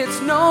need me,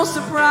 it's no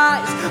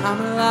surprise.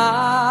 I'm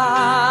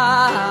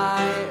alive,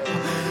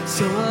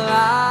 so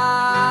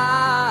alive.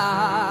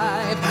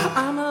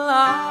 I'm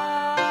alive.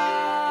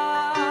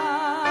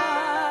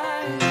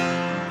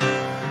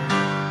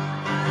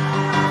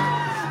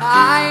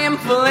 I am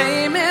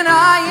flame and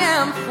I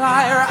am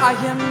fire. I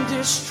am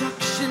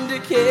destruction,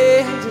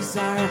 decay, and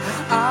desire.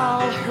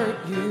 I'll hurt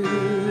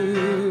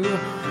you,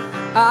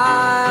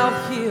 I'll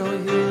heal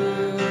you.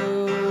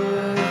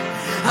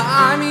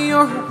 I'm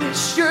your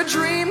wish, your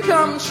dream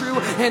come true.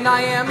 And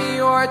I am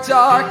your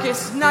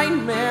darkest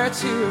nightmare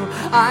too.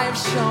 I've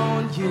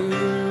shown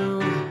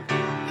you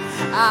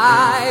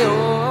I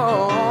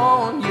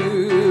own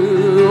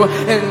you.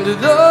 And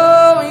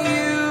though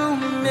you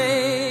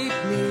make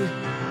me,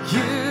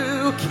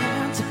 you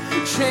can't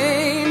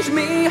change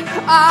me.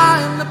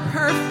 I'm the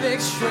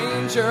perfect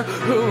stranger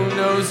who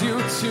knows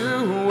you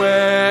too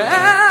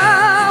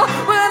well.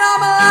 When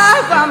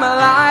I'm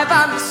alive,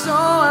 I'm so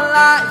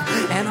alive.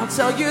 And I'll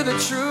tell you the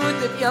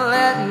truth if you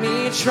let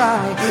me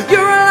try.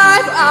 You're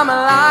alive, I'm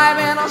alive,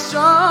 and I'll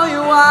show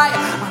you why.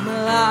 I'm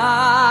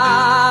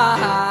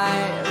alive,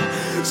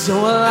 so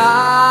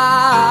alive.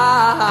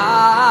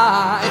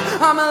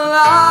 I'm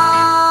alive,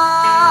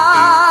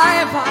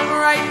 I'm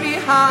right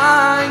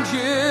behind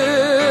you.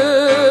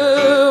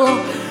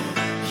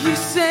 You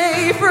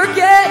say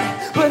forget,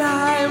 but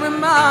I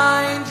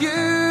remind you.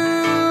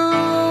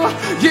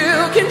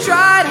 You can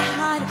try to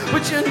hide,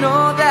 but you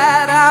know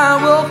that I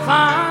will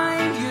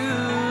find you.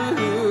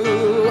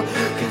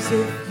 'Cause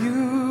if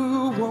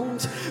you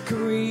won't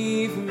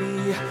grieve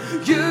me,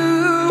 you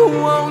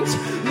won't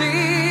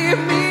leave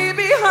me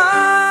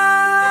behind.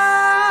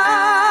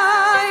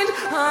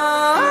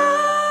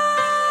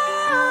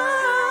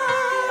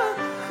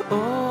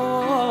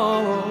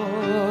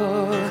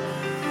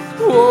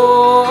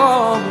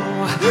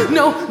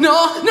 No, I'm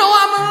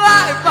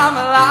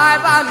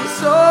alive, I'm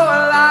so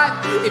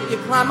alive. If you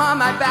climb on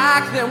my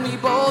back, then we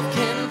both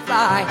can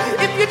fly.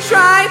 If you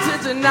try to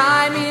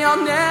deny me, I'll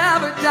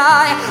never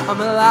die. I'm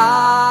alive,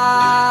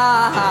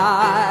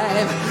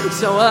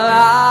 so alive.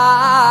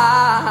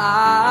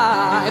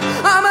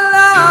 I'm alive,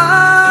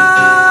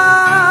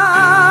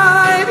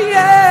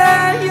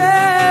 yeah,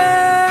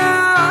 yeah.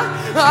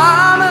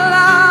 I'm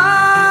alive,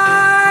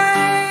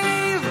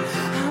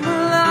 I'm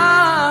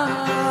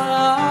alive,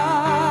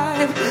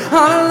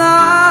 I'm alive,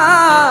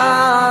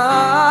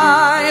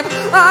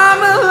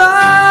 I'm alive.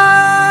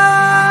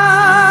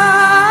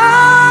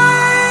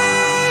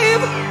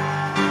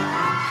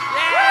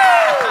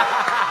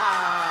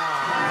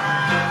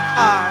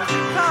 Oh,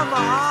 come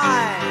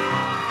on.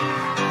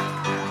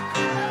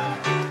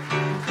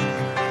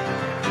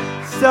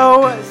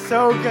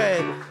 So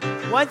good.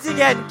 Once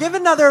again, give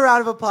another round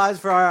of applause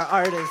for our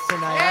artists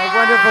tonight, our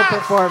wonderful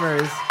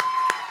performers.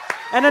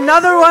 And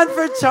another one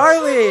for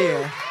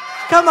Charlie.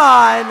 Come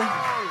on.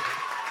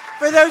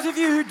 For those of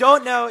you who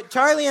don't know,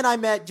 Charlie and I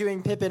met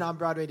doing Pippin on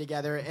Broadway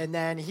together, and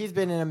then he's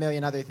been in a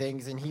million other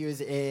things, and he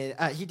was in,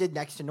 he did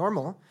Next to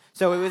Normal.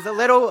 So it was a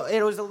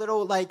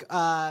little like,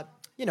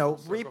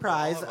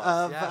 reprise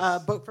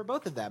of book for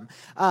both of them.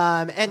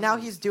 And now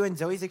he's doing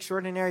Zoe's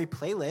Extraordinary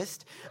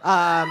Playlist.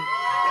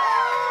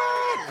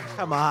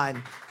 Come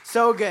on.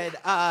 So good.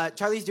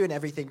 Charlie's doing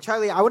everything.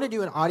 Charlie, I want to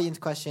do an audience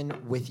question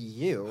with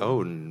you.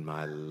 Oh,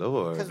 my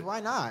Lord. Because why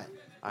not?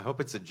 I hope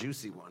it's a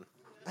juicy one.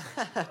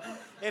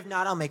 If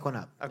not, I'll make one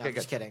up. Okay, no, good.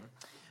 Just kidding.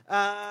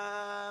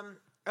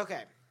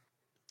 Okay.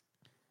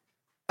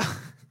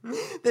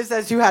 This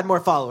says who had more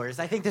followers.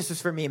 I think this was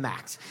for me and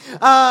Max.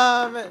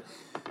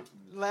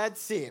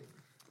 Let's see.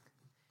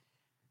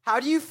 How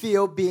do you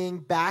feel being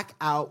back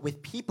out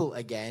with people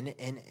again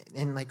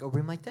in like a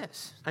room like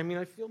this? I mean,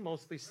 I feel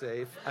mostly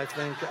safe. I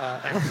think.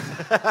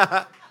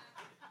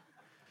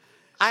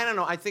 I don't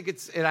know. I think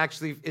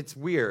it's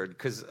weird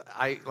because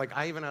I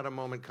even had a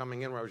moment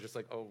coming in where I was just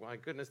like, oh my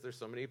goodness, there's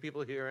so many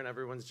people here and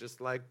everyone's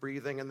just like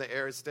breathing and the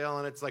air is still,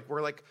 and it's like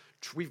we're like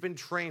we've been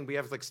trained. We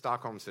have like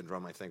Stockholm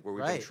syndrome, I think, where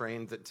we've been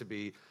trained to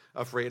be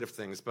afraid of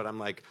things. But I'm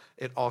like,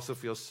 it also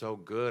feels so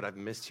good. I've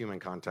missed human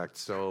contact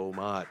so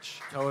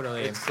much.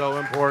 Totally, it's so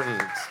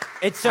important.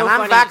 It's so. And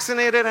funny. I'm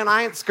vaccinated and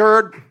I ain't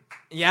scared.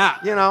 Yeah,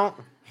 you know.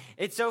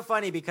 It's so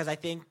funny because I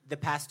think the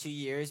past 2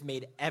 years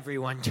made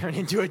everyone turn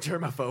into a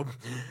germaphobe.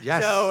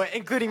 Yes. So,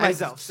 including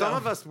myself. Some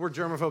of us were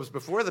germaphobes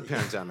before the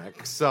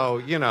pandemic, so,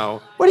 you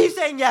know. What are you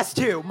saying yes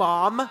to,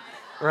 Mom?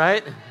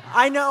 Right?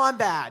 I know I'm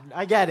bad.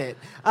 I get it.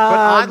 But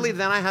oddly,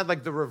 then I had,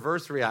 like, the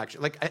reverse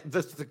reaction. Like,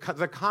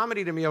 the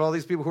comedy to me of all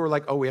these people who were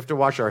like, oh, we have to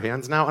wash our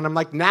hands now? And I'm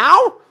like,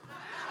 now?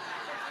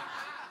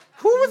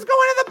 Who was going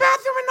to the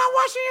bathroom and not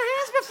washing your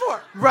hands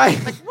before?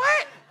 Right. Like,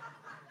 what?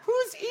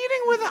 Who's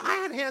eating with I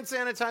had hand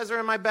sanitizer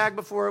in my bag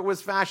before it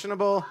was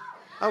fashionable.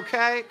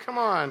 Okay, come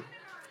on.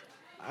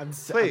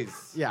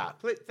 Please. Yeah.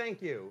 Please,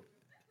 thank you.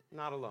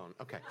 Not alone.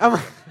 Okay.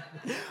 I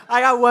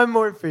got one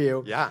more for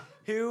you. Yeah.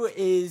 Who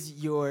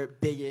is your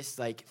biggest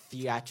like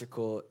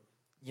theatrical,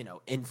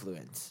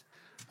 influence?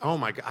 Oh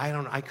my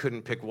God, I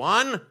couldn't pick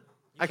one.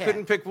 I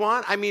couldn't pick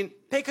one. I mean,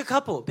 pick a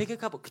couple. Pick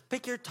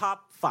your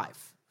top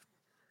 5.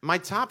 My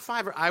top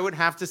 5, I would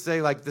have to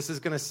say, like, this is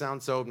going to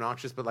sound so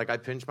obnoxious, but, like, I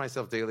pinch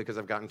myself daily because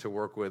I've gotten to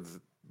work with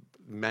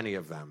many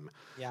of them.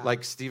 Yeah.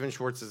 Like, Stephen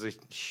Schwartz is a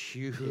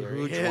huge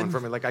one for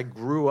me. Like, I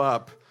grew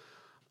up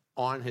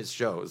on his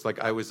shows. Like,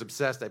 I was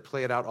obsessed. I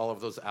played out all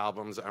of those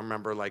albums. I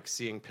remember, like,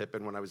 seeing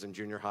Pippin when I was in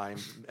junior high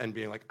and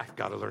being like, I've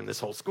got to learn this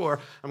whole score.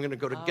 I'm going to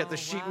go to get the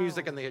sheet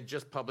music, and they had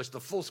just published the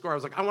full score. I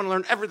was like, I want to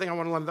learn everything. I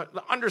want to learn the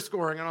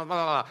underscoring and blah,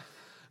 blah, blah.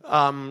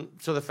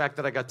 So the fact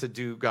that I got to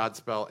do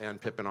Godspell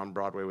and Pippin on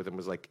Broadway with him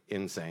was like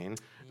insane.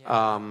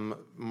 Yeah.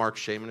 Mark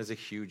Shaman is a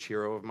huge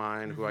hero of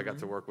mine who I got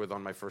to work with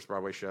on my first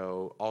Broadway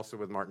show. Also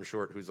with Martin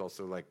Short, who's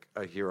also like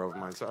a hero of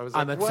mine. So I was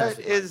like, what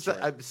is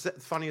the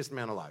funniest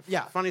man alive?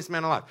 Yeah. Funniest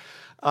man alive.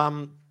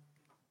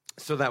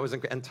 So that was,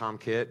 and Tom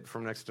Kitt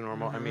from Next to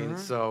Normal. I mean,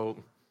 so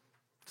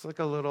it's like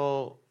a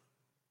little...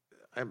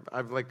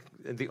 I've like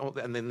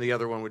and then the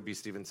other one would be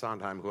Stephen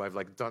Sondheim, who I've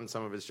like done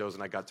some of his shows,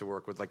 and I got to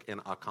work with like in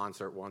a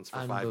concert once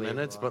for 5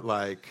 minutes, but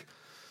like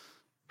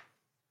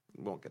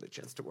won't get a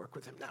chance to work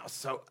with him now.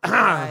 So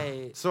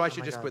so I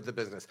should just quit the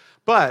business.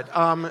 But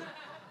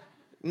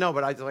no,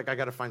 but I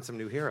got to find some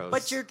new heroes.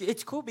 But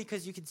it's cool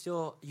because you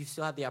still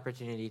have the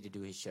opportunity to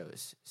do his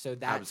shows, so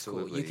that's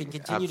cool. You can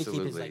continue to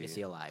keep his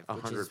legacy alive,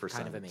 which is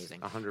kind of amazing.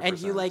 100%. And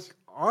you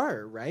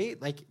are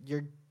right, like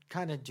you're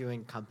kind of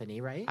doing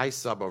company, right? I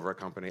sub over a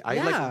company. I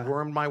like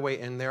wormed my way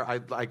in there. I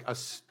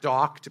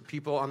stalked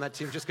people on that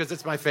team just because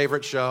it's my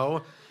favorite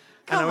show.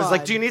 And I was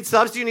like, do you need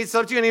subs? Do you need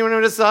subs? Do you need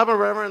anyone to sub or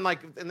whatever?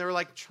 And they were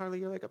like, Charlie,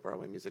 you're like a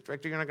Broadway music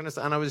director. You're not going to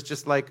sub. And I was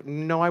just like,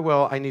 no, I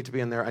will. I need to be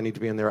in there. I need to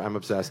be in there. I'm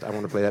obsessed. I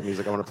want to play that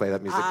music. I want to play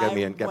that music. Get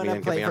me in. Get me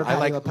in. Get me in. I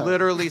like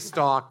literally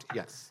stalked.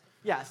 Yes.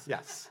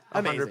 Yes.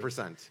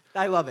 100%.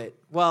 I love it.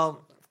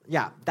 Well,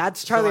 yeah,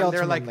 that's Charlie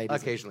Alterman, like ladies.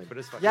 Occasionally, but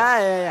it's fun.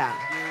 Yeah.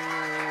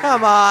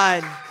 Come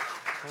on.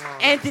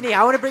 Anthony,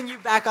 I want to bring you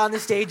back on the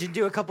stage and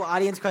do a couple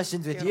audience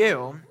questions with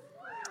you.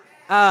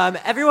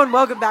 Everyone,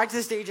 welcome back to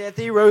the stage,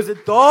 Anthony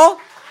Rosenthal.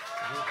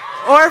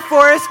 Or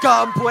Forrest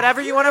Gump,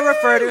 whatever you want to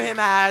refer to him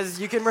as.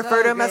 You can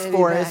refer to him as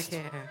Forrest.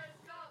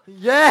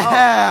 Yeah.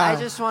 Oh, I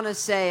just want to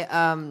say,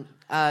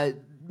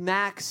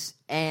 Max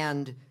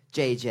and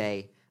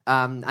JJ,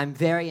 I'm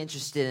very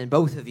interested in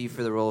both of you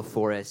for the role of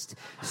Forrest.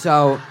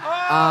 So,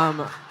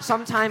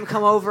 sometime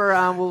come over.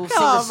 We'll sing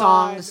the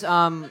songs.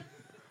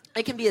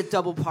 It can be a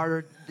double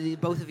parter.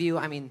 Both of you.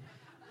 I mean,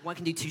 one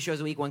can do 2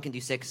 shows a week. One can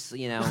do 6.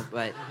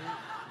 But.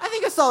 I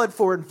think a solid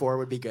 4 and 4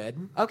 would be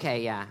good.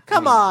 Okay, yeah.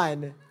 Come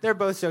on. They're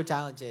both so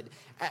talented.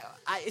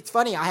 It's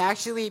funny. I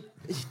actually...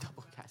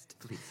 double cast,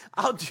 please.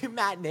 I'll do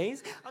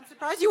matinees. I'm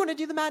surprised you want to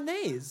do the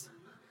matinees.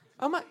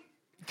 Oh, my...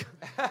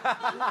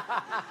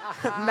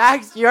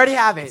 Max, you already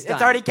have it.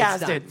 It's already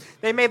casted.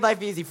 They made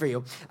life easy for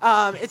you.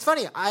 It's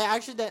funny. I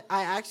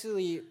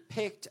actually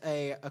picked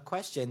a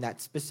question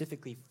that's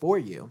specifically for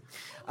you.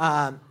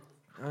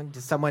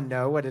 Does someone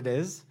know what it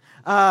is?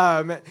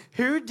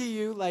 Who do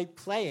you like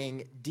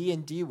playing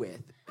D&D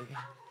with?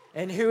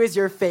 And who is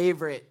your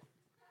favorite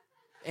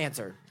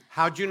answer?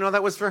 How'd you know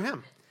that was for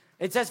him?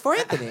 It says for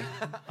Anthony.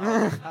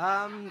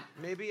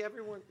 Maybe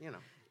everyone,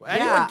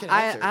 Yeah,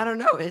 I don't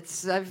know.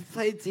 I've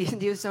played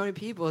D&D with so many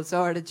people. It's so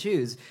hard to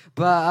choose.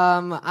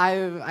 But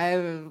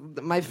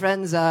my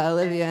friends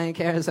Olivia and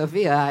Cara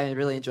Sophia, I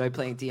really enjoy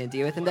playing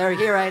D&D with, and they're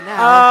here right now.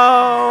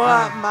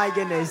 Oh my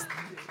goodness!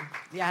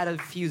 Yeah, I had a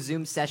few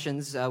Zoom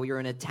sessions. We were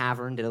in a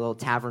tavern, did a little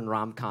tavern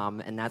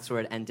rom-com, and that's where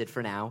it ended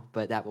for now.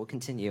 But that will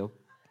continue.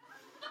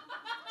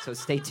 So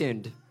stay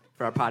tuned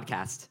for our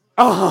podcast.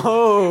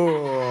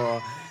 Oh,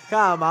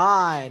 come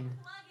on!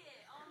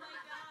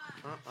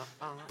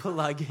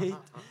 Plug it.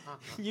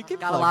 You can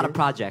got a lot of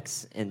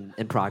projects in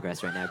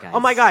progress right now, guys. Oh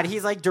my God,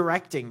 he's like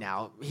directing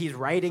now. He's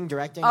writing,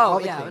 directing. Oh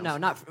yeah, no,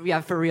 not for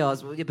real.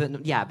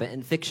 But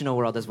in fictional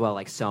world as well,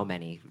 like so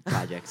many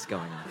projects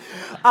going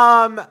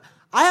on.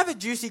 I have a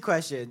juicy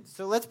question.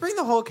 So let's bring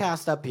the whole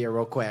cast up here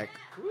real quick,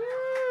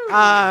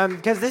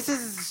 because this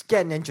is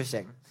getting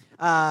interesting.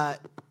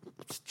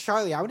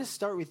 Charlie, I want to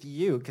start with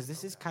you because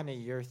this is kind of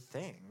your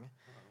thing.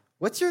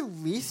 What's your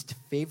least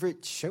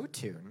favorite show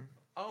tune?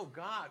 Oh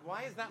God,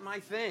 why is that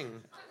my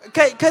thing?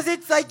 Because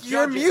it's like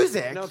your Judge it.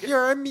 music. No,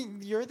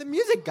 you're the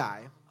music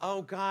guy.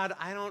 Oh God,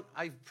 I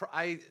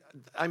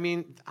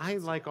mean, I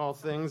like all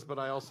things, but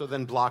I also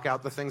then block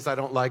out the things I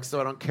don't like, so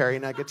I don't carry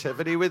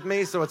negativity with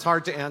me. So it's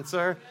hard to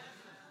answer.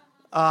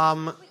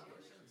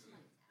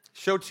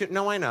 Show tune?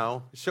 No, I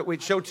know.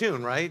 Show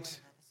tune,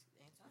 right?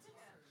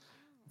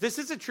 This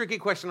is a tricky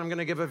question. I'm going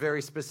to give a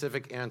very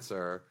specific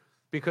answer.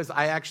 Because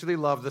I actually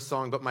love the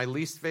song, but my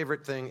least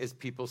favorite thing is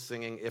people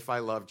singing "If I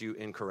Loved You"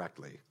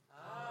 incorrectly.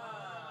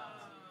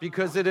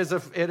 Because it is a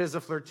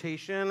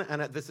flirtation,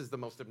 and this is the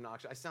most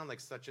obnoxious. I sound like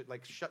such a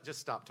just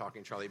stop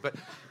talking, Charlie. But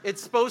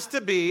it's supposed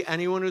to be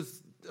anyone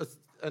who's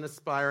an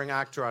aspiring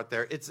actor out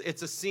there. It's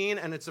a scene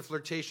and it's a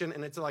flirtation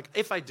and it's like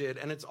if I did,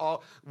 and it's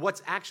all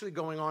what's actually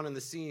going on in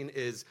the scene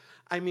is.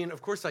 I mean,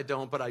 of course I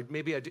don't, but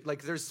maybe I do.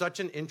 Like, there's such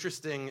an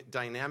interesting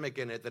dynamic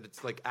in it that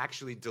it's like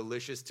actually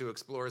delicious to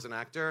explore as an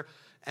actor.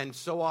 And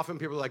so often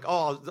people are like,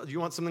 "Oh, you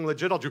want something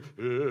legit? I'll do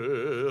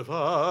if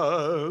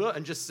I,"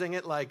 and just sing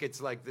it like it's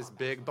like this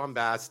big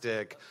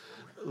bombastic,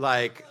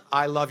 like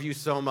 "I love you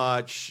so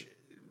much"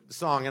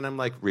 song. And I'm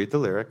like, read the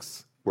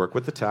lyrics, work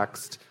with the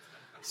text.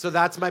 So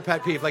that's my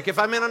pet peeve. Like if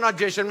I'm in an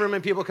audition room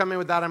and people come in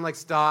with that, I'm like,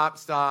 stop.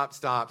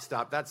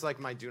 That's like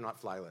my do not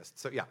fly list.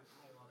 So yeah.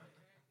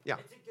 It's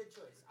a good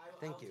choice.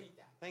 Thank you.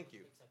 Thank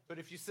you. But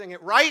if you sing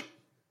it right,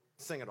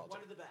 sing it all day.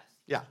 One of the best.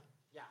 Yeah.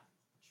 Yeah,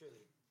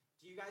 truly.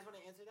 Do you guys want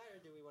to answer that, or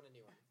do we want a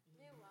new one?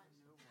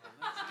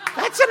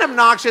 That's an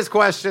obnoxious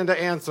question to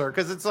answer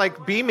because it's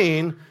like, be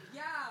mean.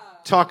 Yeah.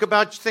 Talk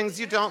about things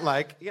you don't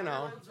like,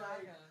 Everyone's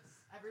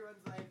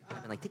like,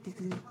 like, so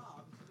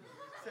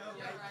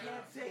I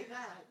can't say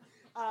that.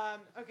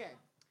 Okay.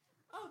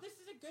 Oh, this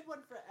is a good one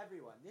for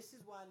everyone. This is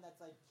one that's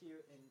like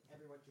cute and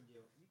everyone can do.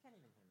 You can't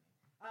even hear me.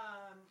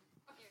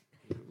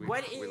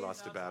 We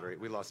lost a battery.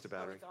 We lost a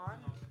battery.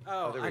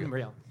 Oh, there we go.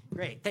 unreal.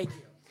 Great, thank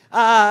you.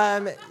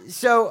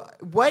 So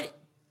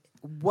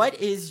what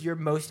is your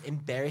most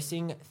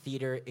embarrassing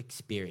theater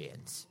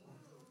experience?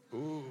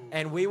 Ooh.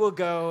 And we will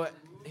go.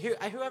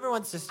 Whoever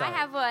wants to start. I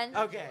have one.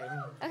 Okay.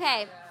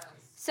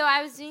 So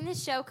I was doing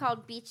this show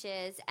called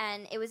Beaches,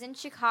 and it was in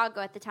Chicago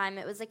at the time.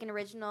 It was like an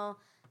original.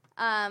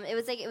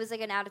 It was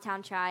like an out of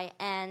town try,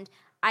 and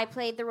I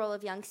played the role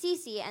of young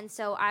Cece, and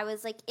so I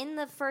was like in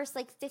the first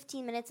like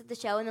 15 minutes of the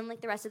show, and then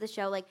like the rest of the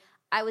show, like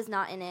I was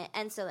not in it,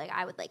 and so like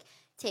I would like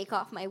take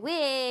off my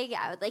wig,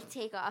 I would like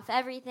take off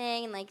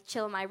everything, and like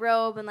chill in my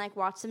robe and like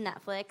watch some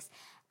Netflix,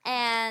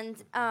 and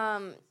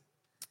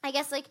I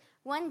guess like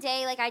one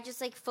day like I just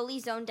like fully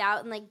zoned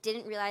out and like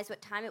didn't realize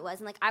what time it was,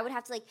 and like I would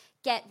have to like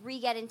get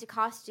into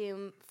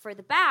costume for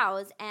the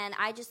bows, and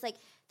I just like.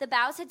 The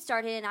bows had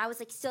started, and I was,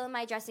 like, still in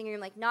my dressing room,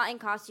 like, not in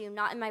costume,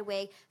 not in my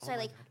wig. So I,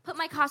 like, put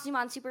my costume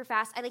on super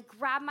fast. I, like,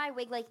 grabbed my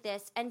wig like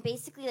this. And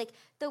basically, like,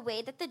 the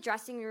way that the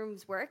dressing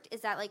rooms worked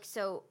is that, like,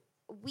 so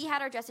we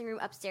had our dressing room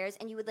upstairs,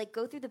 and you would like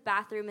go through the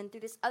bathroom and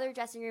through this other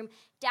dressing room,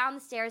 down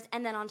the stairs,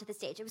 and then onto the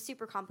stage. It was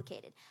super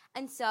complicated.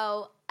 And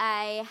so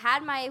I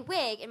had my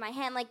wig in my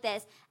hand like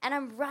this, and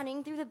I'm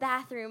running through the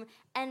bathroom,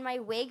 and my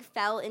wig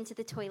fell into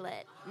the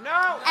toilet.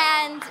 No!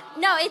 And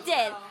no, it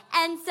did.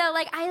 And so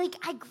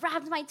I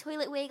grabbed my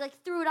toilet wig,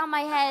 like threw it on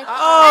my head.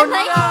 Oh,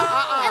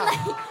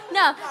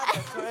 no!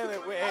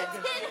 Toilet wig.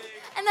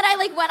 And then I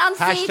like went on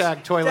stage.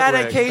 Hashtag toilet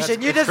Dedication.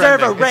 wig. You That's deserve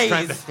trending.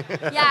 a It's raise.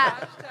 trending.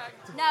 Yeah.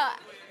 No,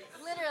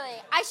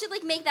 literally. I should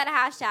like make that a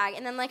hashtag.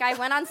 And then like I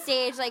went on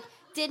stage, like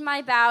did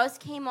my bows,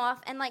 came off,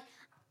 and like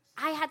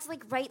I had to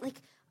like write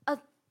like a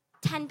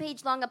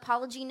 10-page long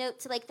apology note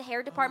to like the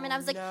hair department. I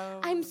was like,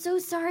 I'm so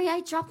sorry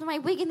I dropped my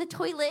wig in the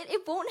toilet.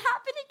 It won't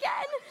happen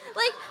again.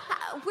 Like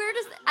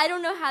I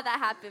don't know how that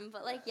happened,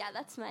 but like, yeah,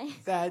 that's my.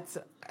 That's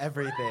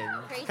everything.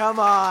 Crazy. Come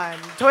on.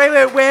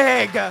 Toilet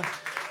wig.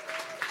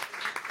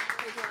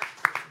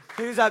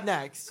 Who's up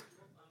next?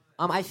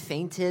 I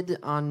fainted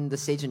on the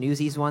stage of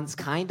Newsies once,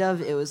 kind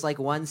of. It was like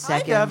 1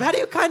 second. Kind of? How do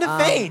you kind of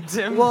faint?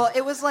 Well,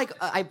 it was like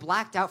I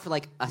blacked out for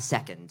like a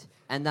second,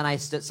 and then I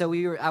stood. So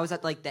I was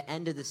at like the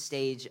end of the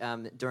stage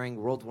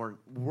during World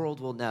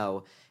Will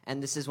Know,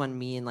 and this is when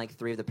me and like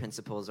 3 of the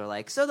principals are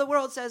like, so the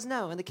world says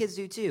no, and the kids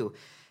do too,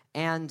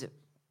 and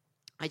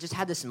I just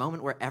had this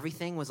moment where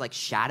everything was like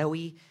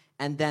shadowy,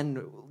 and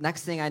then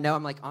next thing I know,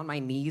 I'm like on my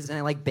knees and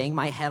I like bang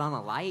my head on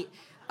a light,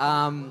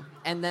 and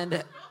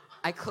then.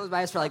 I closed my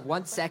eyes for like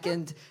 1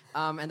 second,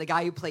 and the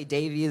guy who played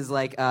Davey is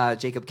like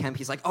Jacob Kemp.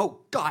 He's like, "Oh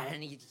God!"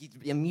 and he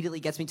immediately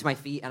gets me to my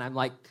feet, and I'm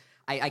like,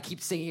 I keep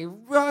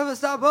singing, "Never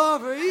stop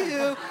over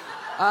you,"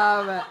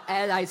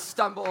 and I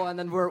stumble, and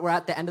then we're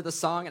at the end of the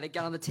song, and I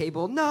get on the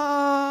table,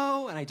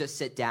 no, and I just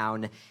sit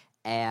down,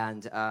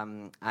 and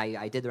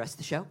I did the rest of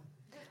the show.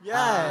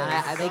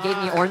 Yes. They gave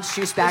me orange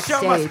juice The backstage.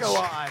 show must go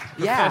on.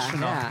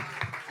 Yeah.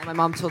 And my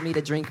mom told me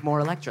to drink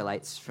more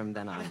electrolytes from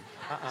then on.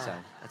 So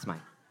that's mine.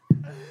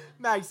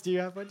 Max, do you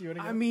have one? Do you want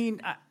to go? I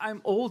mean,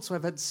 I'm old, so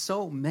I've had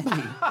so many.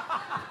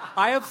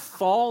 I have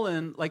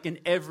fallen like in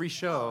every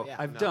show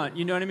I've done.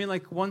 You know what I mean?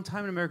 Like one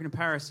time in American in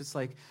Paris, it's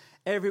like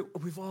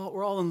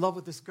we're all in love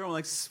with this girl.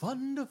 Like, it's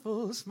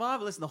wonderful, it's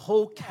marvelous, and the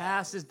whole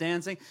cast is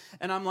dancing.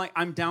 And I'm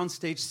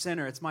downstage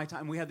center. It's my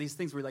time. We have these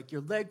things where like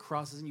your leg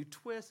crosses and you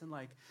twist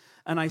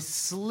and I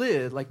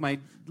slid like my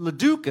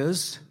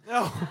Leducas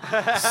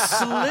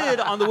slid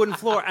on the wooden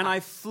floor, and I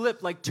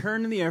flipped, like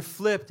turned in the air,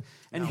 flipped,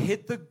 and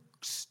hit the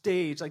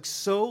stage like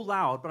so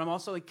loud. But I'm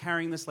also like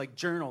carrying this like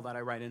journal that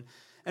I write in,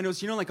 and it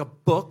was like a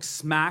book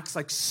smacks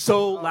like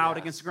so loud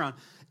against the ground.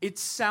 It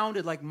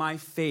sounded like my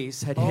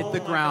face had hit the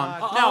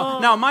ground.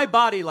 Now my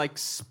body like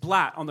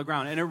splat on the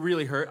ground, and it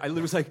really hurt. I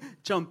literally was like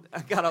jumped.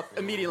 I got up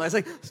immediately. I was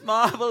like, it's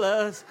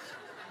marvelous.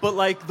 But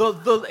like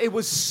it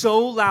was so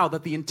loud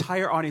that the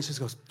entire audience just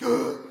goes.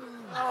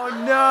 Oh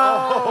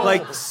no!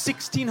 Like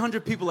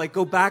 1,600 people like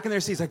go back in their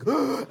seats like,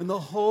 and the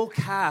whole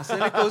cast. And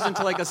then it goes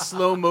into like a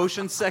slow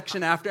motion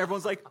section after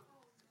everyone's like.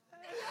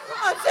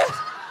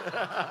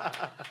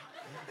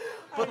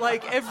 But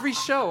like every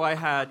show I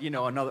had,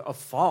 a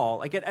fall.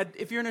 Like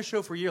if you're in a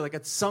show for a year, like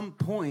at some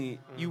point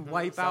you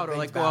wipe out or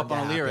like go up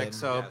on a lyric.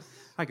 So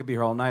I could be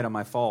here all night on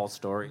my fall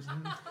stories.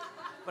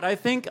 But I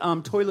think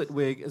toilet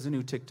wig is a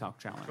new TikTok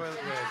challenge.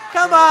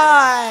 Come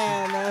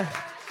on!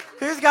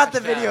 Who's got the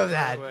video of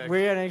that?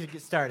 We're going to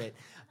get started.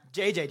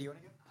 JJ, do you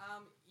want to go?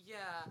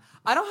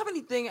 I don't have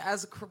anything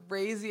as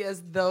crazy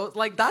as those.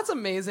 Like, that's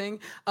amazing.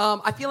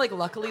 I feel like,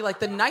 luckily, like,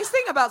 the nice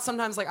thing about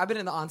sometimes, like, I've been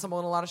in the ensemble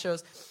in a lot of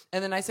shows,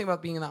 and the nice thing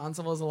about being in the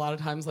ensemble is a lot of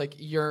times, like,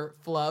 your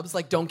flubs,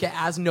 like, don't get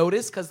as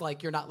noticed because,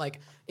 like, you're not, like,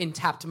 in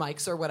tapped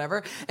mics or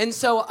whatever. And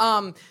so,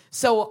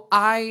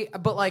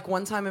 but, like,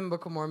 one time in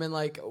Book of Mormon,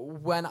 like,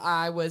 when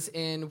I was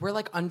we're,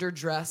 like,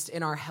 underdressed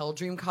in our Hell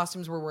Dream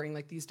costumes. We're wearing,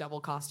 like, these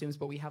devil costumes,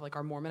 but we have, like,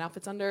 our Mormon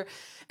outfits under.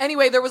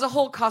 Anyway, there was a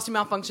whole costume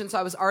malfunction, so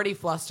I was already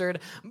flustered.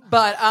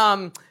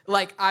 But,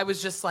 like, I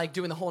was just, like,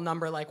 doing the whole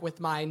number, like, with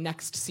my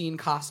next scene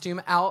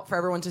costume out for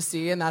everyone to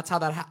see, and that's how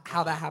that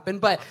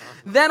happened. But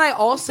then I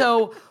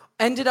also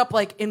ended up,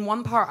 like, in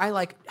one part, I,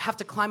 like, have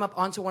to climb up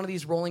onto one of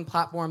these rolling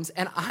platforms,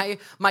 and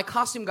my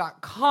costume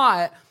got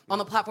caught on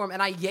the platform,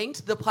 and I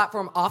yanked the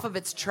platform off of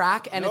its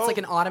track, and it's, like,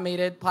 an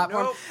automated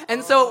platform.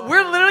 And so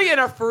we're literally in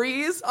a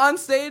freeze on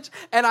stage,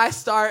 and I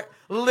start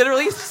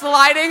literally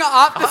sliding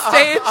off the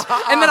stage,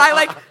 and then I,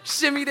 like,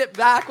 shimmied it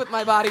back with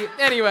my body.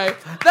 Anyway,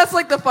 that's,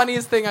 like, the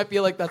funniest thing I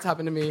feel like that's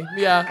happened to me.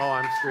 Yeah. Oh,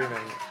 I'm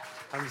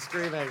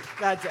screaming.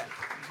 That's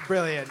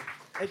brilliant.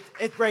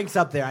 It ranks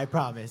up there, I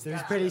promise. It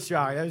was pretty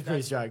strong. That was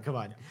pretty strong. Come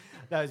on.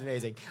 That was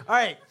amazing. All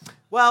right.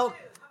 Well.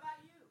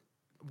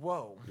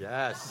 Whoa.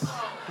 Yes.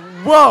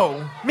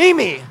 Whoa.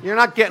 Mimi. You're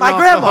not getting my off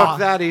grandma. the hook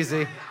that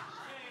easy.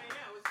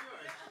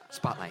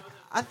 Spotlight.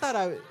 I thought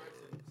I would.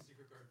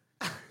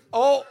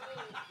 Oh.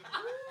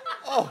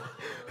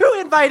 Who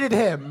invited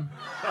him?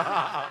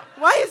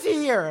 Why is he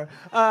here?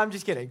 I'm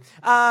just kidding.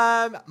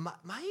 I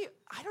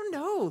don't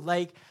know.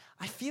 Like,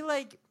 I feel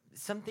like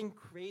something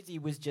crazy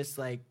was just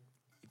like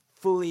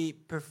fully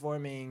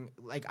performing.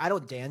 Like, I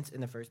don't dance in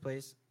the first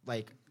place.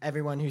 like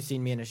everyone who's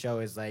seen me in a show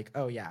is like,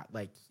 oh yeah,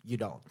 like you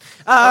don't.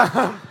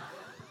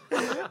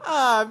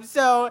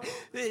 So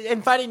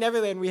in Finding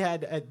Neverland, we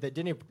had the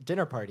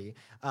dinner party,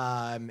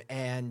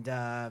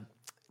 and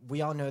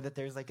we all know that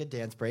there's like a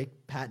dance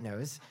break. Pat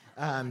knows.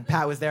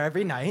 Pat was there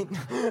every night,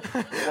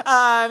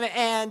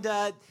 and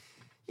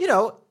you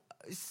know.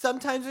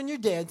 Sometimes when you're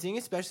dancing,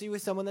 especially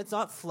with someone that's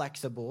not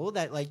flexible,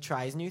 that like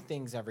tries new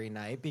things every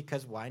night,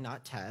 because why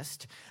not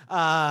test?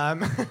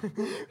 Not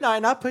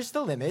push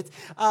the limits.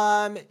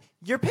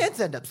 Your pants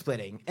end up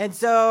splitting, and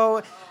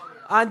so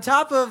on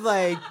top of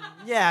like,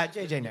 yeah,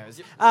 JJ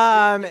knows.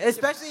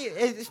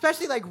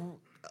 Especially like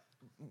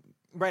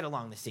right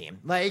along the seam,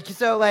 like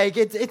so, like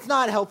it's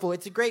not helpful.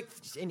 It's a great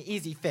and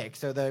easy fix,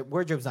 so the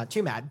wardrobe's not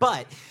too mad,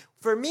 but.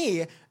 For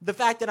me, the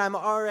fact that I'm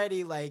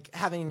already like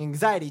having an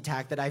anxiety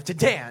attack that I have to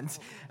dance,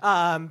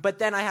 but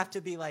then I have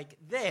to be like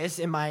this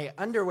and my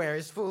underwear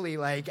is fully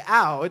like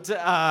out,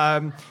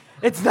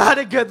 it's not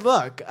a good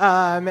look.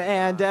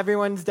 And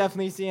everyone's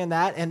definitely seeing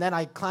that. And then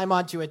I climb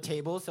onto a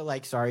table, so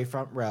like, sorry,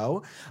 front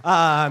row,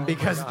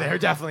 because they're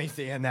definitely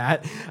seeing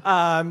that.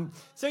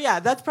 So yeah,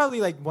 that's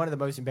probably like one of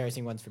the most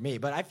embarrassing ones for me,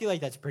 but I feel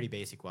like that's a pretty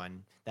basic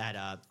one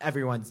that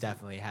everyone's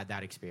definitely had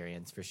that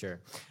experience for sure.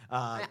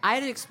 I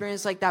had an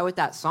experience like that with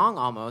that song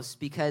almost,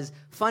 because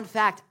fun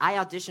fact, I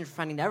auditioned for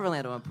Finding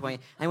Neverland at one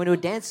point. I went to a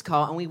dance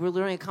call and we were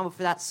literally coming up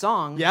for that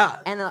song. Yeah.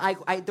 And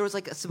I there was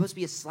like supposed to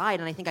be a slide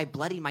and I think I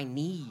bloodied my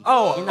knee.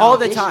 Oh, in the all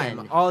the audition.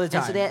 time, all the time.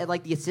 And so they had,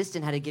 like the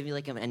assistant had to give me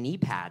like a knee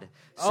pad.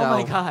 So Oh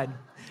my God.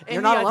 You're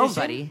In not the alone,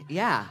 audition? buddy.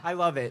 Yeah. I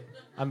love it.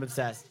 I'm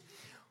obsessed.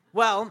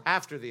 Well,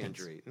 after the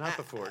injury, not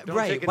before. Don't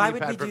right. take a Why knee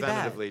would pad we do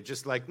that? preventatively.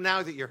 Just like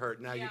now that you're hurt,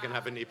 now you can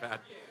have a knee pad.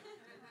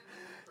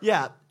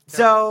 Yeah.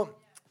 So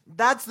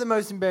that's the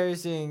most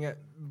embarrassing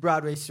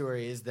Broadway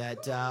story, is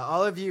that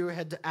all of you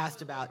had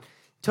asked about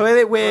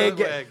toilet wig.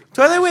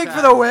 Toilet wig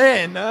for the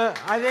win.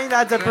 I think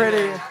that's a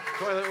pretty.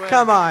 Toilet wig.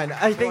 Come on.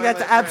 I think that's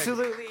Toilet wig.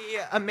 absolutely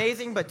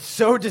amazing, but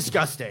so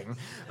disgusting.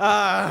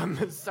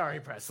 Sorry,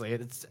 Presley.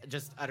 It's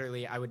just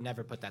utterly. I would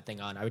never put that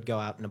thing on. I would go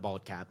out in a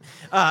bald cap.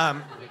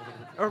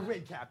 Or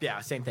wig cap. Yeah,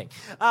 same thing.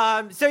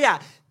 So yeah.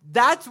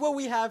 That's what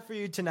we have for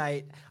you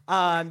tonight.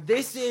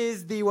 This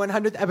is the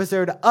 100th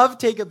episode of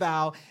Take a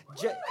Bow.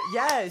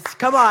 Yes,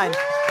 come on.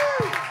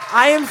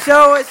 I am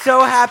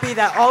so happy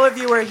that all of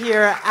you are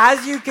here.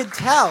 As you could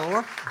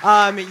tell,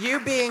 you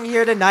being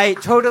here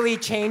tonight totally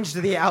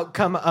changed the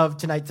outcome of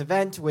tonight's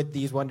event with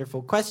these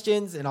wonderful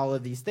questions and all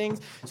of these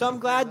things. So I'm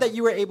glad that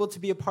you were able to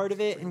be a part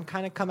of it and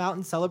kind of come out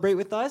and celebrate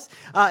with us.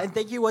 And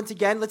thank you once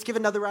again. Let's give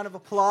another round of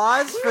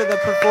applause for the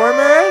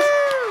performers.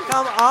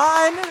 Come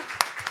on.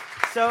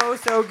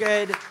 So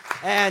good.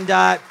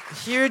 And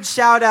huge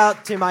shout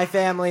out to my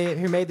family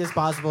who made this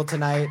possible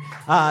tonight,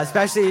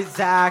 especially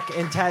Zach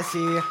and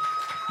Tessie.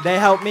 They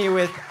helped me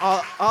with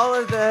all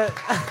of the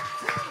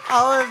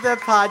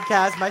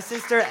podcasts. My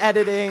sister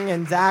editing,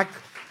 and Zach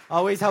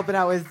always helping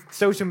out with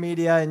social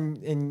media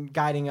and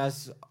guiding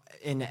us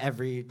in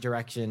every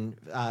direction.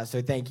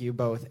 So thank you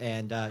both.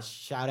 And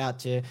shout out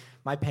to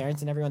my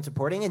parents and everyone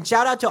supporting. And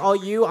shout out to all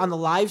you on the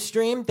live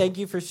stream. Thank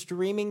you for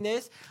streaming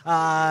this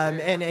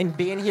and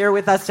being here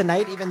with us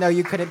tonight, even though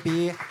you couldn't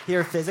be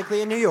here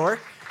physically in New York.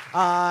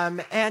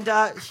 And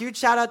huge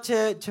shout out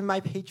to my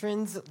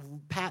patrons,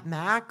 Pat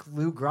Mack,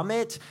 Lou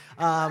Grummett.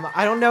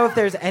 I don't know if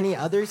there's any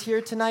others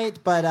here tonight,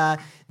 but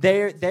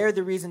they're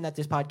the reason that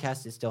this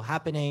podcast is still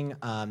happening.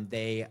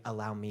 They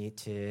allow me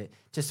to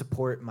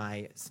support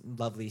my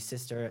lovely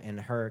sister and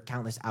her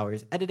countless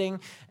hours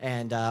editing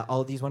and all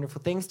of these wonderful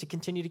things to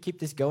continue to keep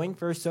this going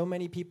for so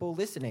many people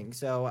listening.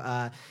 So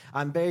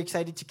I'm very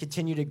excited to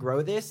continue to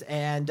grow this,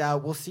 and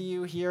we'll see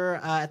you here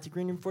at the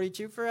Green Room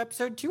 42 for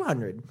episode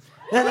 200.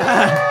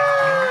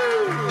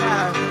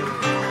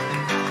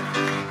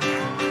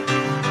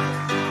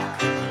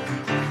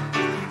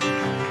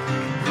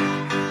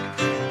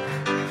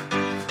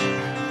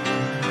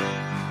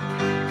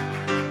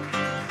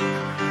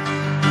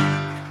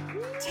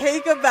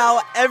 Take a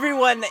bow,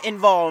 everyone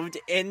involved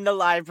in the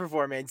live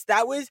performance.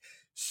 That was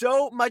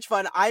so much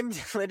fun. I'm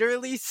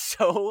literally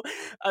so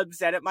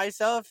upset at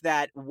myself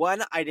that,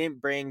 one, I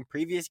didn't bring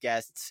previous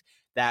guests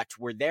that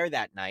were there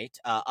that night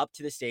up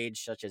to the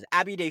stage, such as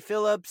Abby Day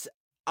Phillips,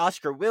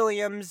 Oscar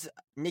Williams,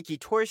 Nikki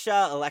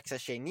Torsha, Alexa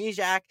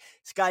Shane-Nijak,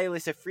 Sky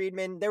Alyssa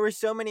Friedman. There were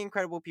so many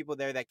incredible people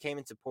there that came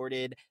and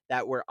supported,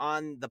 that were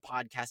on the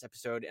podcast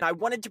episode. And I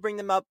wanted to bring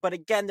them up, but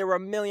again, there were a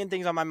million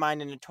things on my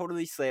mind and it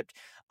totally slipped.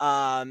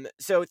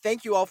 So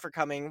thank you all for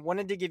coming.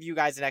 Wanted to give you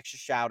guys an extra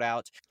shout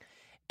out.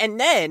 And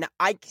then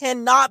I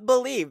cannot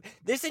believe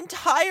this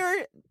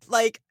entire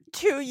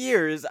 2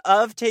 years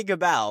of Take a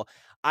Bow,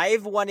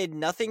 I've wanted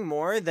nothing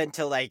more than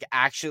to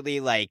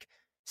actually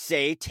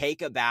say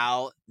take a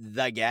bow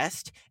the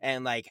guest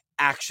and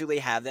actually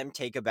have them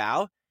take a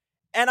bow.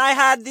 And I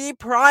had the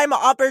prime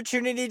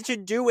opportunity to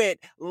do it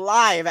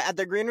live at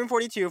the Green Room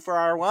 42 for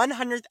our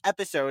 100th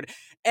episode,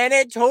 and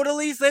it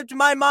totally slipped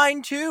my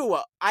mind too.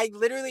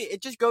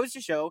 It just goes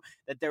to show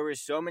that there were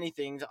so many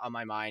things on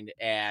my mind,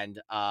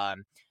 and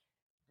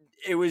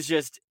it was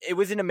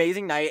an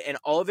amazing night, and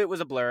all of it was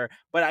a blur,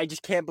 but I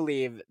just can't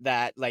believe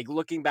that, like,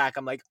 looking back,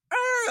 I'm like,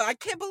 I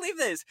can't believe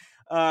this.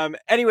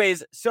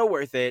 Anyways, so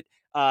worth it.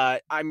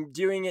 I'm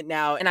doing it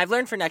now, and I've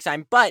learned for next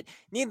time, but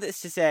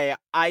needless to say,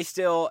 I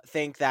still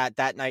think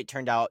that night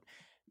turned out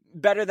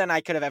better than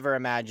I could have ever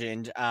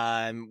imagined.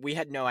 We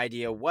had no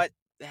idea what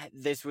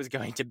this was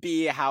going to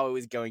be, how it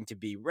was going to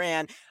be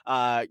ran.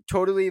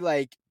 Totally,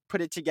 like,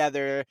 put it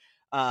together,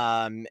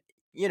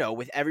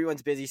 with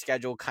everyone's busy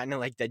schedule, kind of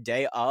like the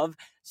day of.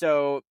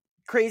 So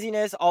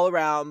craziness all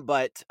around,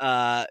 but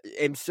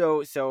I'm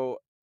so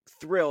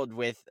thrilled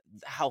with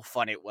how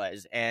fun it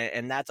was,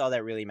 and that's all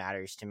that really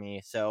matters to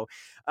me. So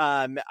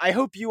I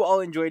hope you all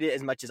enjoyed it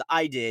as much as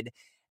I did,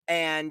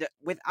 and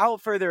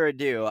without further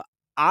ado,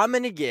 I'm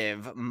gonna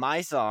give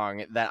my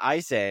song that I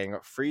sang,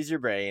 Freeze Your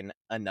Brain,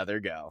 another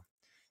go.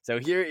 So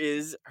here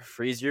is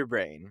Freeze Your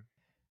Brain.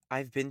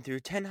 I've been through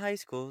 10 high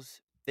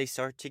schools, they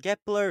start to get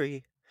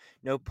blurry.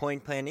 No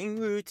point planning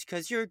routes,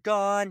 'cause you're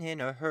gone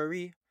in a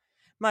hurry.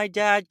 My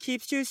dad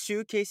keeps 2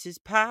 suitcases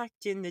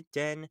packed in the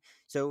den,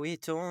 so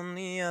it's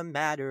only a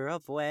matter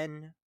of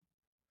when.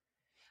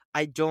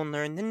 I don't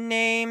learn the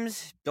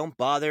names, don't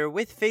bother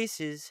with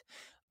faces.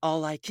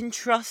 All I can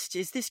trust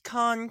is this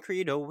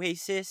concrete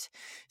oasis.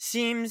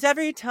 Seems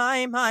every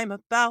time I'm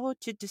about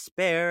to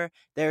despair,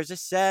 there's a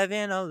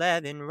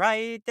 7-Eleven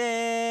right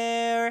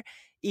there.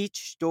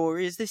 Each store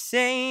is the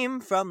same,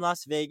 from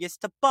Las Vegas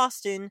to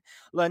Boston.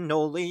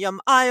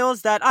 Linoleum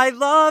aisles that I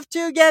love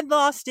to get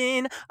lost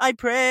in. I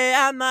pray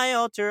at my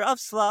altar of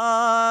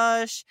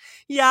slush.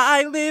 Yeah,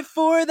 I live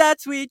for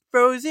that sweet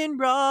frozen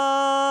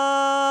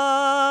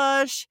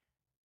rush.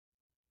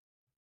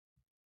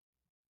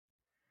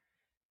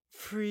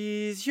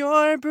 Freeze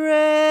your brain,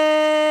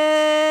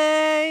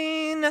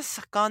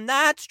 suck on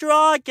that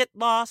straw, get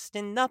lost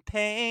in the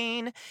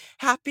pain.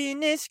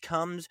 Happiness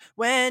comes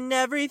when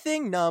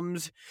everything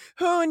numbs.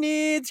 Who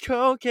needs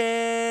cocaine?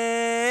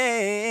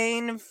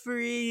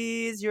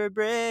 Freeze your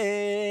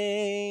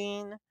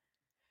brain.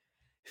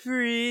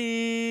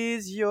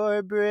 Freeze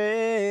your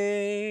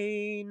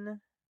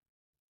brain.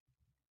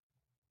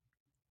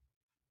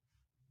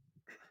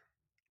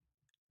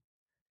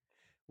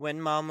 When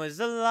Mom was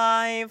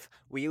alive,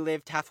 we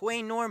lived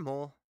halfway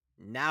normal.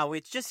 Now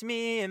it's just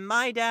me and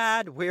my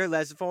dad, we're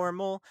less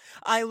formal.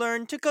 I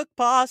learned to cook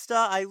pasta,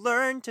 I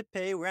learned to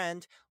pay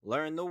rent.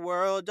 Learn the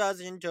world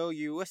doesn't owe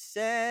you a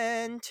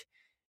cent.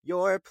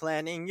 You're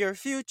planning your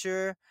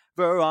future,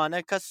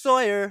 Veronica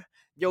Sawyer.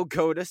 You'll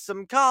go to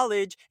some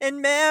college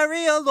and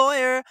marry a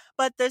lawyer,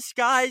 but the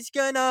sky's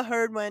gonna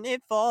hurt when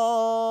it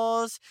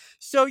falls.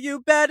 So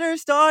you better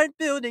start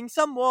building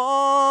some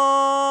walls.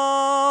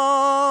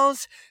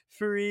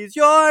 Freeze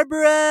your brain,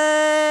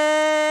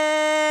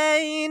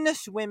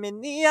 swim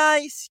in the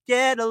ice,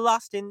 get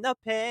lost in the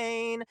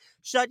pain.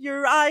 Shut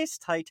your eyes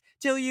tight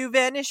till you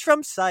vanish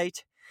from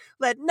sight.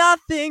 Let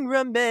nothing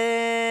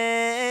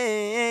remain.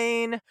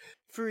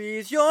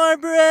 Freeze your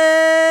brain,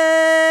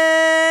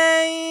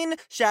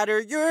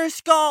 shatter your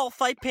skull,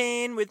 fight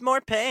pain with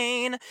more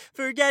pain.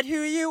 Forget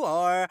who you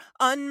are,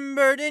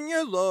 unburden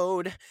your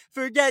load.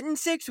 Forget in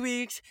 6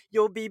 weeks,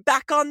 you'll be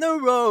back on the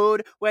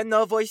road. When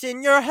the voice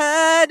in your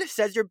head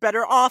says you're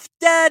better off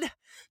dead,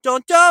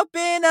 don't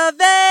open a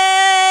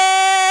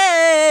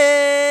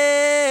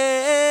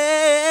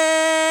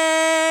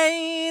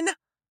vein.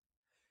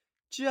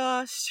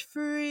 Just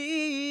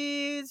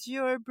freeze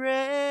your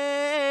brain.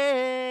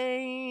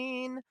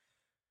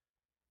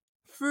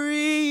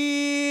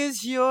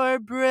 Freeze your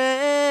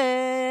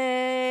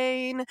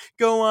brain.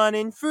 Go on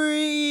and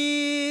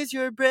freeze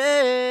your brain.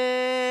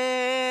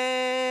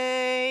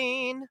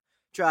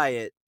 Try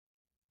it.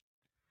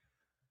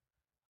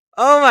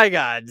 Oh my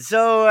god.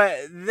 So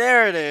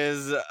there it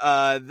is.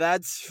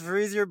 That's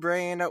Freeze Your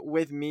Brain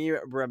with me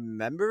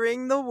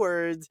remembering the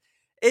words.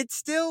 It's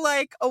still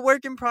like a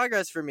work in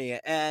progress for me,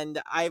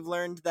 and I've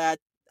learned that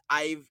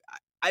I've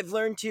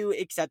learned to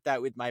accept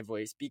that with my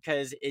voice,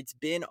 because it's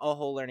been a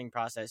whole learning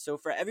process. So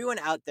for everyone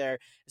out there,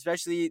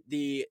 especially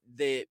the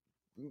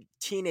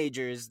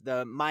teenagers,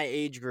 my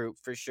age group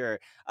for sure,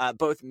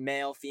 both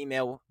male,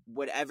 female,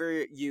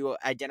 whatever you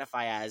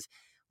identify as,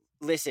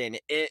 listen,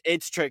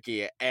 it's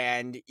tricky.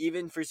 And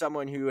even for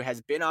someone who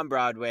has been on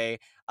Broadway,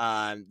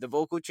 the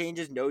vocal change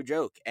is no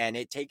joke, and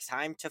it takes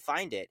time to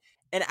find it.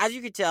 And as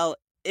you can tell,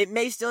 it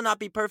may still not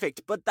be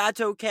perfect, but that's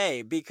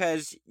okay,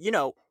 because,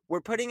 we're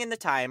putting in the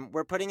time,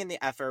 we're putting in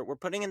the effort, we're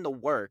putting in the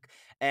work,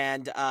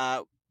 and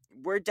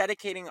we're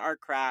dedicating our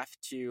craft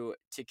to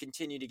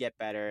continue to get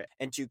better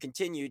and to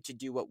continue to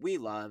do what we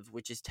love,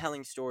 which is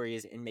telling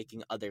stories and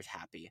making others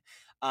happy.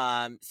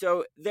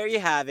 So there you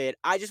have it.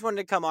 I just wanted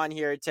to come on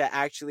here to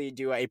actually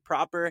do a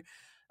proper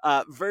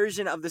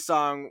version of the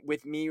song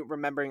with me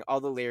remembering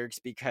all the lyrics,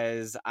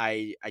 because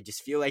I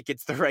just feel like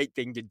it's the right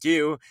thing to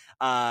do.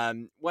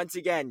 Once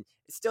again,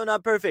 it's still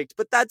not perfect,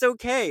 but that's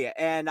okay.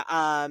 And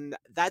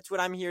that's what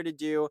I'm here to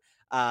do.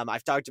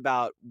 I've talked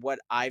about what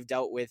I've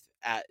dealt with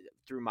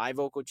through my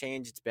vocal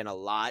change. It's been a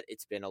lot.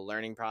 It's been a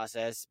learning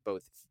process,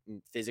 both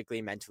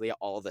physically, mentally,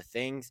 all the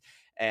things.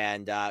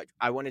 And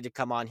I wanted to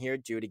come on here,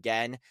 do it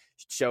again,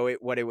 show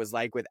it what it was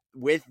like with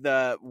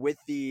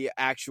the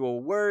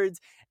actual words,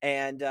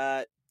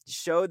 and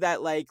show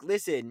that, like,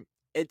 listen,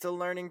 it's a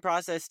learning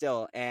process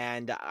still,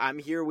 and I'm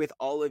here with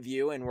all of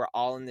you, and we're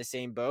all in the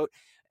same boat,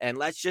 and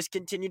let's just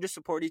continue to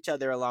support each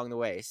other along the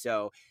way.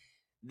 So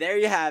there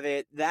you have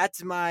it.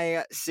 That's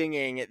my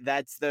singing.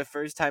 That's the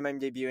first time I'm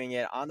debuting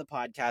it on the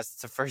podcast.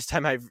 It's the first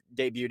time I've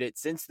debuted it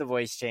since the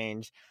voice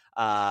change.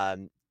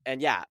 And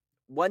yeah,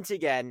 once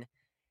again,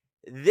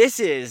 this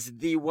is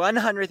the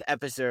 100th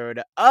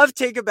episode of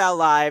Take a Bow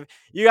Live.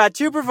 You got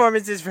 2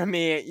 performances from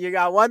me. You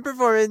got 1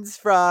 performance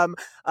from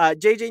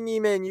JJ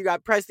Neiman. You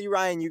got Presley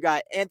Ryan. You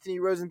got Anthony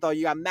Rosenthal.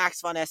 You got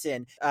Max von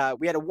Essen.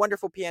 We had a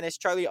wonderful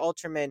pianist, Charlie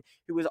Alterman,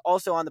 who was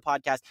also on the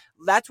podcast.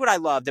 That's what I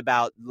loved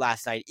about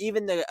last night.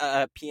 Even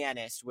the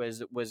pianist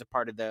was a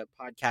part of the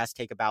podcast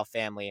Take a Bow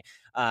family.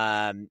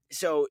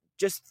 So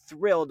just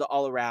thrilled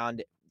all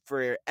around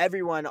for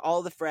everyone,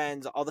 all the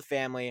friends, all the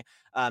family,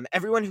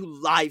 everyone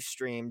who live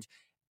streamed,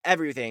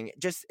 everything.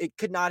 Just it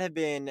could not have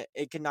been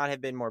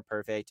more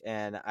perfect,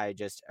 and I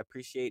just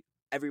appreciate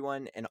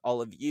everyone and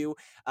all of you,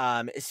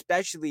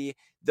 especially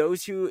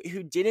those who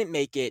didn't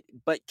make it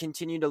but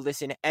continue to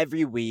listen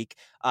every week,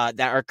 that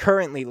are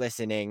currently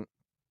listening.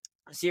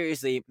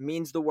 Seriously,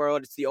 means the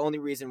world. It's the only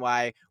reason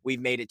why we've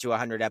made it to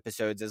 100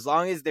 episodes. As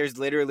long as there's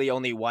literally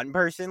only one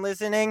person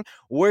listening,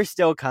 we're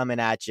still coming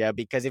at you,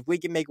 because if we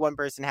can make one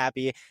person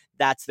happy,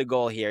 that's the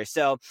goal here.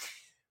 So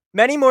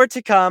many more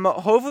to come.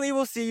 Hopefully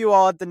we'll see you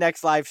all at the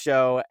next live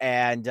show.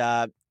 And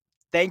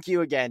thank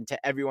you again to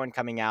everyone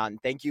coming out.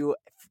 And thank you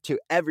to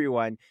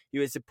everyone who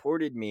has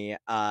supported me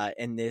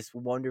in this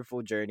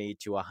wonderful journey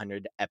to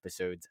 100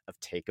 episodes of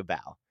Take a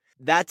Bow.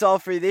 That's all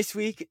for this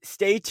week.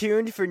 Stay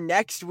tuned for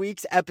next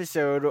week's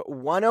episode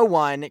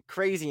 101,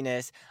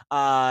 Craziness,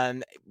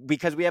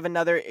 because we have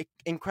another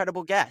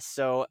incredible guest.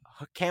 So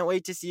can't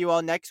wait to see you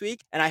all next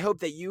week. And I hope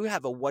that you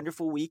have a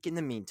wonderful week in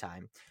the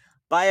meantime.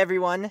 Bye,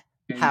 everyone.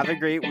 Have a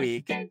great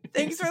week.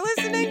 Thanks for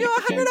listening to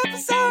 100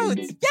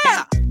 episodes.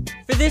 Yeah!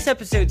 For this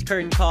episode's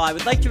curtain call, I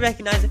would like to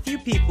recognize a few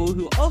people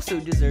who also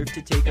deserve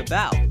to take a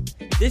bow.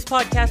 This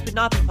podcast would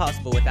not be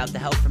possible without the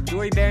help from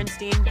Dory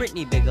Berenstein,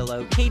 Brittany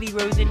Bigelow, Katie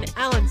Rosen,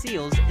 Alan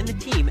Seals, and the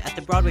team at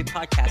the Broadway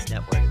Podcast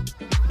Network.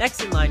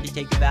 Next in line to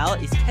take a bow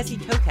is Tessie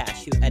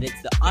Tokash, who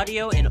edits the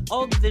audio and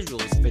all the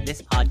visuals for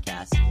this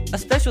podcast. A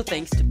special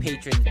thanks to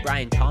patrons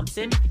Brian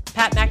Thompson,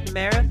 Pat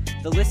McNamara,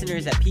 the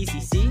listeners at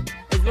PCC,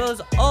 as well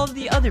as all of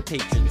the other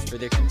patrons for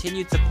their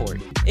continued support.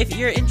 If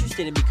you're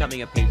interested in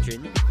becoming a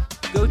patron,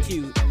 go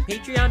to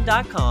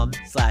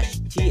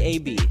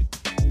patreon.com/TAB.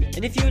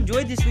 And if you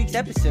enjoyed this week's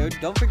episode,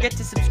 don't forget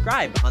to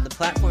subscribe on the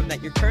platform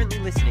that you're currently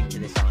listening to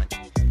this on.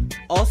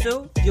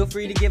 Also, feel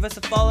free to give us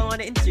a follow on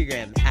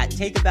Instagram at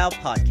Take a Bow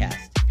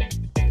Podcast.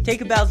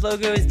 Take a Bow's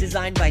logo is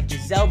designed by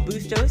Giselle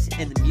Bustos,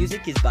 and the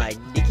music is by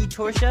Nikki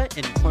Torsha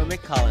and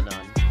Cormac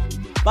Collinon.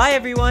 Bye,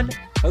 everyone.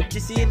 Hope to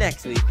see you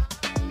next week.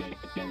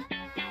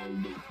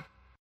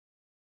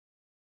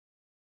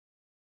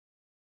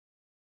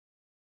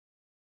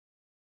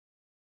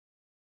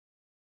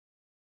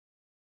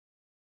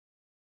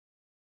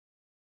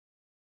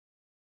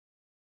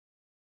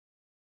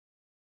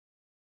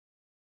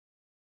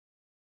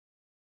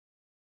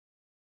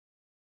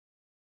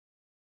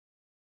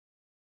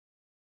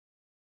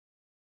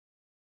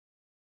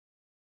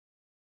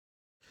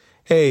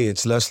 Hey,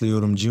 it's Leslie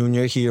Odom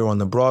Jr. here on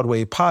the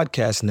Broadway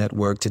Podcast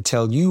Network to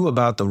tell you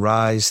about the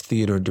Rise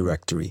Theater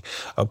Directory,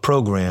 a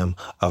program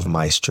of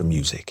Maestro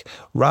Music.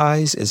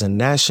 Rise is a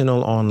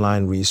national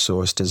online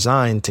resource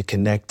designed to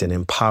connect and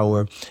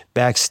empower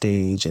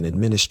backstage and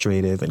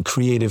administrative and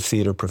creative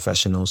theater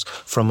professionals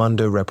from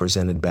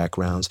underrepresented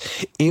backgrounds.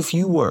 If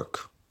you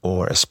work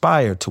or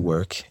aspire to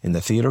work in the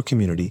theater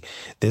community,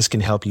 this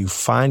can help you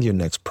find your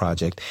next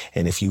project.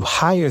 And if you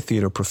hire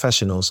theater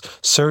professionals,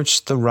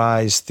 search the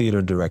Rise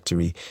Theater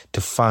Directory to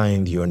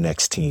find your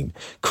next team.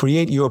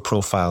 Create your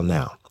profile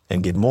now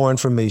and get more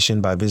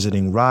information by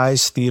visiting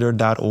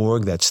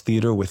risetheater.org. That's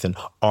theater with an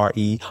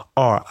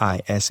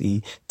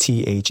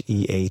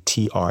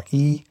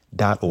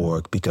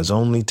RERISETHEATRE.org, because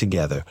only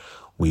together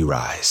we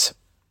rise.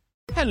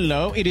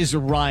 Hello, it is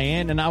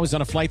Ryan, and I was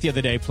on a flight the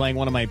other day playing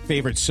one of my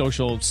favorite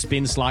social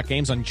spin slot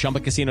games on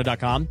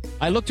ChumbaCasino.com.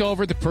 I looked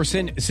over at the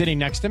person sitting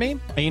next to me,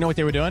 and you know what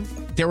they were doing?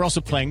 They were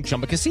also playing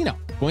Chumba Casino.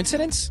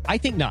 Coincidence? I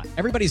think not.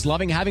 Everybody's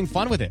loving having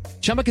fun with it.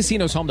 Chumba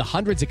Casino is home to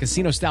hundreds of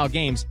casino-style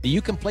games that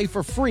you can play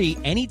for free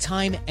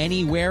anytime,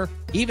 anywhere,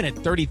 even at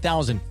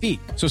 30,000 feet.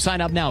 So sign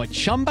up now at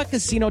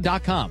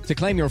ChumbaCasino.com to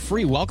claim your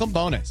free welcome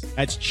bonus.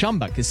 That's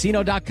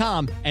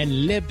ChumbaCasino.com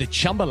and live the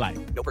Chumba life.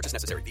 No purchase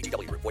necessary.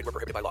 VGW. Void where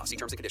prohibited by law. See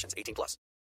terms and conditions. 18+.